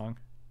 Octagon song.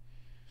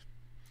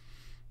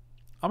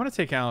 I'm going to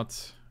take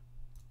out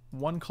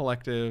one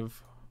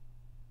Collective,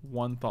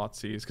 one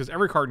Thoughtseize, because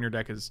every card in your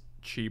deck is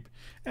cheap.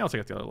 And I'll take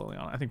out the other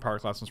Liliana. I think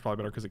Pyroclasm is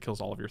probably better because it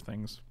kills all of your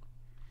things.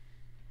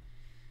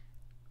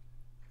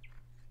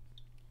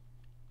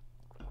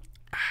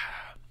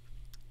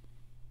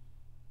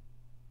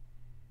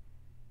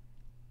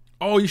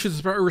 Oh, you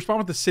should respond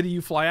with the city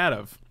you fly out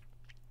of.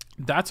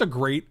 That's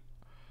great.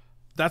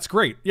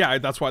 Yeah,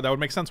 that's why that would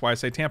make sense why I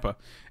say Tampa.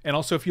 And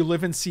also if you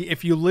live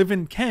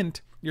in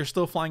Kent, you're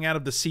still flying out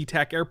of the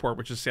SeaTac airport,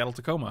 which is Seattle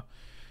Tacoma.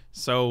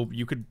 So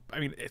you could, I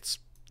mean,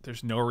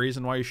 there's no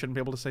reason why you shouldn't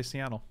be able to say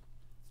Seattle.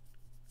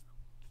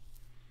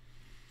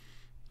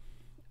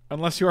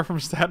 Unless you are from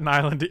Staten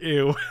Island.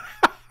 Ew.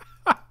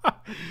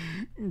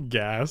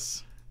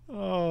 Gas.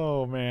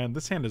 Oh man,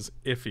 this hand is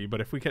iffy, but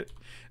if we get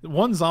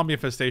one Zombie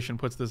Infestation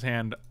puts this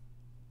hand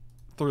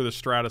through the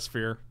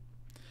stratosphere.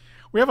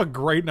 We have a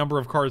great number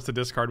of cards to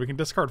discard. We can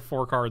discard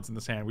 4 cards in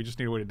this hand. We just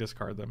need a way to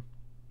discard them.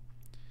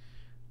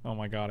 Oh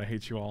my god, I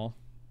hate you all.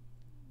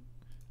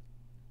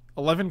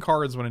 11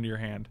 cards went into your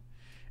hand.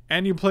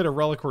 And you played a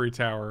Reliquary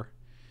Tower.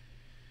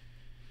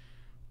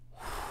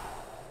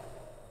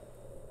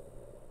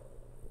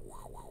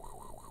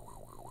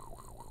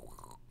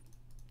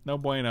 No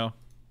bueno.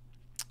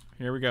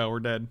 Here we go. We're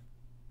dead.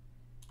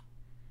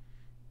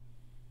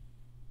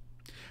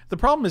 The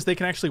problem is they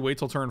can actually wait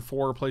till turn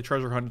 4, play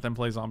Treasure Hunt, then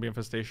play Zombie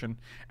Infestation.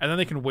 And then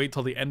they can wait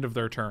till the end of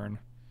their turn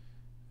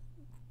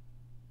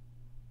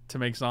to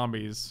make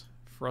zombies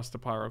for us to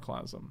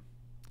Pyroclasm.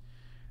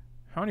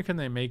 How many can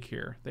they make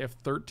here? They have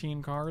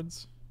 13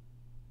 cards.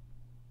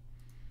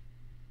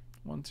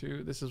 1,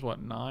 2. This is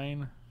what,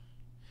 9?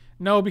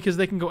 No, because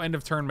they can go end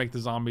of turn, make the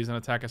zombies, and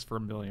attack us for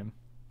 1 million.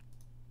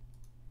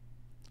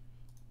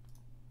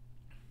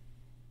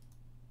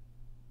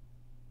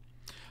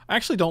 I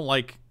actually don't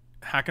like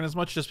hacking as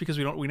much just because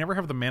we never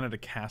have the mana to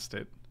cast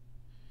it.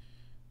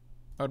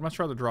 I would much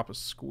rather drop a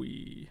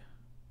Squee.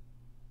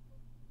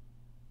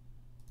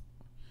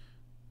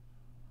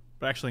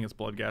 But I actually think it's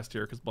Bloodghast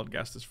here because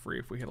Bloodghast is free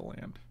if we hit a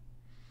land.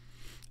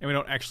 And we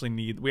don't actually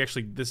need...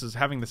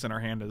 having this in our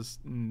hand is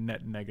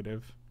net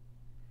negative.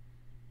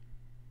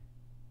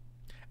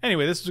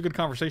 Anyway, this is a good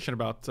conversation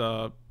about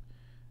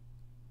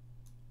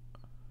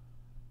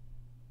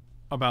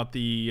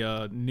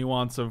the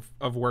nuance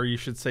of where you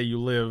should say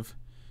you live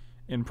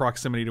in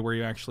proximity to where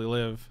you actually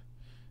live,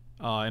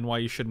 and why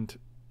you shouldn't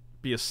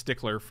be a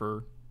stickler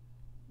for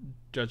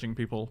judging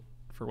people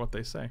for what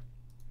they say.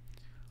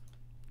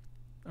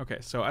 Okay,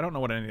 so I don't know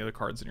what any of the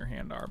cards in your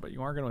hand are, but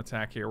you are going to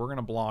attack here. We're going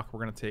to block.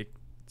 We're going to take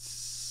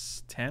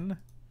 10,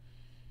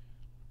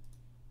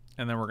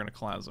 and then we're going to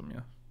Clasm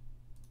you.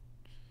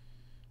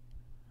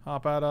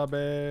 Hop out of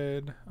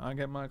bed. I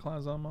get my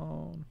Clasm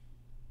on.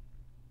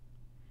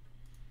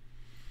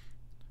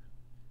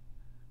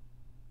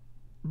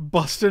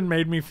 Bustin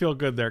made me feel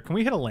good there. Can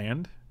we hit a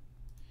land?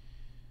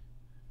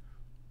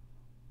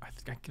 I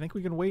think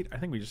we can wait. I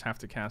think we just have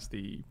to cast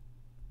the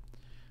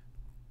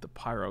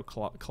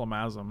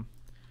Pyroclasm.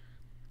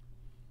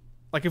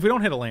 Like, if we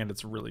don't hit a land,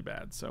 it's really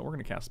bad. So we're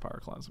going to cast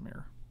Pyroclasm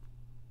here.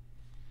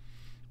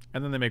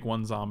 And then they make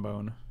 1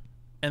 Zombone.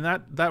 And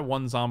that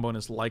 1 Zombone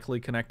is likely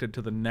connected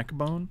to the neck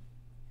bone.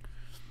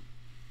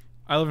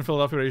 I live in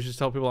Philadelphia, but I usually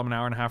tell people I'm an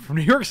hour and a half from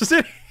New York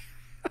City.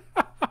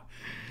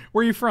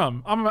 Where are you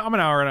from? I'm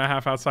an hour and a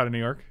half outside of New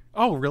York.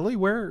 Oh, really?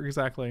 Where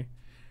exactly?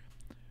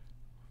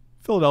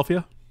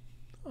 Philadelphia.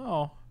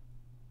 Oh.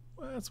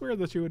 Well, that's weird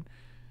that you would...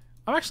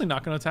 I'm actually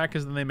not going to attack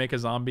because then they make a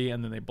zombie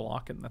and then they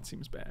block, and that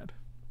seems bad.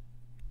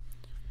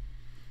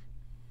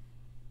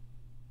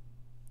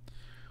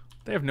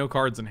 They have no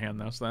cards in hand,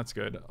 though, so that's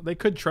good. They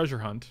could Treasure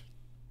Hunt.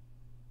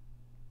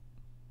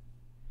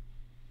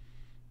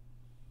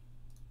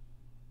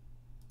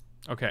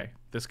 Okay,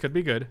 this could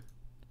be good.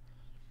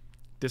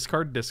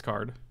 Discard,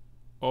 discard.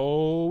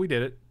 Oh, we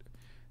did it.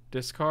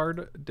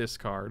 Discard,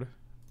 discard.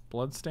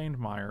 Bloodstained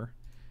Mire.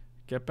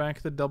 Get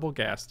back the double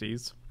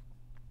Gasties.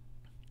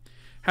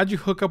 How'd you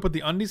hook up with the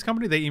Undies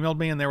company? They emailed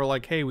me and they were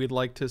like, hey, we'd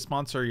like to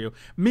sponsor you.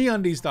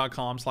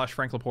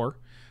 MeUndies.com/Frank Lepore.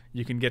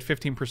 You can get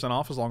 15%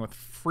 off as long with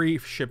free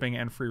shipping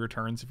and free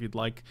returns if you'd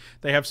like.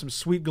 They have some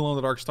sweet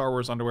glow-in-the-dark Star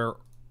Wars underwear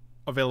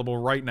available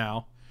right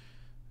now.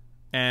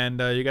 And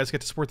you guys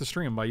get to support the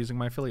stream by using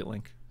my affiliate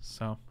link.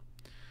 So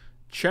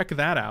check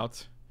that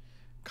out.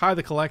 Kai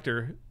the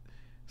Collector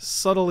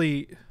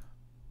subtly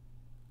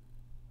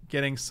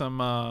getting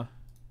some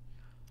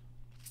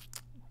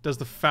does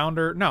the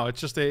founder... No,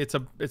 it's just it's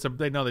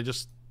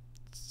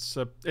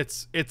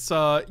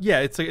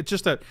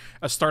just a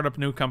startup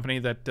new company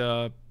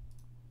that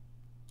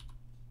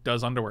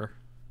does underwear.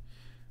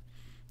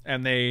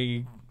 And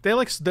they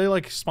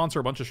sponsor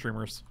a bunch of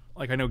streamers.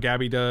 Like I know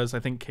Gabby does, I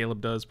think Caleb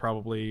does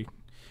probably.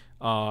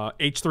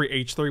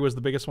 H3 was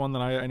the biggest one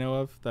that I know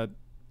of that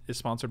is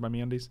sponsored by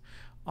MeUndies.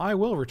 I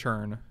will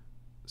return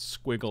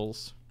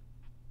Squiggles.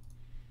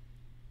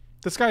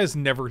 This guy is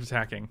never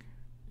attacking.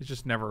 It's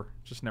just never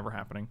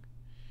happening.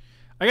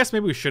 I guess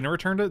maybe we shouldn't have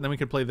returned it, and then we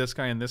could play this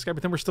guy and this guy,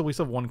 but then we still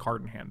have one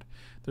card in hand.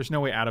 There's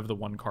no way out of the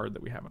one card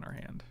that we have in our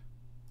hand.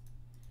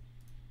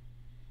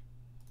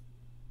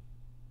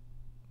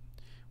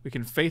 We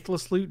can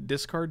Faithless Loot,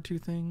 discard 2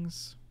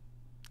 things.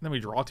 And then we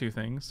draw 2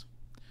 things.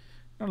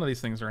 None of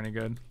these things are any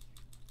good.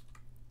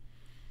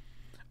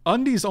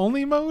 Undies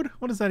only mode?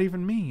 What does that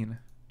even mean?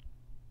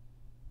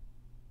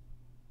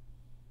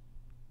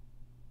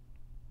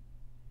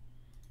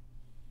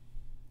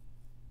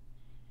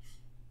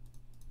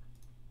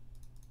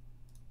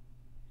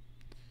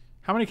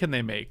 How many can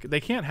they make? They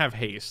can't have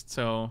haste,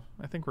 so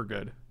I think we're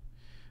good.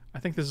 I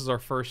think this is our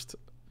first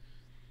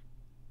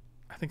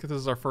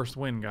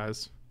win,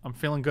 guys. I'm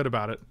feeling good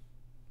about it.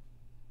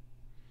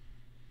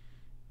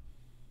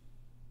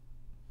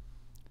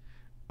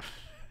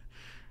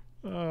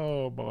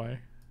 Oh boy.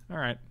 All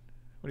right.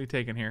 What are you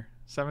taking here?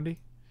 70?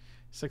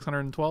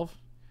 612?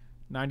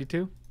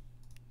 92?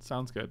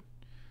 Sounds good.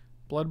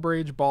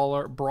 Bloodghast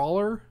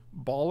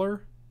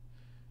Brawler.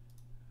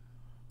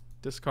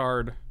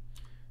 Discard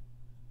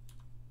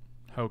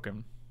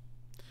Hoken.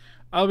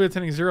 I'll be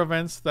attending 0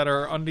 events that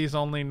are undies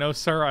only. No,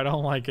 sir, I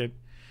don't like it.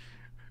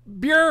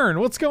 Bjorn,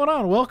 what's going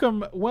on?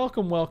 Welcome,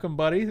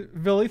 buddy.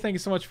 Villy, thank you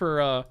so much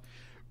for...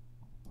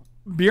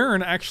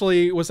 Bjorn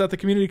actually was at the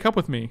Community Cup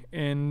with me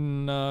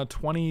in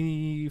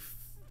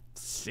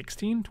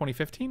 2016?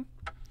 2015?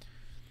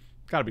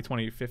 Gotta be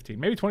 2015.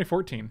 Maybe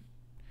 2014.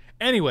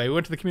 Anyway, we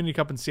went to the Community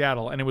Cup in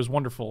Seattle, and it was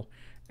wonderful.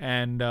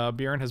 And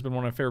Bjorn has been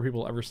one of my favorite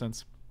people ever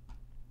since.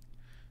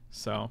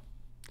 So...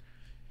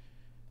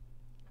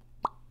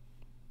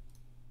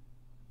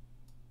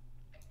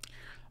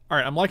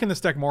 Alright, I'm liking this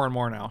deck more and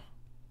more now.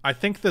 I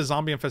think the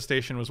Zombie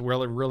Infestation was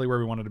really where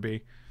we wanted to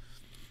be.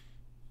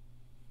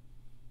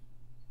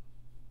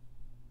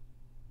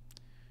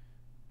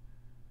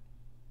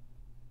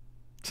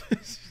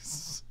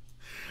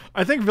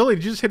 I think, Villy,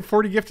 did you just hit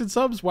 40 gifted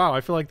subs? Wow,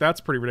 I feel like that's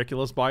pretty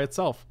ridiculous by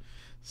itself.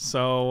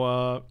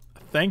 So,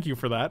 thank you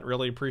for that.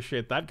 Really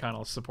appreciate that kind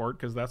of support,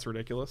 because that's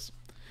ridiculous.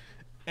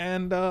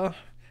 And,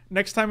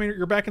 next time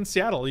you're back in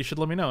Seattle, you should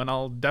let me know, and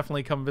I'll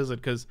definitely come visit,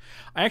 because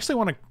I actually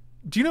want to...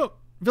 Do you know...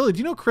 Villy, do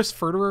you know Chris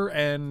Ferderer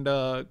and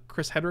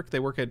Chris Hedrick? They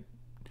work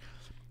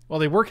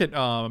at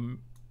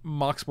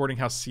Mox Boarding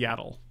House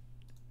Seattle,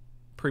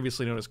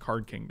 previously known as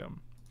Card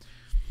Kingdom.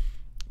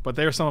 But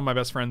they are some of my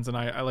best friends, and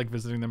I like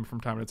visiting them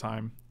from time to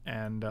time.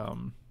 And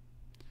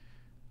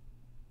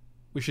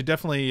we should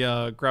definitely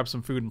grab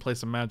some food and play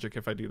some Magic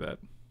if I do that.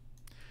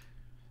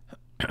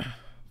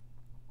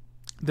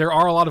 There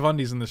are a lot of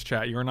undies in this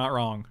chat. You are not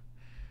wrong.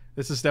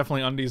 This is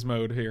definitely undies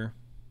mode here.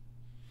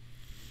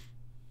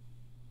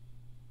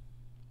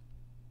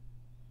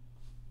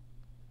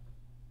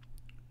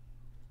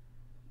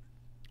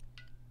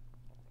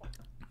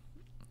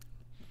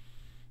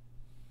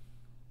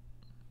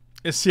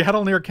 Is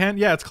Seattle near Kent?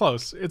 Yeah, it's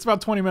close. It's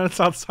about 20 minutes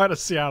outside of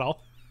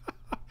Seattle.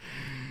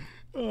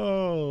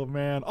 Oh,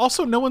 man.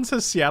 Also, no one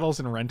says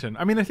Seattle's in Renton.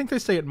 I mean, I think they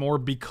say it more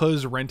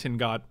because Renton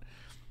got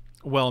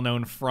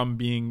well-known from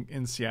being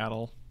in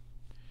Seattle.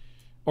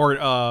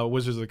 Or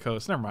Wizards of the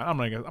Coast. Never mind. I'm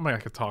not gonna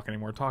talk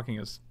anymore. Talking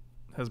has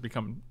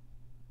become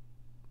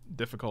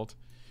difficult.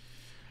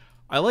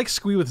 I like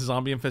Squee with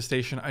Zombie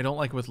Infestation. I don't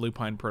like it with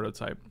Lupine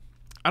Prototype.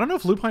 I don't know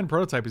if Lupine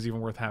Prototype is even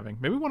worth having.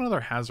 Maybe one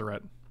other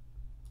Hazoret.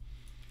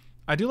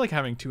 I do like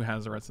having 2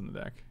 Hazorets in the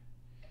deck.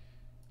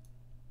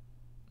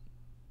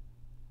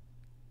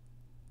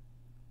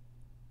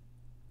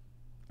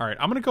 Alright,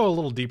 I'm going to go a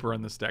little deeper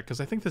in this deck,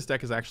 because I think this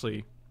deck is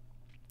actually...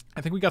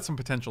 I think we got some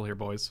potential here,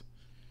 boys.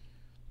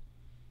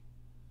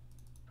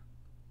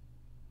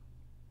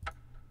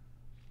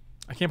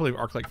 I can't believe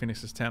Arclight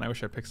Phoenix is 10. I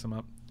wish I picked some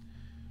up.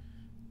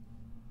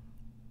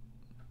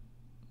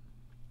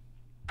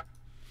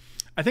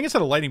 I think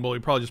instead of Lightning Bolt, we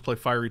probably just play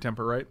Fiery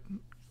Temper, right?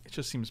 It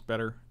just seems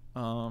better.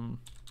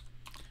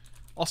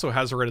 Also,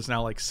 Hazoret is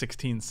now like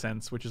 16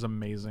 cents, which is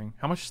amazing.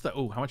 How much is the...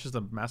 Oh, how much is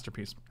the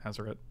Masterpiece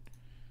Hazoret?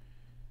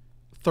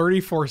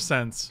 34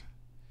 cents.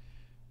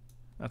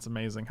 That's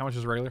amazing. How much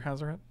is regular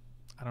Hazoret?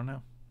 I don't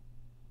know.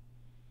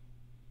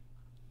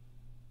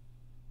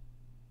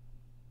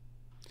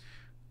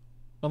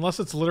 Unless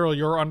it's literal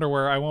your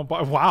underwear, I won't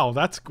buy... Wow,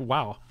 that's...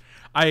 Wow.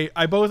 I'm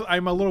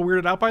a little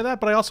weirded out by that,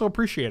 but I also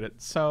appreciate it,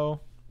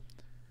 so...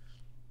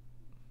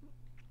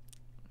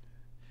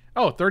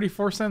 Oh,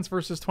 34 cents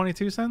versus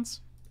 22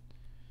 cents?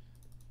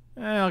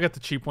 I'll get the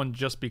cheap one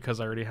just because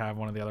I already have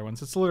one of the other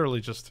ones. It's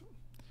literally just...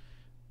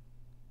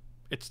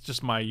 It's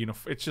just my...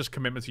 It's just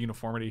commitment to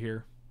uniformity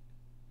here.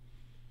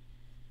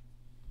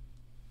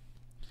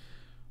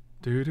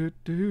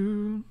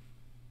 Do-do-do.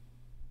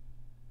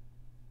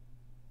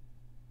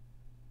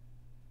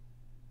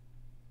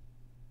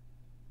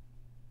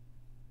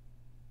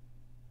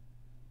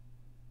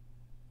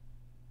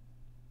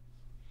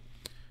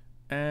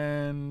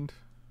 And...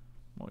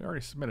 Well, we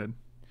already submitted.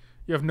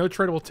 You have no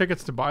tradable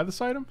tickets to buy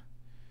this item?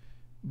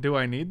 Do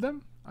I need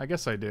them? I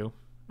guess I do.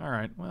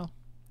 Alright, well.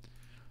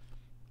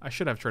 I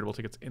should have tradable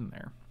tickets in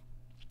there.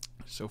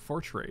 So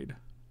for trade,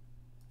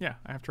 yeah,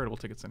 I have tradable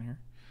tickets in here.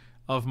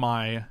 Of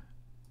my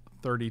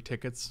 30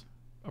 tickets,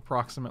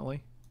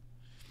 approximately.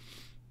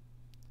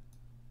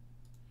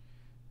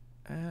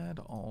 Add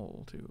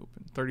all to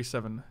open.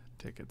 37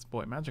 tickets.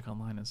 Boy, Magic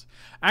Online is...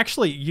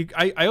 Actually,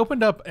 I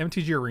opened up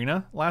MTG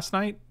Arena last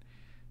night.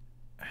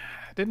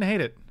 Didn't hate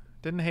it.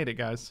 Didn't hate it,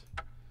 guys.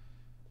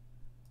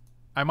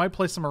 I might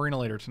play some Arena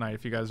later tonight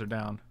if you guys are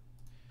down.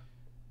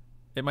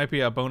 It might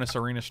be a bonus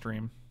Arena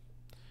stream.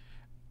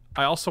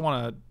 I also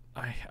want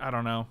to... I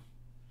don't know.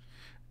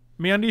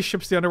 MeUndies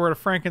ships the underwear to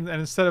Frank, and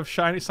instead of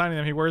signing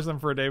them, he wears them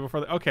for a day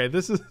before... Okay,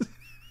 this is...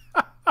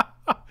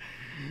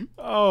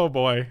 Oh,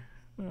 boy.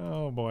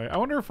 Oh, boy. I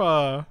wonder if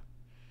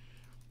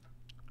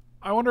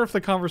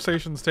the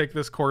conversations take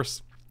this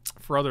course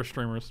for other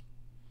streamers.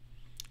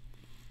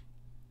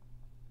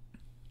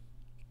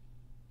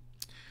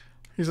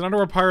 He's an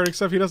underwear pirate,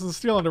 except he doesn't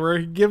steal underwear.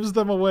 He gives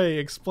them away.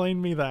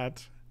 Explain me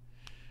that.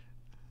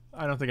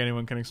 I don't think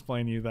anyone can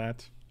explain you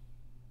that.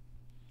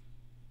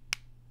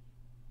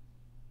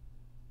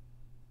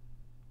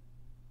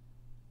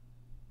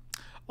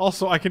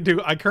 Also, I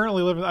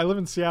currently live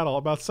in Seattle,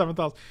 about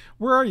 7,000.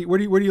 Where are you? Where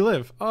do you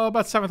live? Oh,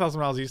 about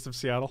 7,000 miles east of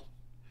Seattle.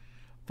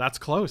 That's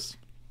close.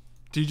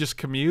 Do you just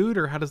commute,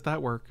 or how does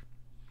that work?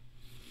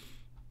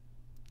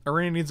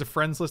 Arena needs a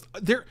friends list.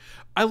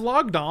 I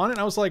logged on and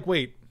I was like,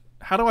 wait,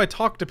 how do I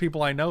talk to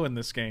people I know in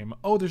this game?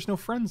 Oh, there's no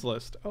friends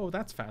list. Oh,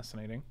 that's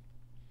fascinating.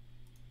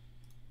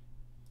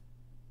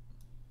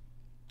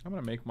 I'm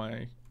gonna make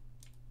my...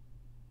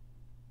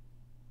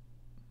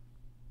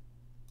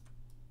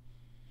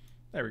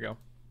 There we go.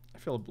 I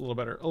feel a little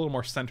better, a little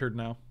more centered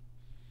now.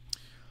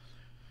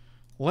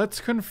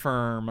 Let's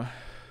confirm.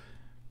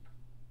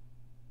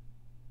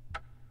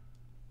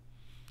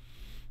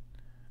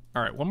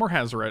 All right, one more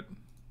Hazoret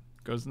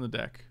goes in the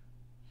deck.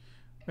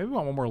 Maybe we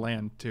want one more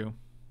land too.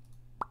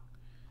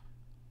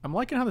 I'm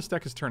liking how this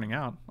deck is turning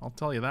out. I'll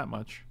tell you that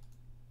much.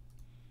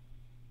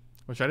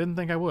 Which I didn't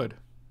think I would.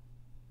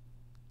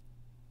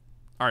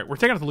 All right, we're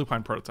taking out the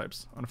Lupine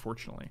prototypes,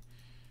 unfortunately.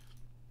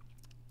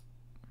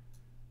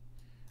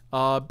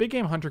 Big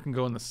Game Hunter can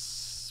go in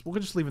the... We'll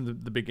just leave in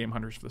the Big Game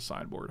Hunters for the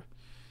sideboard.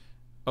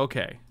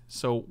 Okay,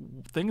 so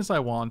things I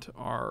want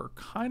are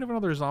kind of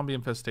another Zombie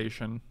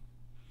Infestation.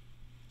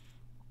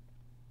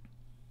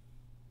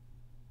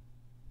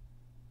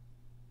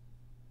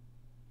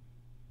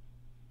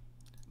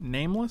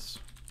 Nameless.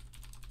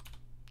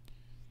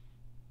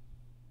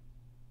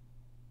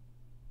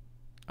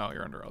 Oh,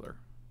 you're under other.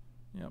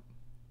 Yep.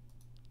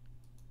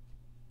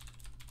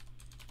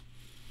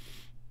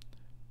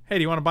 Hey,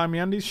 do you want to buy me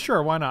undies?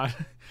 Sure, why not?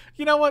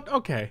 You know what?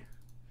 Okay.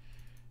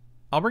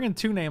 I'll bring in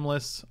 2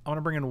 nameless. I'm going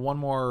to bring in 1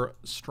 more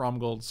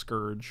Stromgold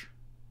Scourge.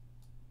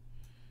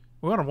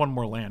 We wanted 1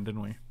 more land,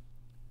 didn't we?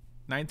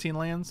 19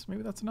 lands?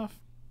 Maybe that's enough?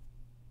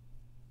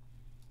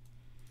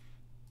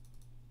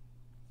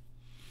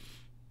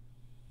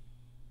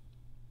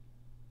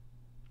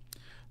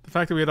 The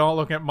fact that we had all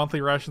looking at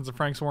monthly rations of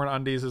Frank's Warren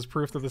undies is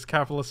proof that this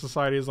capitalist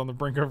society is on the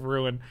brink of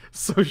ruin.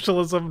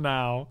 Socialism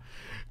now.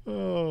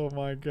 Oh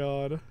my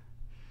god.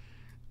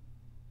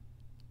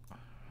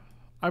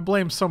 I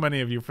blame so many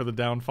of you for the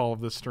downfall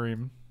of this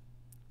stream.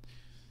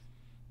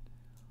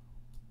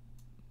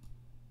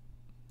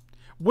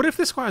 What if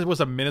this guy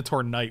was a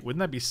Minotaur Knight? Wouldn't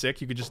that be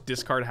sick? You could just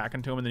discard Hack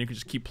into him and then you could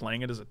just keep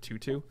playing it as a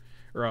 2/2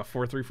 or a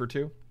 4/3 for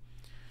 2.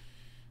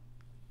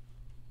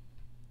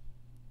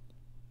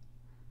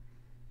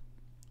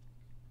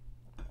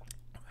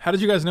 How did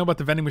you guys know about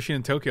the vending machine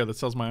in Tokyo that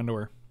sells my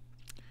underwear?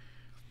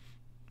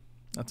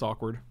 That's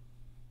awkward.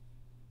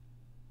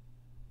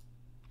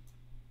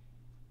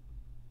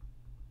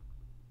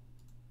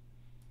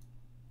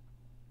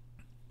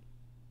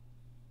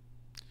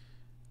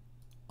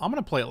 I'm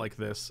going to play it like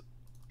this.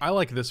 I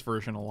like this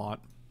version a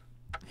lot,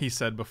 he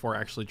said before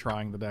actually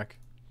trying the deck.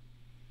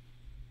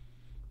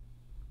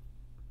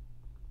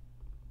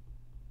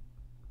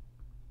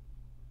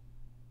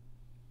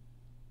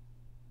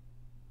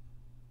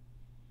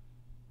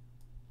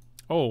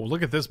 Oh,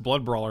 look at this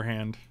Blood Brawler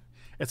hand.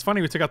 It's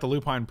funny we took out the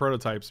Lupine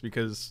prototypes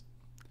because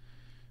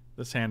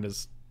this hand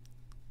is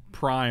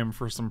prime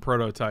for some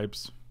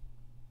prototypes.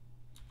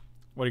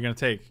 What are you going to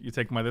take? You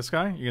take this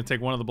guy? You going to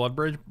take one of the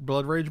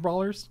Bloodrage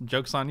Brawlers?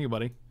 Joke's on you,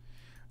 buddy.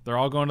 They're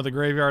all going to the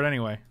graveyard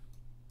anyway.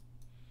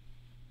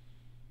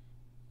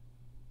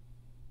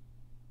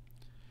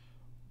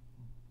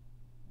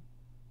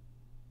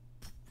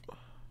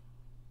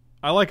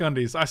 I like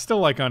undies. I still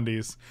like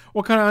undies.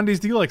 What kind of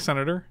undies do you like,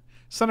 Senator?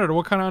 Senator,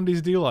 what kind of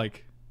undies do you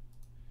like?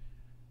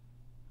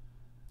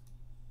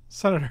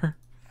 Senator.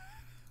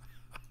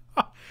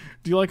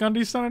 Do you like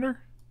undies, Senator?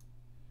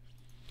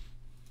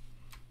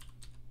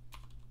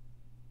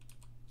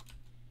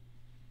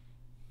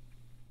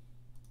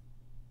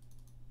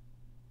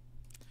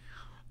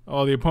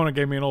 Oh, the opponent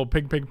gave me an old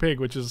pig, pig, pig,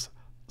 which is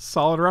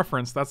solid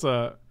reference. That's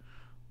a...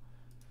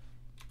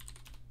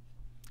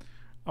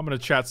 I'm going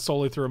to chat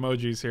solely through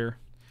emojis here.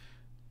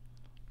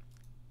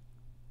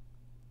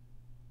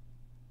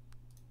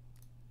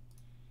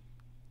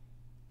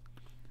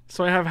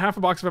 So I have half a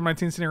box of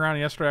M19 sitting around.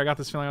 And yesterday I got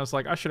this feeling I was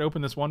like, I should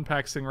open this one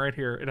pack sitting right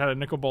here. It had a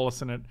nickel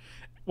bolus in it.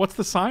 What's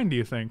the sign, do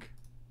you think?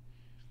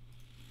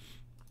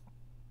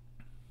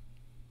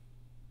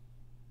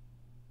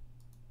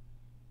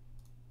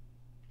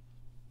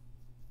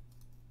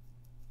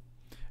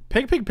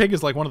 Pig Pig Pig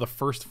is like one of the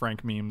first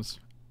Frank memes.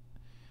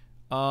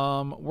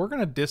 We're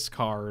gonna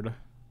discard.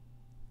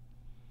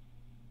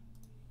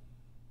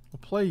 We'll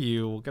play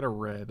you. We'll get a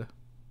red.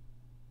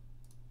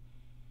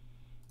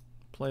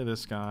 Play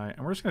this guy,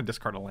 and we're just gonna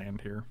discard a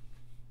land here.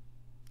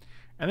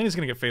 And then he's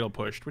gonna get fatal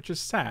pushed, which is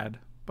sad,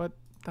 but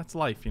that's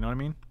life. You know what I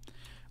mean?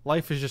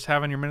 Life is just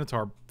having your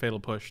Minotaur fatal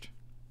pushed,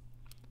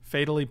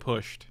 fatally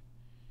pushed.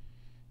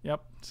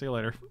 Yep. See you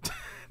later.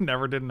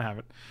 Never didn't have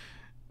it.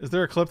 Is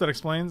there a clip that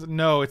explains?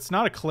 No, it's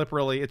not a clip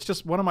really. It's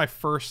just one of my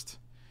first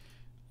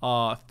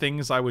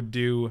things I would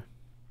do.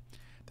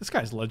 This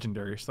guy's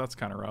legendary, so that's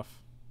kind of rough.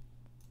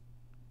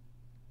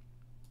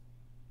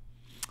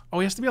 Oh,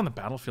 he has to be on the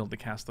battlefield to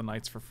cast the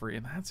Knights for free,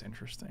 and that's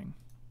interesting.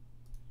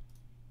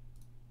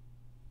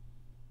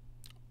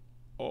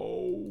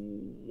 Oh,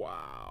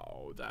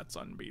 wow. That's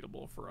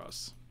unbeatable for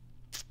us.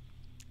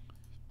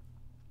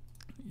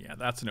 Yeah,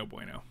 that's no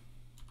bueno.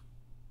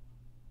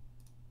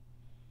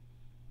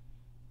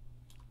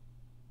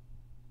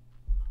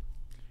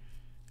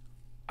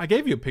 I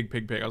gave you a pig,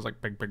 pig, pig. I was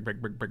like, pig, pig, pig,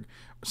 pig, pig.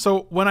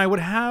 So when I would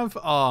have,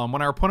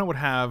 when our opponent would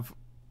have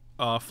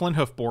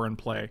Flinthoof Boar in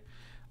play,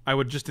 I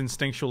would just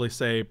instinctually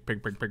say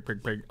pig, pig, pig,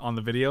 pig, pig on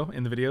the video,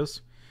 in the videos.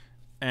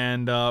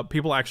 And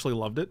people actually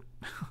loved it.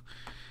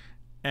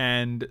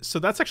 And so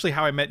that's actually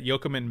how I met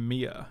Yokum and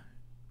Mia,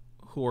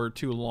 who are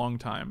two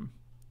longtime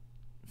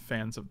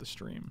fans of the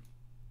stream.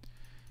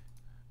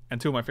 And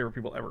two of my favorite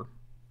people ever.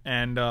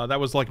 And that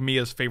was like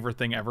Mia's favorite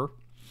thing ever.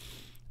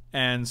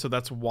 And so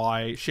that's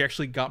why she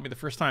actually got me the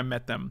first time I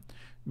met them.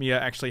 Mia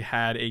actually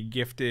had a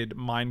gifted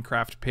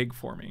Minecraft pig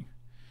for me.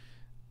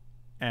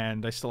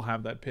 And I still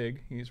have that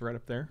pig. He's right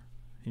up there.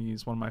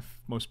 He's one of my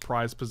most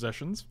prized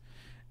possessions.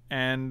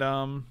 And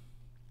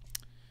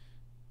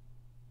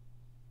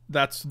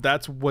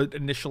that's what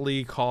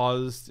initially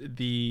caused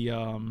the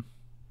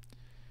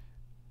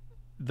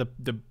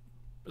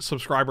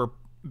subscriber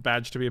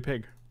badge to be a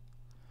pig.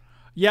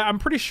 Yeah, I'm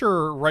pretty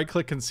sure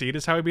right-click concede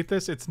is how we beat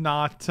this. It's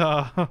not...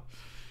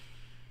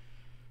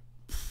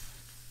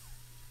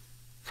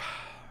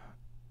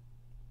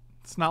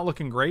 It's not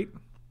looking great.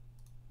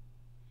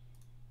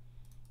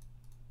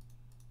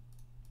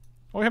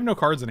 Well, we have no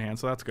cards in hand,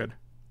 so that's good.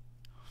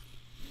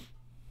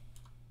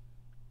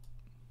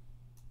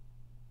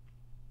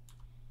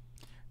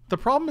 The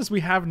problem is we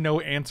have no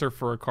answer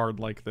for a card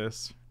like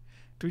this.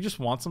 Do we just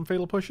want some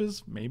fatal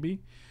pushes?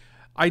 Maybe.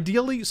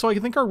 Ideally, so I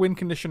think our win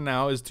condition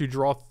now is to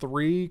draw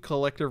 3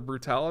 Collective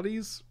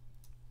Brutalities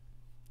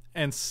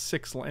and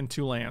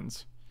 2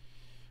 lands.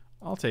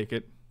 I'll take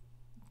it.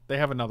 They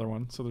have another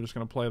one, so they're just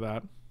going to play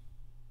that.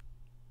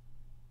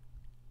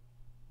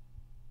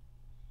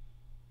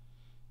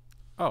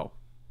 Oh.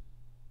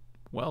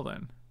 Well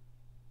then.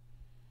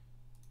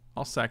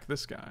 I'll sack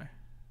this guy.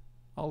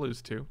 I'll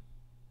lose 2.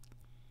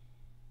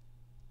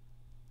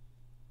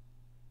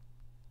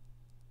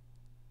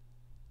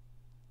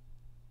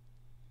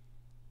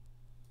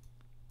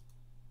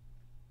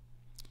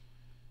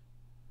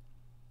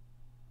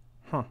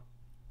 Huh.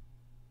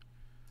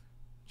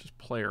 Just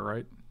player,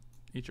 right?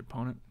 Each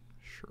opponent?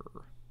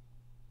 Sure.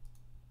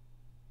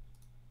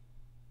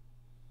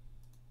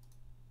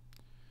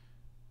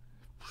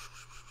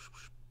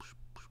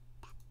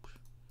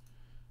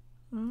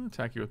 I'll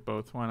attack you with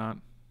both. Why not?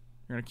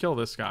 You're going to kill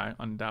this guy,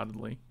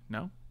 undoubtedly.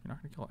 No? You're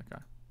not going to kill that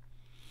guy.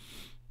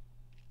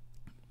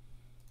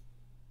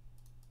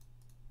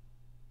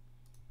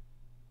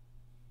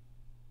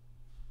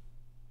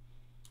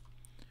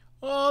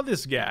 Oh,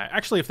 this guy.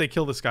 Actually, if they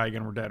kill this guy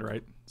again, we're dead,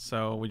 right?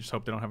 So we just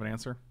hope they don't have an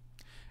answer.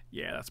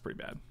 Yeah, that's pretty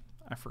bad.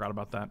 I forgot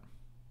about that.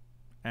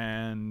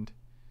 And...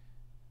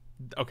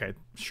 okay,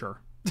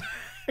 sure.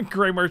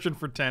 Gray Merchant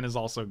for 10 is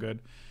also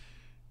good.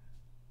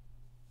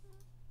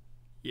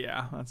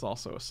 Yeah, that's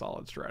also a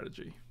solid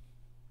strategy.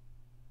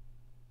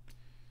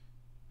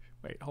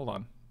 Wait, hold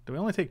on. Do we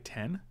only take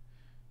 10?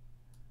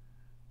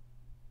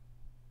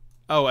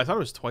 Oh, I thought it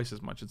was twice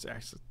as much. It's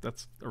actually,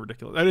 that's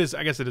ridiculous. That is,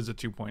 I guess it is a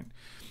 2-point.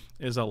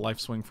 It is a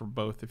life swing for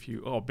both if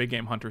you... oh, Big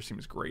Game Hunter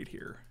seems great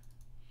here.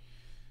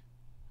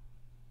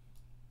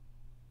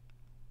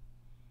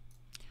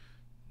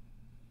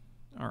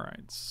 All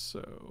right,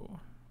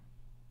 so...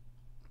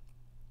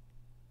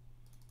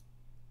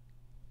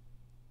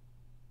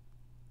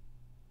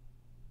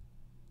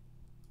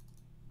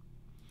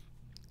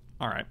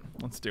 all right,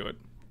 let's do it.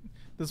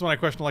 This is when I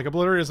question, like,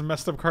 Obliterate is a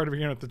messed up card to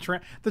begin with.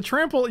 The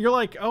Trample, you're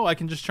like, oh, I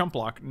can just chump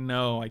block.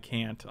 No, I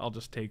can't. I'll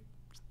just take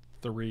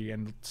 3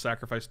 and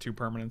sacrifice 2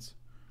 permanents.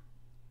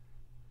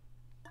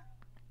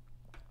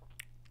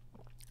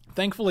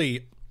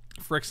 Thankfully,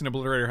 Phyrexian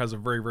Obliterator has a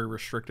very, very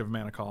restrictive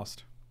mana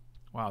cost.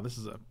 Wow, this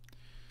is a...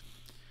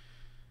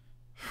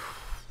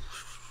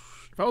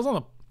 if I was on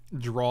the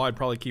draw, I'd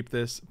probably keep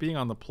this. Being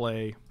on the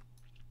play...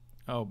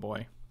 oh,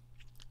 boy.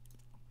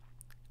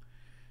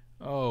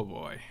 Oh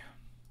boy.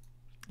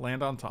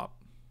 Land on top.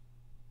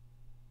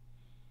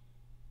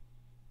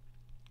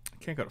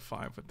 Can't go to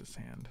 5 with this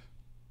hand.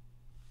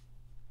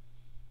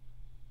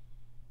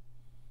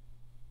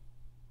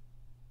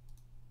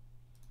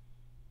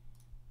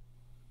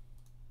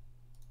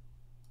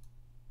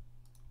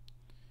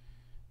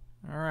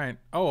 All right.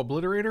 Oh,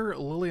 Obliterator,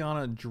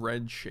 Liliana,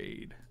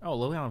 Dreadshade. Oh,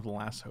 Liliana of the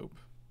Last Hope.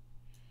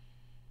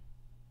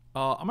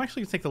 I'm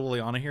actually gonna take the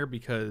Liliana here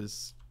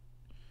because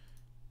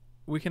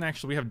we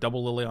have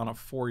double Liliana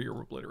for your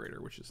Obliterator,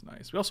 which is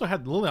nice. We also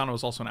had Liliana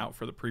was also an out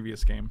for the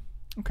previous game.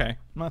 Okay,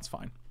 well, that's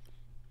fine.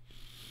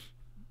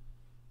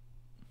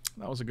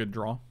 That was a good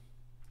draw.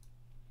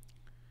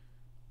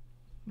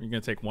 You're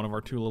gonna take one of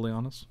our 2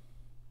 Lilianas.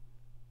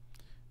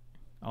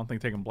 I don't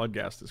think taking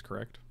Bloodghast is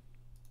correct.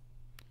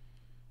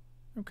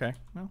 Okay,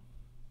 well.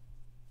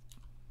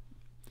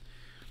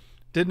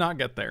 Did not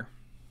get there.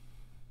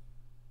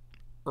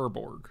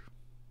 Urborg.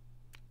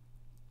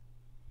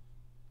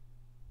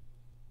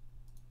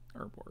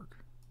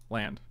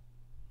 Land.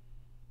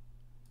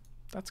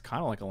 That's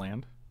kind of like a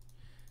land.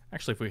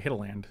 Actually, if we hit a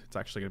land, it's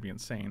actually going to be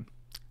insane.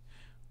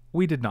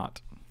 We did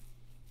not.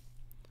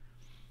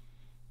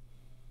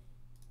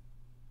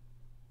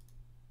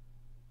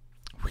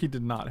 We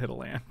did not hit a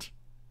land.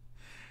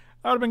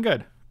 That would have been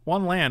good.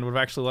 1 land would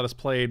have actually let us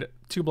play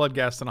 2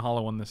 Bloodghast and a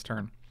Hollow One this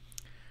turn.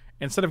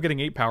 Instead of getting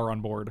 8 power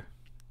on board,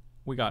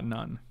 we got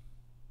none.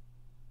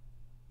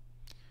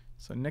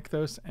 So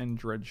Nykthos and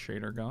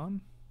Dreadshade are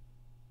gone.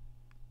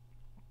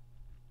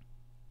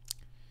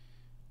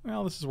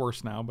 Well, this is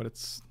worse now, but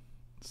it's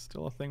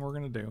still a thing we're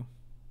going to do.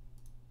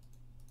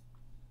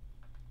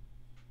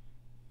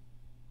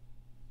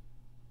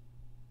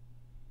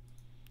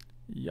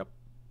 Yep.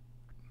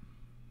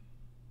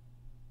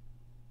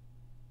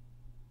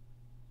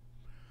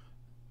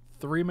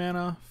 Three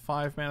mana,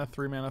 5 mana,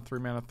 3 mana, 3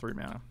 mana, 3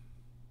 mana.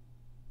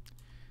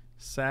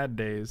 Sad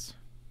days.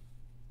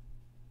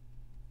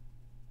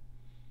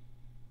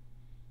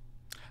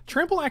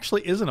 Trample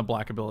actually isn't a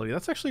black ability.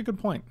 That's actually a good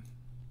point.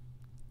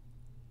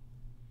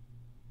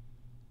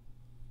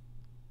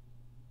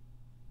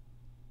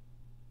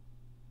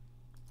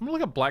 I'm gonna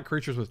look at black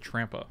creatures with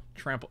Trampa.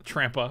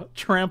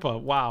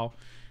 Trampa. Wow.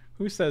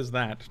 Who says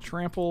that?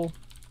 Trample.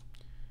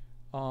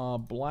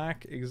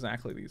 Black,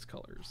 exactly these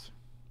colors.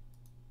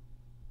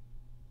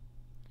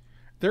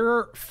 There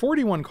are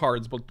 41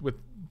 cards with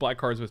black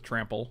cards with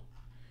Trample.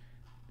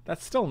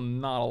 That's still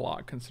not a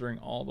lot considering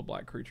all the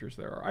black creatures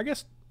there are. I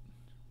guess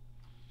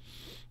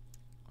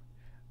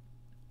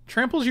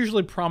Trample's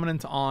usually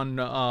prominent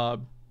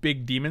on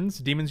big demons.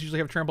 Demons usually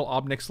have Trample.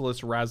 Ob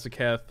Nixilis,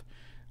 Razaketh,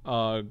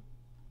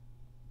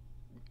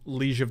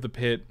 Liege of the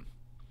Pit,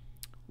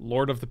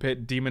 Lord of the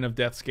Pit, Demon of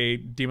Death's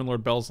Gate, Demon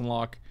Lord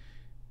Belzenlock.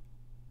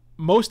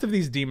 Most of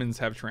these demons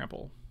have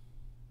Trample.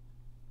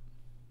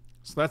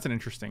 So that's an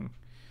interesting...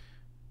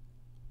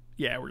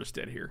 Yeah, we're just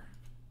dead here.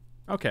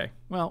 Okay,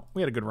 well,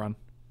 we had a good run.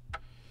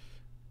 I'm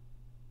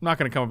not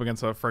going to come up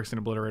against a Phyrexian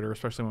Obliterator,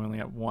 especially when we only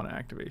have 1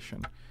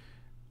 activation.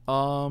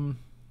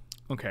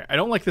 Okay, I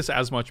don't like this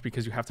as much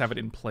because you have to have it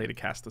in play to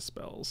cast the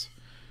spells.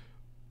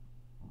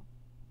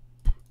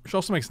 Which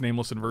also makes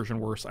Nameless Inversion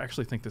worse. I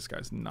actually think this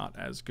guy's not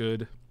as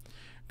good.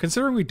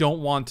 Considering we don't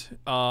want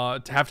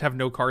to have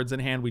no cards in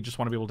hand, we just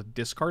want to be able to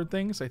discard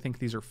things. I think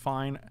these are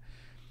fine.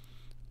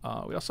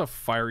 We also have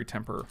Fiery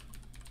Temper.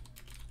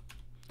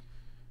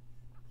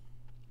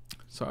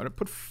 So I'm going to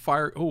put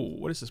fire... Oh,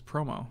 what is this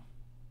promo?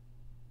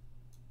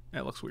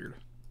 That looks weird.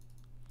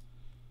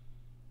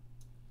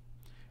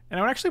 And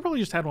I would actually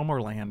probably just add 1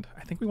 more land.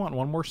 I think we want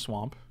 1 more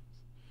swamp.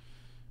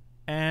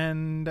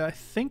 And I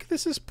think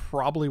this is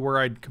probably where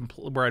I'd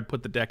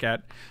put the deck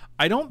at.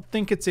 I don't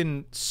think it's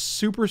in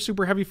super,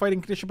 super heavy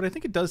fighting condition, but I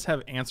think it does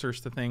have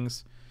answers to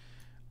things.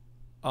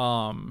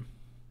 Like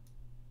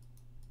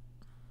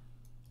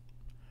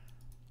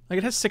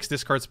it has 6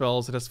 discard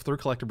spells. It has 3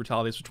 Collective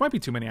Brutalities, which might be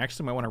too many. I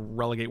actually might want to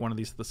relegate one of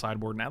these to the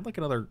sideboard and add like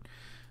another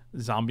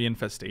Zombie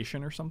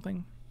Infestation or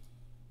something.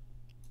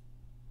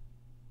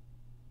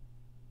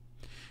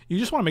 You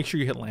just want to make sure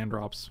you hit land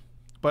drops.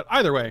 But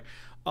either way,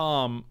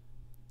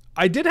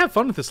 I did have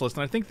fun with this list,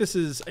 and I think this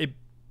is a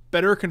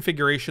better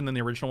configuration than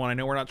the original one. I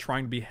know we're not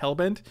trying to be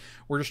Hellbent.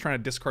 We're just trying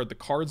to discard the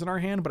cards in our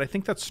hand, but I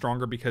think that's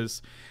stronger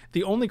because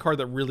the only card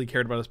that really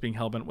cared about us being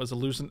Hellbent was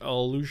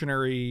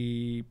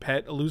Illusionary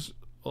Pet,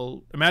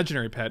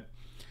 Imaginary Pet,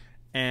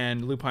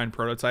 and Lupine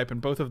Prototype,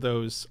 and both of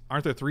those...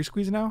 Aren't there 3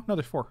 squeeze now? No,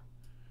 there's 4.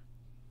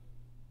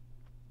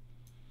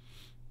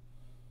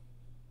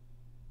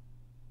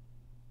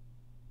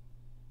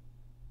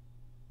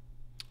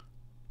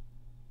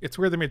 It's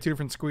weird they made 2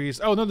 different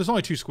Squees. Oh, no, there's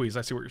only 2 Squees.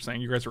 I see what you're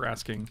saying. You guys are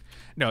asking.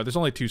 No, there's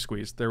only 2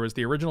 Squees. There was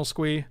the original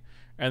Squee,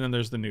 and then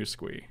there's the new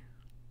Squee.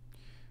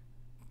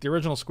 The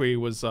original Squee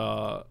was,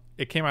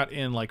 it came out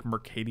in, like,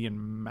 Mercadian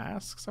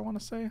Masks, I want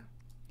to say.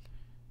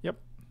 Yep.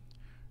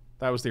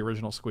 That was the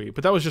original Squee.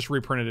 But that was just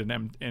reprinted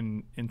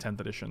in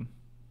 10th edition.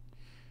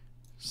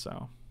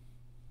 So.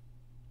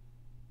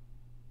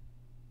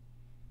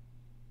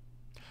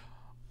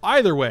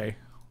 Either way,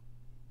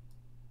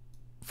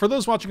 For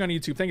those watching on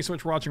YouTube, thank you so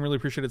much for watching. Really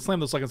appreciate it. Slam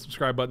those like and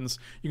subscribe buttons.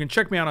 You can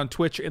check me out on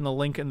Twitch in the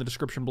link in the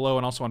description below,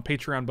 and also on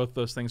Patreon. Both of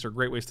those things are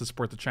great ways to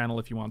support the channel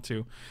if you want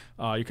to.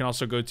 You can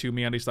also go to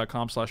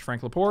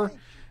meundies.com/FrankLepore.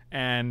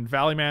 And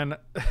Valleyman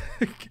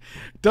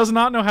does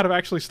not know how to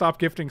actually stop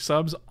gifting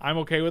subs. I'm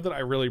okay with it. I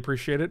really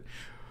appreciate it.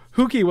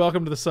 Hookie,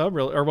 welcome to the sub,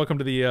 or welcome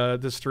to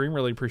the stream.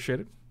 Really appreciate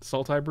it.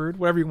 Sultai Brood,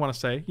 whatever you want to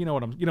say. You know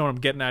what I'm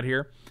getting at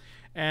here.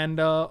 And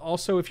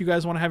also, if you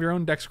guys want to have your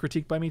own decks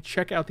critiqued by me,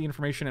 check out the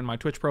information in my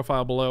Twitch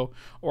profile below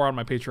or on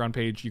my Patreon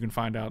page. You can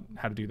find out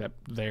how to do that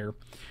there.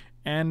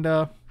 And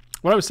what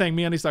I was saying,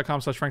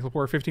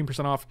 meundies.com/FrankLepore,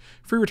 15% off,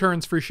 free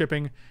returns, free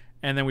shipping,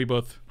 and then we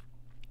both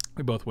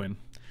win.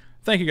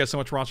 Thank you guys so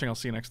much for watching. I'll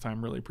see you next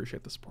time. Really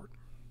appreciate the support.